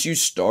 Because once you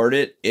start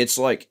it, it's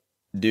like,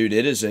 dude,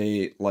 it is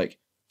a like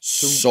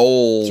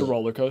soul. It's a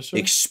roller coaster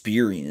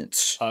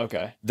experience.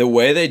 Okay. The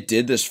way they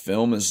did this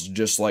film is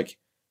just like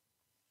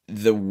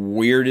the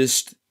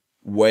weirdest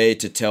way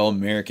to tell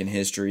American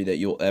history that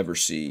you'll ever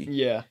see.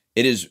 Yeah.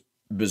 It is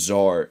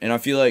bizarre, and I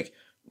feel like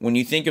when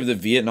you think of the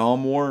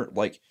Vietnam War,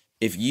 like.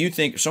 If you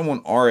think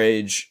someone our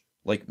age,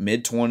 like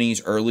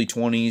mid-20s, early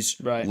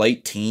 20s, right.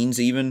 late teens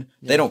even,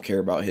 they don't care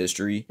about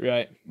history.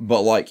 Right.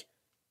 But like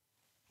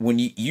when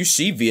you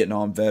see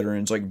Vietnam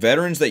veterans, like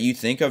veterans that you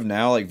think of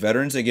now, like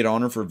veterans that get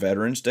honored for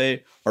Veterans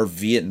Day are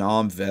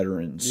Vietnam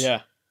veterans.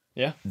 Yeah.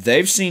 Yeah.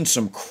 They've seen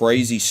some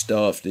crazy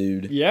stuff,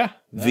 dude. Yeah.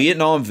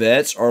 Vietnam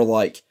vets are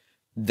like,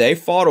 they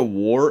fought a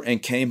war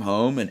and came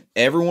home, and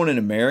everyone in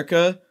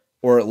America,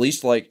 or at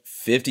least like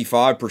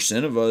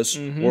 55% of us,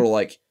 were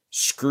like,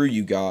 screw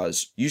you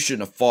guys. You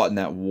shouldn't have fought in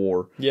that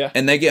war. Yeah.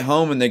 And they get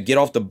home and they get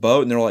off the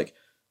boat and they're like,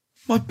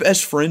 my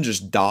best friend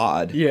just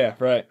died. Yeah,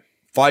 right.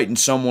 Fighting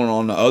someone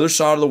on the other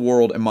side of the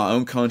world, and my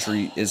own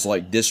country is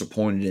like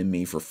disappointed in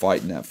me for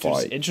fighting that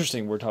fight. It's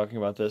interesting we're talking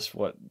about this,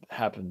 what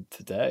happened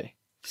today.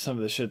 Some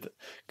of the shit that,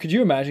 could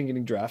you imagine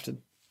getting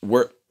drafted?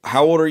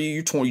 How old are you?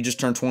 You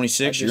just turned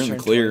 26. You're in the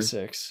clear.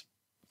 26.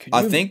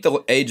 I think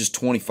the age is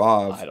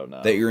 25. I don't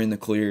know. That you're in the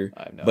clear.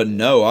 I have no but idea.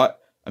 no,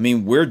 I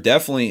mean, we're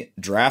definitely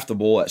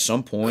draftable at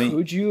some point.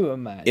 Could you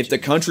imagine? If the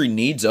country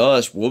needs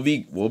us, we'll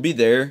be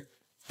there.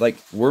 Like,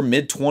 we're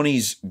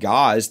mid-20s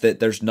guys that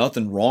there's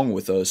nothing wrong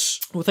with us.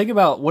 Well, think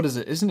about, what is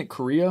it? Isn't it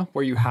Korea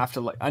where you have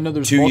to, like, I know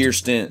there's 2-year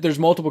stint. There's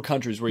multiple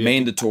countries where you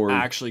mandatory.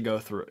 have to actually go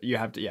through it. You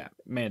have to,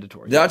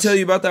 mandatory. Did I tell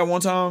you about that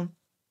one time?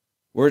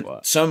 Where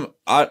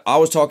I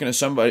was talking to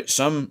somebody,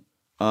 some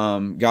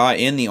guy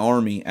in the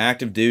Army,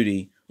 active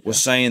duty, was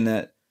saying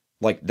that,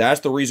 like, that's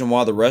the reason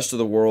why the rest of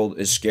the world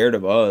is scared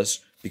of us,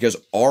 because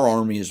our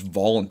Army is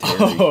voluntary.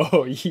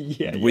 Oh,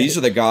 yeah. These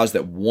are the guys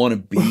that want to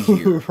be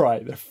here.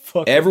 Right.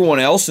 Everyone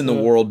else in the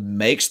world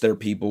makes their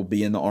people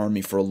be in the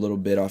Army for a little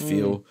bit, I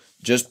feel,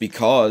 just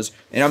because.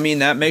 And I mean,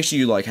 that makes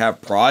you, like,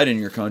 have pride in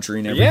your country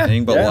and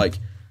everything, but, like,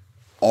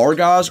 our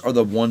guys are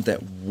the ones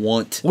that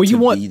want to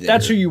be there.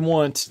 That's who you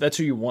want. That's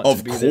who you want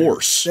to be there. Of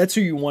course. That's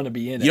who you want to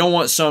be in it. You don't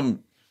want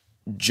some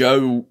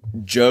Joe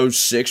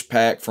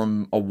six-pack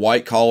from a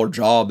white-collar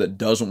job that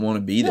doesn't want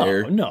to be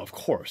there. No, of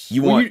course.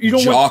 You want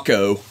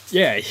Jocko.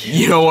 Yeah.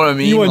 You know what I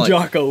mean? You want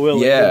Jocko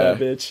Willink, yeah. That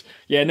bitch.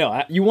 Yeah,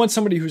 no, you want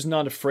somebody who's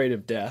not afraid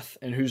of death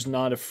and who's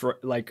not afraid,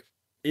 like,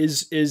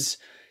 is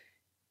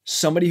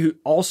somebody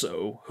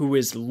who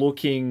is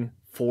looking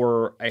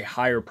for a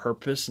higher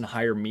purpose and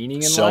higher meaning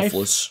in life.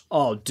 Selfless.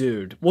 Oh,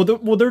 dude. Well,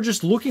 they're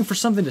just looking for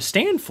something to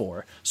stand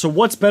for. So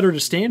what's better to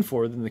stand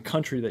for than the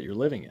country that you're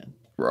living in?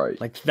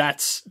 Right. Like,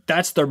 that's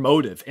their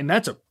motive, and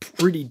that's a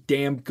pretty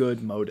damn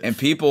good motive. And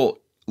people,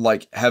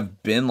 like,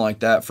 have been like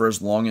that for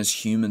as long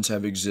as humans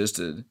have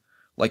existed.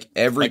 Like,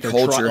 every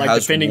culture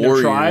has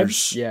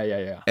warriors.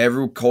 Yeah.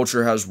 Every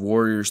culture has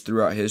warriors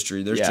throughout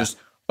history. There's just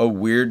a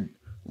weird,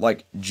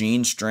 like,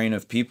 gene strain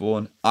of people,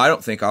 and I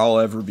don't think I'll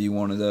ever be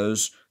one of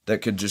those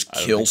that could just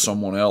kill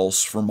someone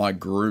else for my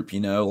group, you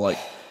know? Like,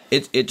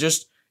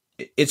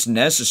 it's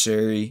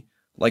necessary.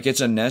 Like,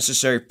 it's a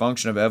necessary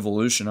function of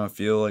evolution, I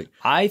feel like.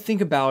 I think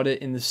about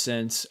it in the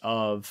sense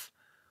of,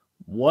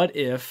 what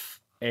if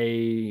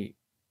a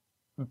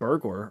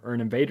burglar or an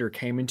invader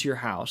came into your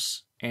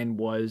house and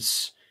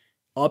was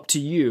up to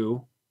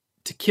you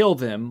to kill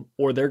them,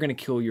 or they're going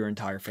to kill your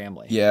entire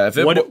family? Yeah.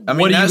 What are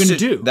you going to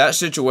do? That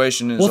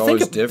situation is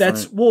always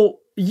different.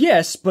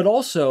 Yes, but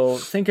also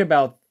think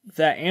about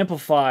that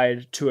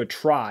amplified to a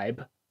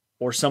tribe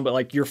or somebody,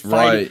 like you're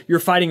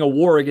fighting a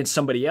war against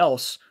somebody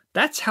else.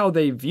 That's how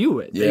they view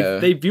it. Yeah.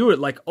 They view it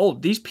like, oh,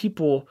 these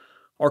people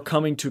are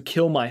coming to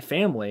kill my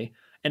family,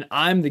 and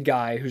I'm the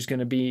guy who's going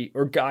to be,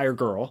 or guy or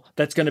girl,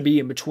 that's going to be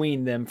in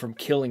between them from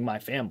killing my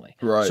family.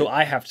 Right. So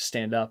I have to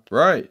stand up.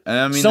 Right. And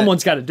I mean,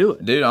 someone's got to do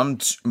it. Dude, I'm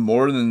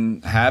more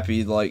than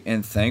happy, like,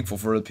 and thankful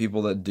for the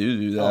people that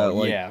do that. Oh,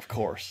 like, yeah, of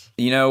course.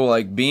 You know,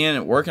 like,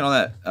 working on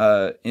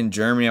that in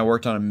Germany, I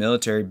worked on a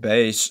military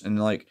base, and,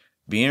 like,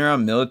 being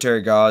around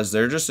military guys,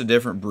 they're just a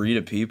different breed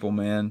of people,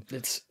 man.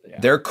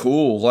 They're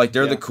cool. Like,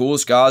 they're the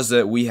coolest guys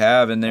that we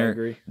have, and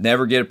they're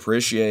never get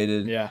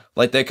appreciated. Yeah.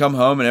 Like, they come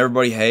home and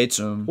everybody hates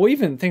them. Well,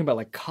 even think about,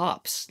 like,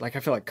 cops. Like, I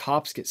feel like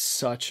cops get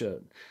such a...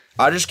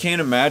 I just can't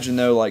imagine,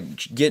 though, like,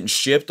 getting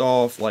shipped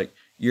off, like,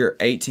 you're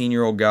an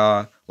 18-year-old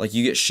guy, like,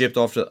 you get shipped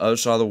off to the other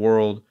side of the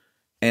world,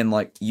 and,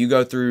 like, you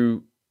go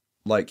through,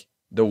 like,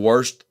 the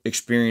worst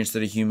experience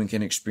that a human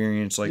can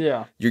experience. Like,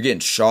 you're getting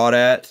shot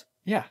at.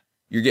 Yeah.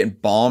 You're getting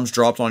bombs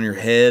dropped on your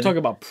head. Talk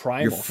about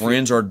primal. Your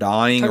friends are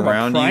dying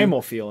around you.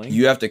 Primal feeling.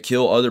 You have to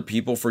kill other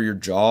people for your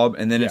job,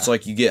 and then it's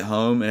like you get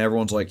home and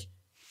everyone's like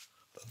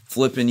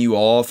flipping you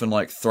off and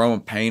like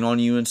throwing paint on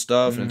you and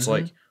stuff, and it's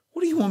like,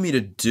 what do you want me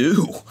to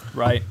do?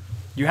 Right.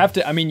 You have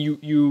to. I mean,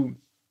 you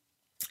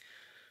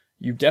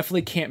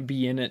definitely can't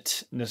be in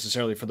it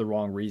necessarily for the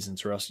wrong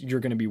reasons, or else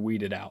you're going to be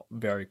weeded out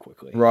very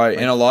quickly. Right. Like,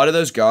 and a lot of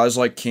those guys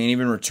like can't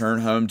even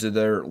return home to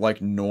their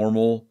like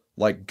normal,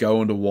 like,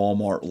 going to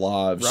Walmart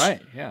lives.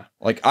 Right, yeah.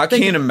 Like, I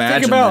can't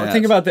imagine that.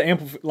 Think about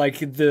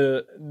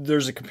the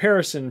there's a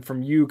comparison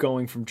from you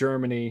going from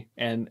Germany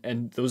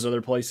and those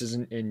other places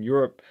in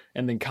Europe,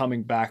 and then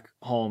coming back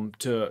home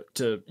to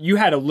you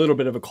had a little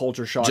bit of a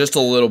culture shock. Just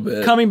a little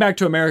bit. Coming back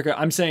to America,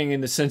 I'm saying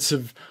in the sense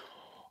of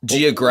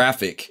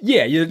geographic.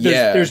 Yeah,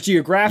 there's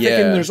geographic,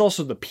 and there's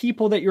also the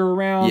people that you're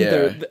around.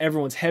 Yeah.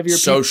 Everyone's heavier.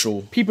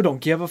 Social. People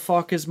don't give a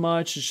fuck as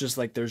much. It's just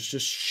like there's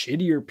just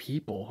shittier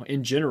people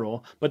in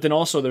general. But then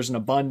also there's an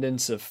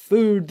abundance of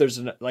food. There's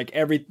you don't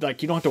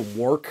have to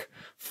work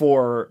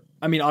for.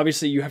 I mean,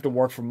 obviously you have to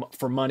work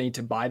for money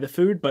to buy the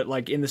food, but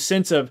like in the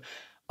sense of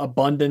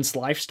abundance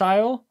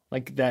lifestyle,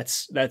 like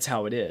that's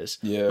how it is.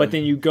 Yeah. But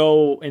then you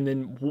go, and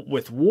then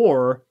with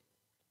war,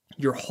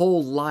 your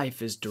whole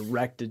life is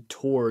directed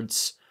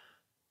towards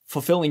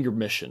fulfilling your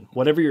mission.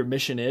 Whatever your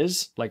mission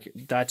is, like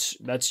that's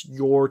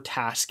your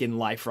task in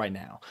life right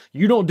now.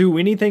 You don't do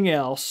anything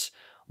else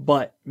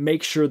but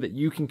make sure that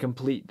you can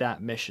complete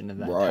that mission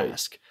and that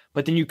task.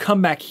 But then you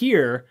come back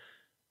here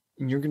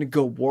and you're going to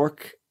go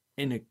work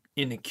in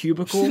a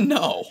cubicle.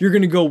 No. You're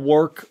going to go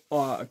work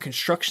a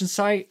construction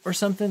site or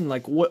something.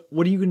 Like what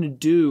are you going to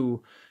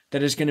do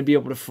that is going to be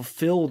able to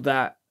fulfill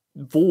that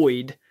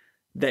void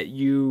that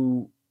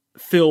you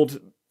filled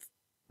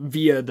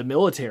via the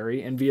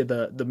military and via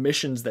the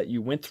missions that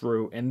you went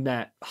through, and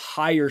that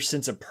higher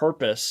sense of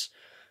purpose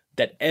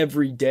that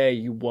every day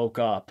you woke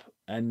up,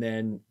 and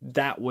then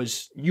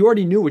you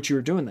already knew what you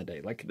were doing that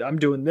day. Like, I'm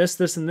doing this,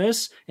 this, and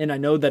this, and I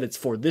know that it's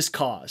for this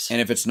cause.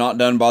 And if it's not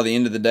done by the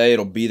end of the day,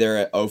 it'll be there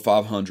at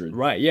 0500.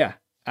 Right, yeah.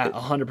 At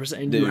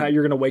 100%. And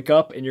you're going to wake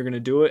up and you're going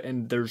to do it,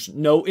 and there's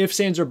no ifs,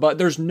 ands, or buts.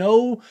 There's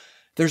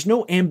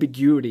no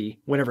ambiguity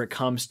whenever it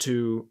comes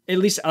to, at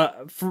least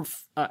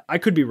I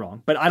could be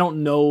wrong, but I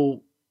don't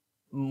know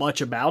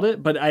much about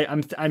it. But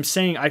I'm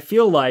saying I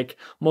feel like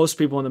most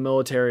people in the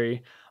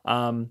military,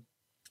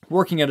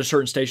 working at a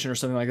certain station or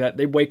something like that,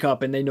 they wake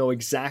up and they know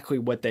exactly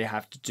what they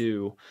have to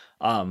do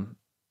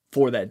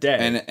for that day.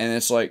 And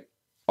it's like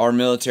our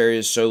military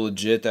is so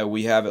legit that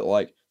we have it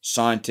like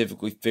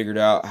scientifically figured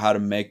out how to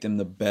make them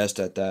the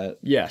best at that.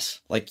 Yes.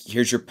 Like,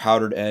 here's your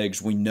powdered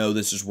eggs. We know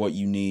this is what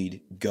you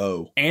need.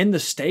 Go. And the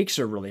stakes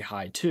are really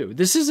high too.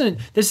 This isn't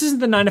the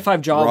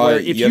 9-to-5 job where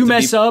if you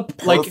mess up,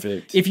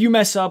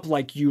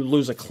 like you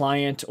lose a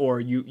client or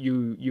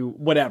you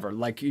whatever,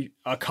 like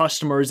a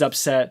customer is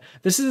upset.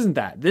 This isn't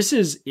that. This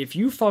is if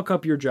you fuck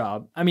up your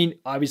job. I mean,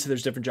 obviously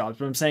there's different jobs,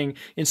 but I'm saying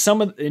in some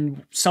of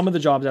the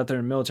jobs out there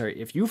in the military,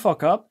 if you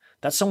fuck up,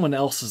 that's someone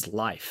else's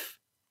life.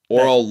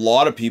 Or a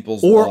lot of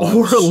people's lives.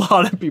 Or a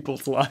lot of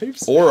people's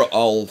lives. Or a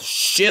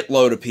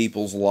shitload of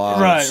people's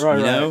lives.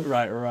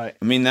 Right.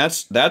 I mean,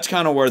 that's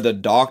kind of where the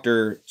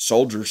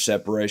doctor-soldier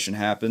separation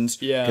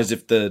happens. Yeah. Because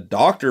if the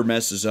doctor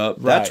messes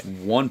up, that's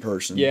one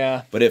person.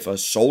 Yeah. But if a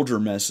soldier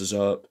messes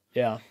up,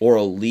 yeah, or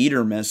a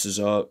leader messes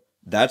up,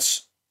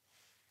 that's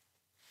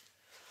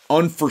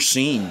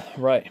unforeseen.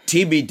 Right.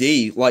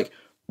 TBD. Like,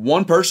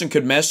 one person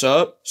could mess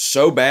up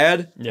so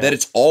bad that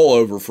it's all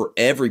over for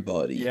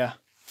everybody. Yeah.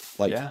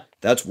 Like,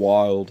 that's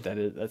wild.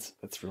 That's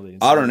really insane.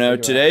 I don't know.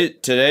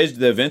 Today's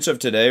the events of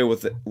today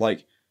with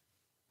like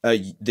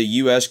the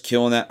U.S.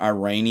 killing that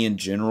Iranian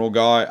general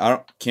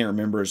guy. Can't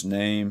remember his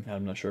name.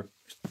 I'm not sure.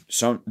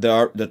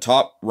 The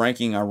top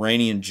ranking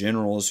Iranian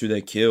general is who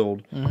they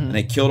killed, and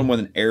they killed him with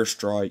an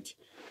airstrike.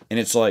 And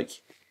it's like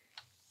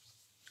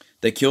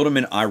they killed him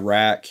in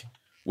Iraq,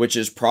 which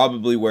is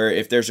probably where,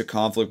 if there's a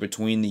conflict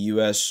between the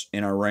U.S.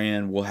 and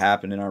Iran, will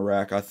happen in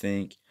Iraq. I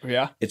think.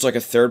 Yeah. It's like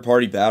a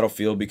third-party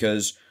battlefield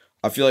because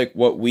I feel like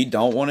what we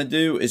don't want to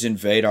do is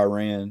invade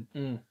Iran.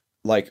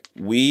 Like,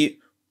 we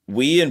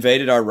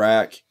invaded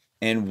Iraq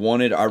and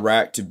wanted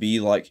Iraq to be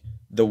like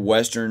the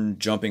Western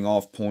jumping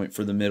off point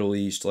for the Middle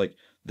East. Like,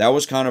 that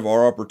was kind of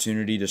our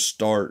opportunity to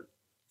start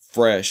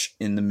fresh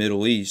in the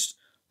Middle East.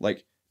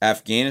 Like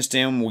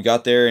Afghanistan, we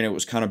got there and it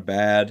was kind of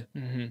bad.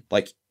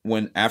 Like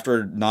when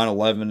after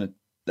 9/11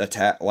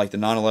 attack, like the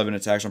 9/11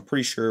 attacks, I'm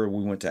pretty sure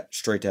we went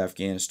straight to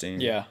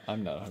Afghanistan. Yeah,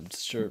 I'm not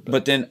 100% sure.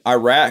 But then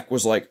Iraq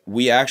was like,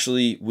 we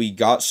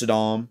got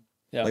Saddam.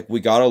 Yeah. Like we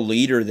got a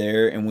leader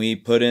there and we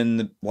put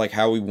in like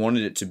how we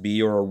wanted it to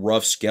be, or a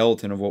rough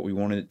skeleton of what we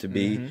wanted it to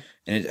be.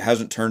 And it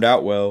hasn't turned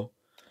out well.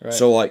 Right.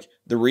 So like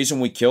the reason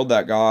we killed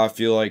that guy, I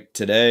feel like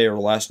today or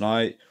last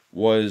night,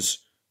 was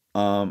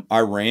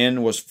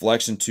Iran was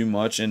flexing too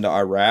much into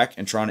Iraq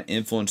and trying to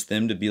influence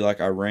them to be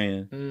like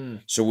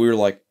Iran. So we were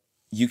like,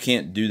 you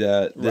can't do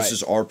that. This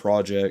is our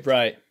project.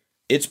 Right.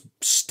 It's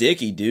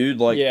sticky, dude.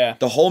 Like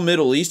the whole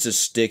Middle East is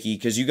sticky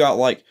because you got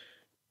like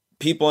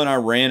people in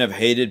Iran have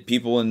hated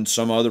people in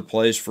some other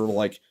place for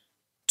like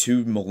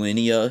 2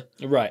 millennia.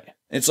 Right.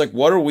 It's like,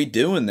 what are we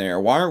doing there?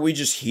 Why aren't we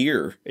just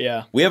here?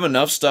 Yeah. We have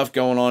enough stuff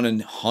going on in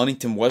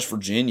Huntington, West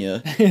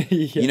Virginia.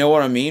 You know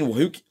what I mean?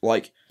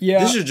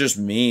 This is just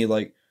me.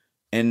 Like,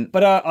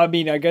 but I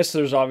mean, I guess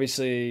there's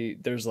obviously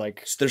there's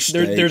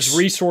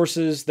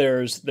resources,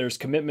 there's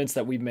commitments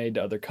that we've made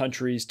to other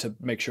countries to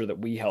make sure that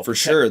we help for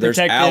sure. There's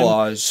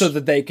allies so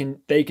that they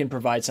can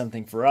provide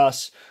something for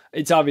us.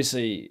 It's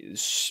obviously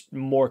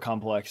more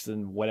complex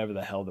than whatever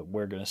the hell that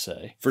we're gonna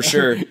say for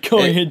sure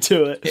going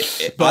into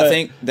it. But I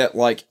think that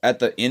like at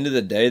the end of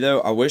the day, though,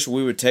 I wish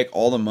we would take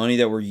all the money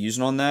that we're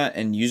using on that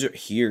and use it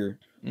here.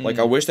 Like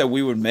I wish that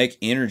we would make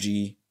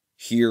energy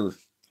here.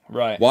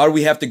 Right. Why do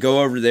we have to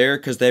go over there?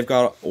 Because they've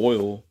got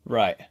oil.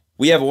 Right.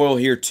 We have oil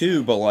here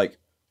too, but like,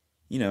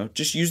 you know,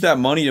 just use that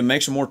money to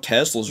make some more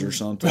Teslas or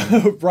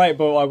something. Right,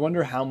 but I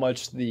wonder how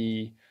much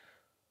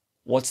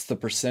what's the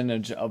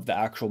percentage of the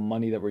actual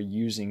money that we're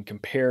using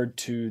compared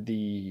to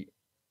the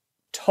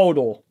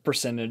total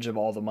percentage of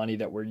all the money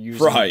that we're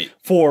using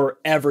for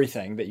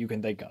everything that you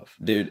can think of.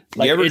 Dude,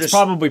 like it's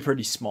probably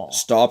pretty small.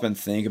 Stop and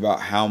think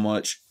about how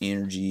much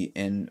energy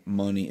and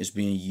money is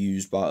being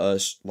used by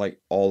us like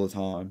all the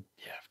time.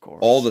 Yeah, of course.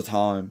 All the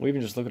time. We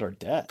even just look at our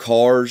debt.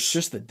 Cars.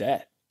 Just the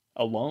debt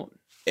alone.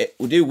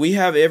 Dude, we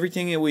have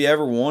everything that we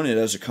ever wanted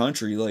as a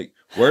country. Like,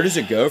 where does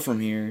it go from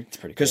here? It's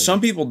pretty because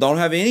some people don't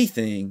have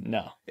anything.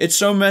 No. It's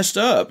so messed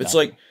up. It's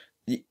like,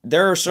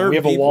 there are certain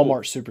people. We have a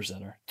Walmart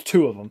Supercenter.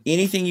 2 of them.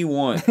 Anything you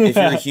want, if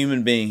you're a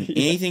human being.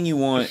 Anything you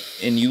want,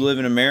 and you live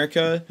in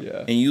America,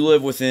 and you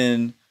live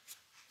within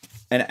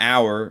an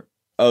hour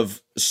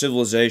of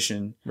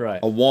civilization, right?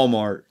 A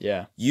Walmart.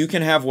 Yeah. You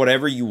can have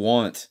whatever you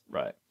want.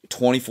 Right.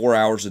 24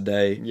 hours a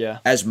day. Yeah.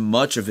 As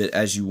much of it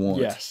as you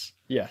want. Yes.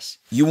 Yes.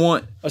 You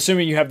want...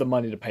 Assuming you have the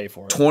money to pay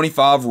for it.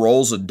 25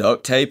 rolls of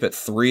duct tape at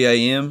 3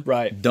 a.m.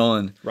 Right.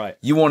 Done. Right.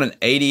 You want an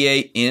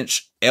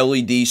 88-inch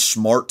LED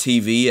smart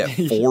TV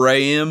at 4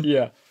 a.m.?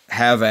 Yeah.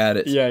 Have at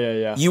it.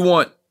 Yeah. You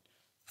want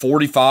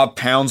 45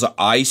 pounds of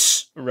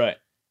ice? Right.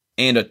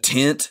 And a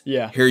tent?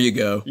 Yeah. Here you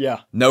go. Yeah.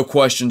 No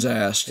questions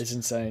asked. It's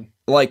insane.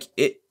 Like,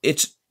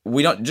 it's...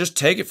 We don't just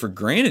take it for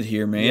granted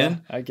here,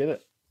 man. Yeah, I get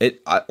it.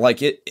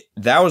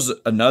 That was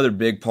another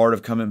big part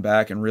of coming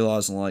back and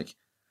realizing, like,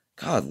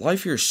 God,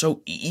 life here is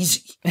so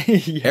easy.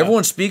 Yeah.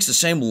 Everyone speaks the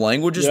same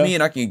language as me,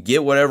 and I can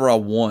get whatever I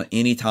want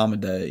any time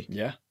of day.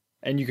 Yeah.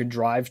 And you can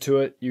drive to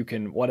it. You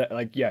can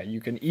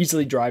you can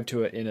easily drive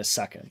to it in a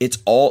second. It's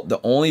all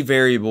the only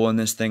variable in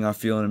this thing I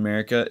feel in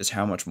America is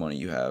how much money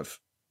you have.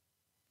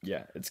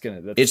 Yeah,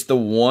 it's the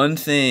one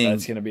thing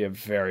that's gonna be a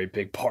very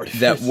big part of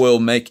that will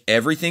make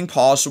everything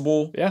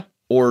possible. Yeah.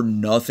 Or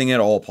nothing at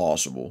all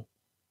possible.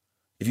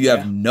 If you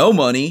have no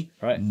money,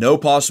 no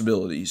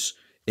possibilities.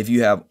 If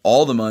you have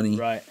all the money,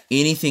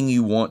 anything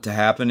you want to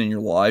happen in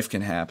your life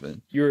can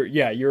happen.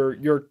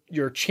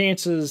 Your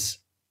chances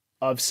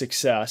of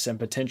success and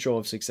potential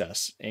of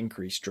success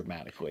increase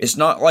dramatically. It's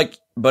not like,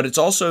 but it's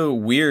also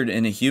weird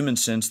in a human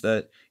sense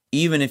that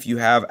even if you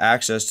have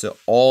access to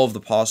all of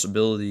the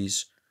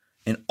possibilities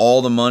and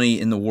all the money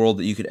in the world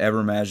that you could ever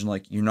imagine,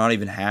 like, you're not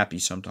even happy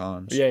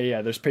sometimes.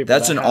 Yeah. There's people.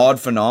 That's an odd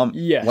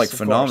phenomenon. Yes,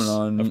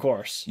 phenomenon. Of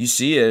course. You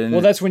see it.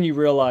 And that's when you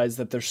realize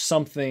that there's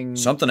something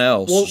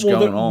else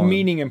going on.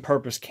 Meaning and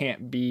purpose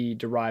can't be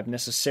derived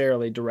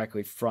necessarily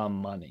directly from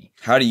money.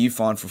 How do you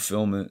find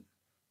fulfillment?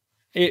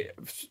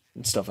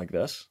 Stuff like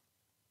this.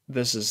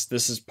 This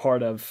is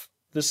part of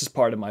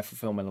my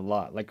fulfillment a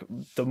lot. Like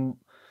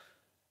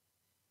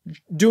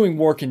doing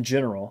work in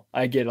general,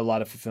 I get a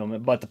lot of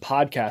fulfillment, but the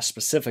podcast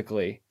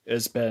specifically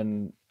has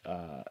been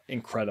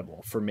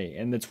incredible for me.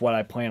 And that's what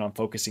I plan on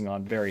focusing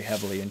on very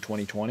heavily in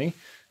 2020.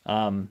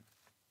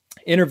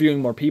 Interviewing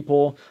more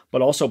people,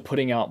 but also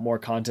putting out more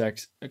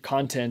content,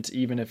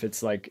 even if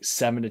it's like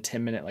 7 to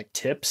 10 minute like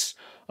tips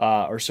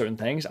or certain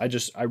things.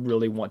 I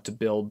really want to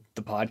build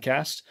the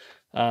podcast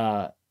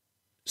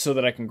so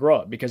that I can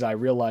grow it, because I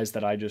realize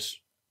that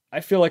I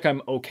feel like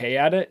I'm okay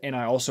at it, and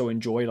I also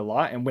enjoy it a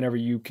lot. And whenever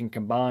you can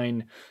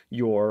combine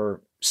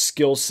your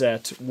skill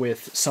set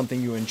with something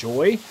you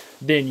enjoy,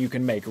 then you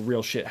can make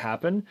real shit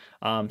happen.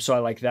 So I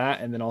like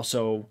that. And then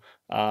also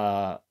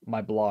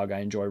my blog, I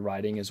enjoy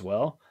writing as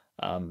well.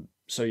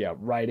 So yeah,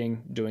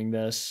 writing, doing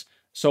this.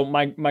 So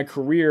my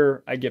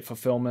career, I get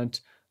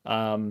fulfillment.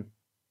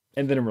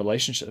 And then in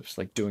relationships,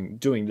 like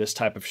doing this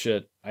type of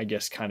shit, I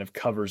guess kind of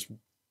covers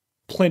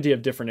plenty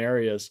of different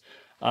areas.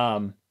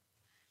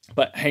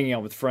 But hanging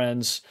out with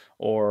friends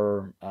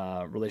or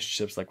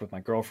relationships like with my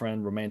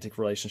girlfriend, romantic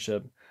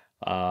relationship,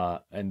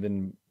 and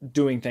then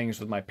doing things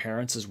with my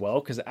parents as well.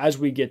 Because as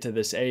we get to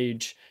this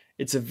age,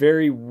 it's a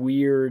very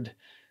weird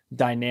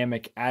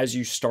dynamic as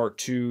you start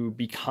to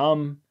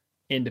become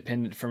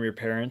independent from your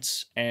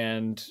parents.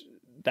 And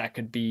that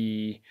could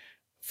be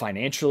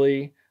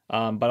financially,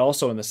 but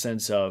also in the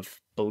sense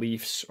of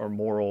beliefs or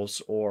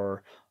morals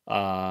or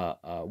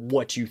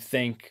what you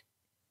think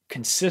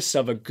consists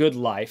of a good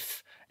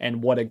life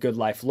and what a good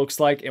life looks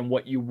like and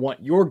what you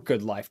want your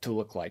good life to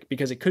look like,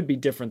 because it could be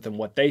different than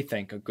what they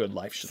think a good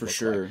life should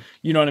look like.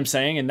 You know what I'm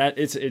saying? And that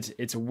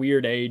it's a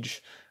weird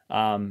age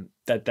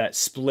that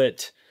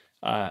split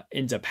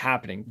ends up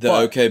happening.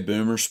 Okay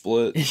boomer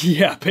split.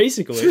 Yeah,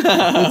 basically.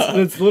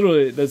 that's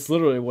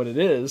literally what it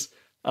is.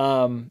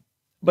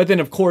 But then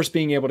of course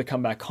being able to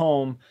come back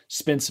home,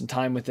 spend some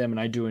time with them,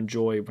 and I do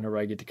enjoy whenever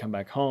I get to come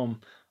back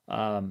home,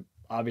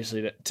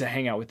 obviously to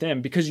hang out with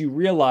them, because you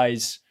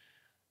realize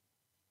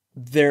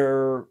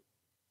their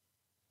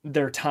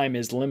time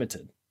is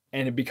limited,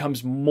 and it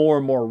becomes more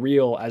and more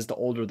real as the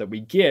older that we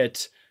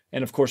get.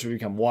 And of course we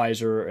become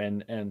wiser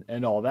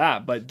and all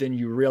that, but then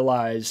you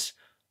realize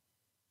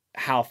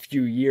how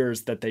few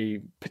years that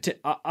they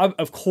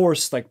of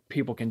course, like,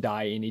 people can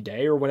die any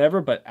day or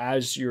whatever, but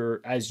as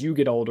you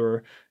get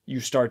older, you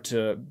start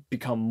to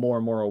become more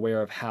and more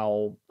aware of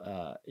how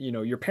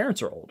your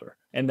parents are older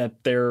and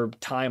that their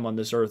time on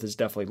this earth is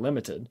definitely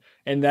limited,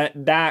 and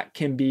that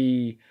can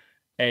be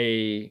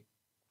a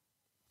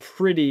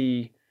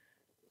pretty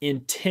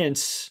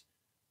intense,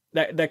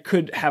 that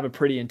could have a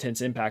pretty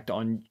intense impact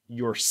on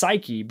your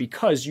psyche,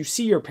 because you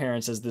see your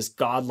parents as this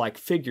godlike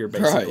figure,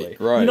 basically.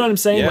 Right. You know what I'm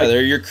saying? Yeah, like,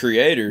 they're your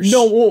creators.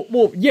 No,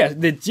 well, yeah,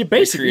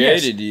 basically they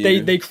created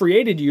you. They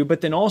created you,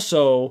 but then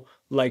also,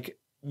 like,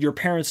 your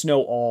parents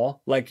know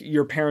all. Like,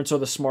 your parents are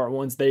the smart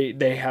ones.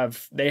 They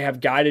have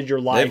guided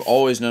your life. They've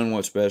always known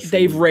what's best for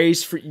They've you.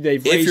 raised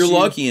if you're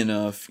lucky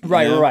enough.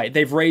 Right.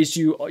 They've raised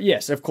you.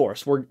 Yes, of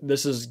course.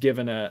 This is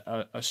given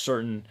a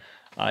certain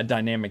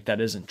dynamic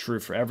that isn't true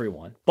for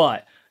everyone.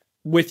 But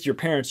with your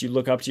parents, you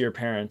look up to your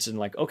parents and,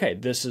 like, okay,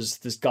 this is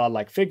this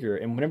godlike figure.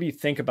 And whenever you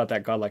think about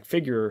that godlike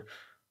figure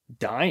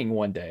dying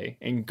one day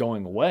and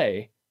going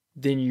away,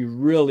 then you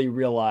really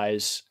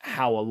realize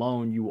how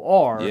alone you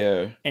are,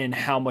 and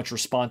how much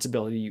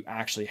responsibility you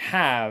actually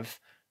have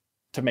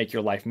to make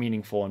your life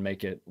meaningful and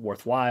make it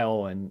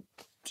worthwhile, and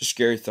it's a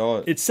scary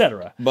thought,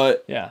 etc.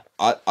 But yeah,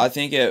 I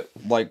think it,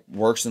 like,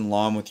 works in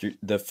line with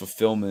the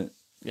fulfillment.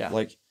 Yeah,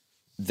 like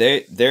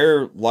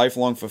their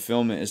lifelong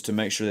fulfillment is to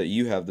make sure that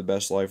you have the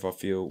best life. I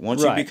feel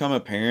once you become a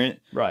parent,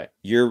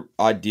 your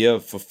idea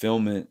of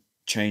fulfillment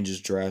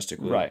changes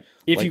drastically. Right.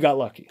 If you got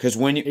lucky. Because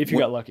when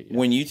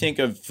you think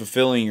of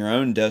fulfilling your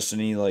own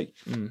destiny, like,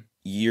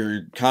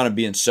 you're kind of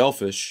being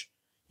selfish.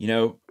 You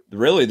know,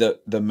 really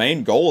the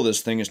main goal of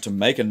this thing is to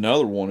make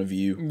another one of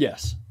you.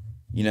 Yes.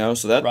 You know,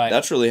 so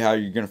that's really how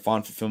you're going to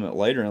find fulfillment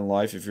later in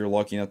life if you're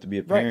lucky enough to be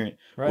a parent.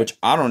 Right. Which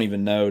I don't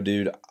even know,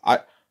 dude.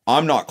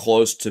 I'm not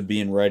close to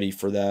being ready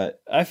for that.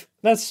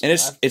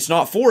 It's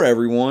not for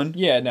everyone.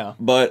 Yeah, no.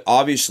 But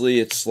obviously,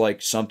 it's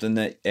like something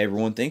that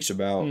everyone thinks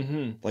about.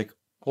 Like,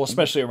 well,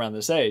 especially around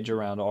this age,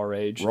 around our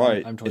age.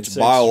 Right. I'm 26. It's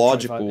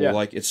biological. Yeah.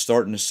 Like, it's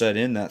starting to set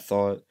in that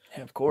thought.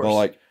 Yeah, of course. But,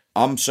 like,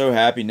 I'm so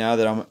happy now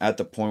that I'm at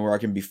the point where I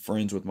can be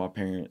friends with my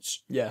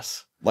parents.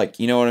 Yes. Like,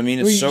 you know what I mean?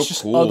 It's so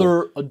just cool.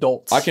 Other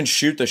adults. I can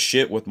shoot the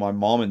shit with my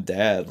mom and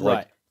dad.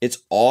 Like, it's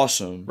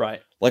awesome.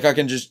 Right. Like, I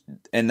can just,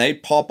 and they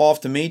pop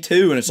off to me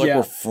too, and it's like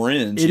we're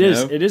friends. It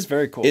is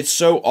very cool. It's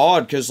so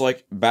odd because,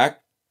 like,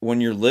 back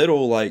when you're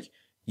little, like,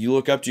 you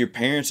look up to your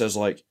parents as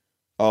like,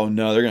 oh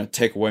no, they're gonna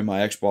take away my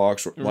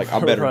Xbox. Or, like,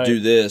 I better do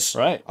this.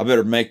 Right. I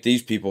better make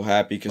these people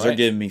happy because they're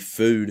giving me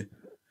food.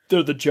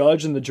 They're the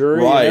judge and the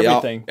jury and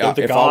everything.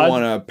 If I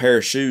want a pair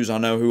of shoes, I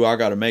know who I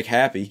got to make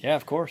happy. Yeah,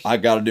 of course. I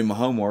got to do my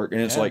homework, and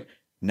it's like,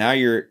 now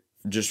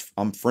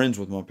I'm friends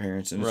with my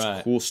parents, and it's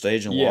a cool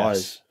stage in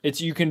life.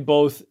 It's you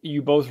realize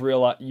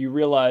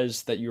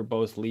that you're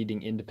both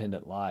leading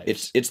independent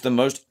lives. It's the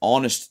most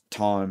honest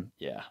time.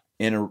 Yeah.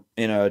 In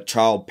a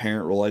child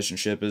parent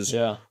relationship is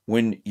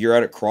when you're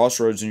at a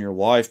crossroads in your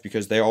life,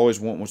 because they always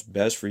want what's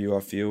best for you.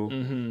 I feel,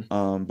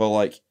 but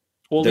like,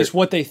 well, it's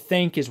what they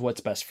think is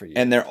what's best for you,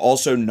 and they're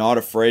also not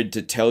afraid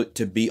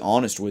to be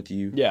honest with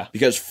you. Yeah,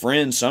 because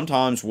friends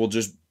sometimes will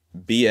just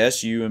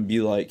BS you and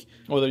be like,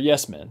 well, they're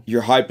yes men.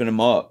 You're hyping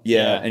them up,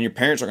 and your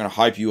parents are going to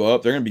hype you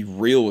up. They're going to be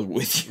real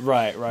with you.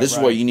 Right. This is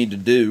what you need to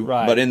do,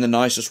 but in the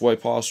nicest way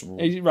possible.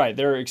 Right,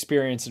 their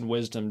experience and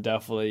wisdom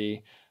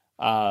definitely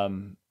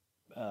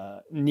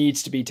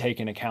needs to be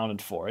taken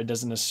accounted for. It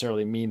doesn't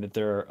necessarily mean that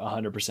they're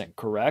 100%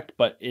 correct,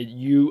 but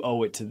you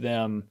owe it to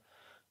them.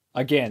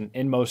 Again,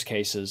 in most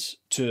cases,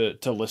 to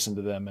listen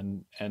to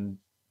them and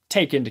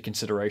take into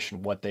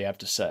consideration what they have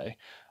to say.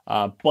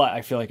 But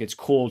I feel like it's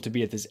cool to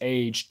be at this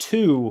age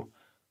to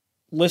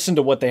listen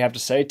to what they have to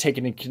say, take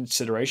it into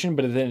consideration,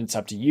 but then it's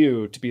up to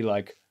you to be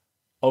like,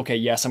 okay,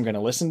 yes, I'm going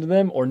to listen to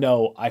them, or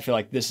no, I feel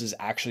like this is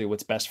actually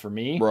what's best for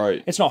me.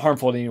 Right. It's not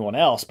harmful to anyone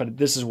else, but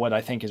this is what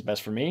I think is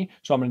best for me,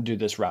 so I'm going to do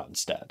this route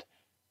instead.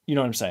 You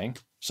know what I'm saying?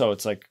 So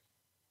it's like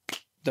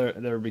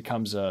there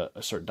becomes a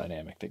certain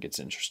dynamic that gets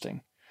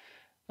interesting.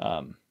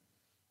 But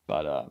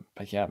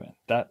yeah, man,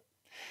 that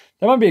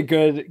might be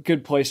a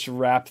good place to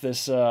wrap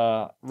this.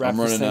 I'm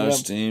running out of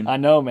steam. I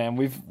know, man.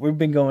 We've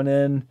been going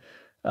in.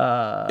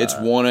 It's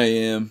 1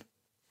 a.m.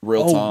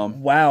 real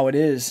time. Wow, it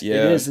is.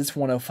 Yeah. It is. It's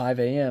 1:05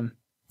 a.m.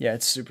 Yeah,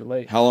 it's super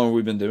late. How long have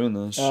we been doing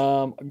this?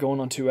 Going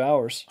on 2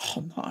 hours.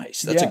 Oh,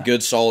 nice. That's a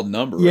good solid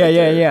number. Yeah, right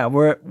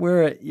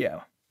there.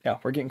 yeah.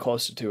 We're getting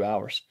close to 2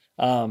 hours.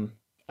 I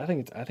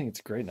think it's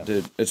a great number.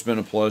 Dude, it's been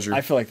a pleasure.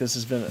 I feel like this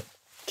has been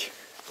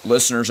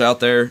Listeners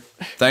out there,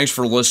 thanks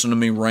for listening to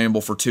me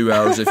ramble for 2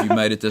 hours if you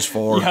made it this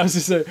far. Yeah, I was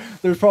just saying,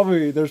 there's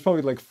probably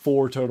like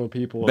 4 total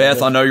people.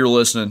 Beth, I know you're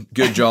listening.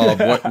 Good job.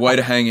 Way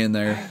to hang in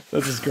there.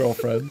 That's his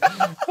girlfriend.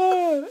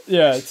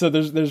 Yeah, so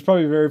there's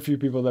probably very few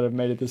people that have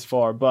made it this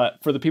far,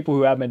 but for the people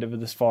who have made it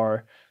this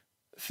far,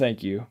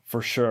 thank you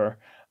for sure.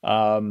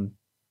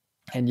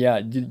 And yeah,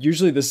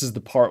 usually this is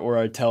the part where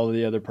I tell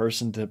the other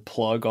person to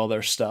plug all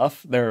their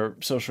stuff, their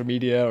social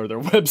media or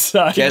their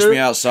website. Catch me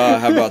outside.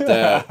 How about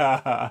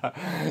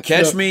that?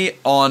 Catch me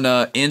on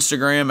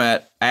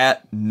Instagram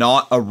at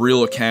not a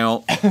real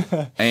account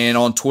and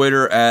on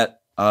Twitter at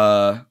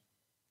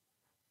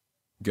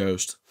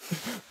ghost.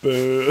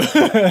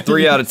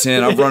 3 out of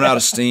 10. I've run out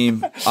of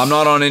steam. I'm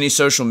not on any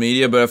social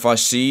media, but if I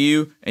see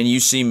you and you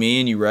see me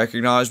and you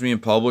recognize me in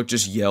public,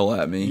 just yell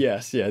at me.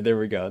 Yes. Yeah. There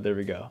we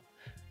go.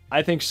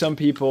 I think some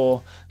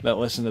people that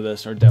listen to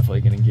this are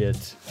definitely going to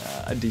get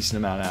a decent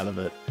amount out of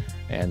it.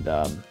 And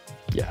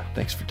yeah,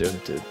 thanks for doing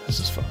it, dude. This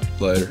is fun.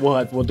 Later.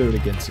 We'll do it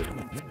again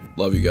soon.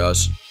 Love you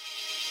guys.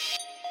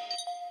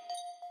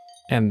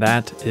 And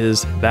that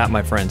is that,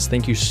 my friends.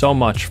 Thank you so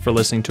much for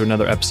listening to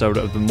another episode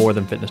of the More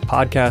Than Fitness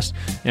podcast.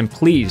 And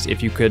please,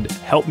 if you could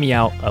help me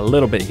out a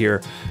little bit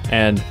here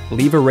and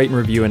leave a rate and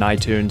review in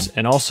iTunes,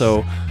 and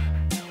also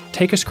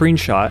take a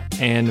screenshot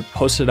and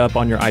post it up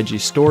on your IG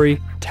story.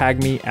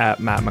 Tag me at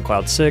Matt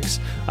McLeod6.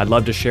 I'd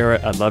love to share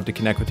it. I'd love to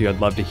connect with you. I'd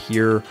love to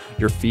hear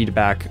your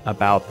feedback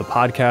about the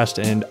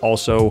podcast, and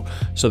also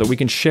so that we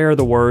can share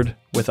the word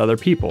with other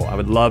people. I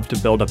would love to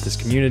build up this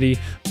community,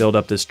 build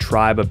up this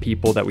tribe of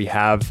people that we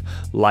have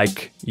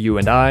like you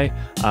and I,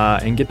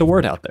 and get the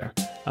word out there.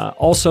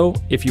 Also,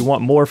 if you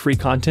want more free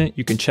content,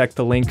 you can check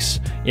the links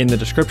in the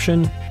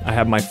description. I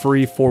have my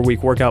free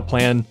 4-week workout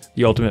plan,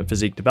 The Ultimate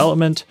Physique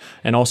Development.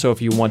 And also,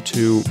 if you want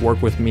to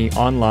work with me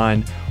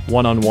online,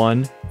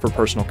 one-on-one for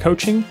personal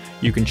coaching,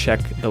 you can check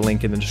the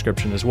link in the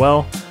description as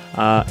well.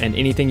 And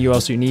anything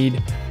else you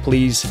need,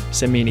 please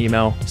send me an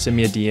email, send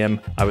me a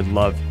DM. I would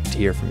love to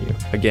hear from you.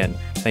 Again,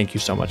 thank you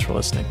so much for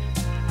listening.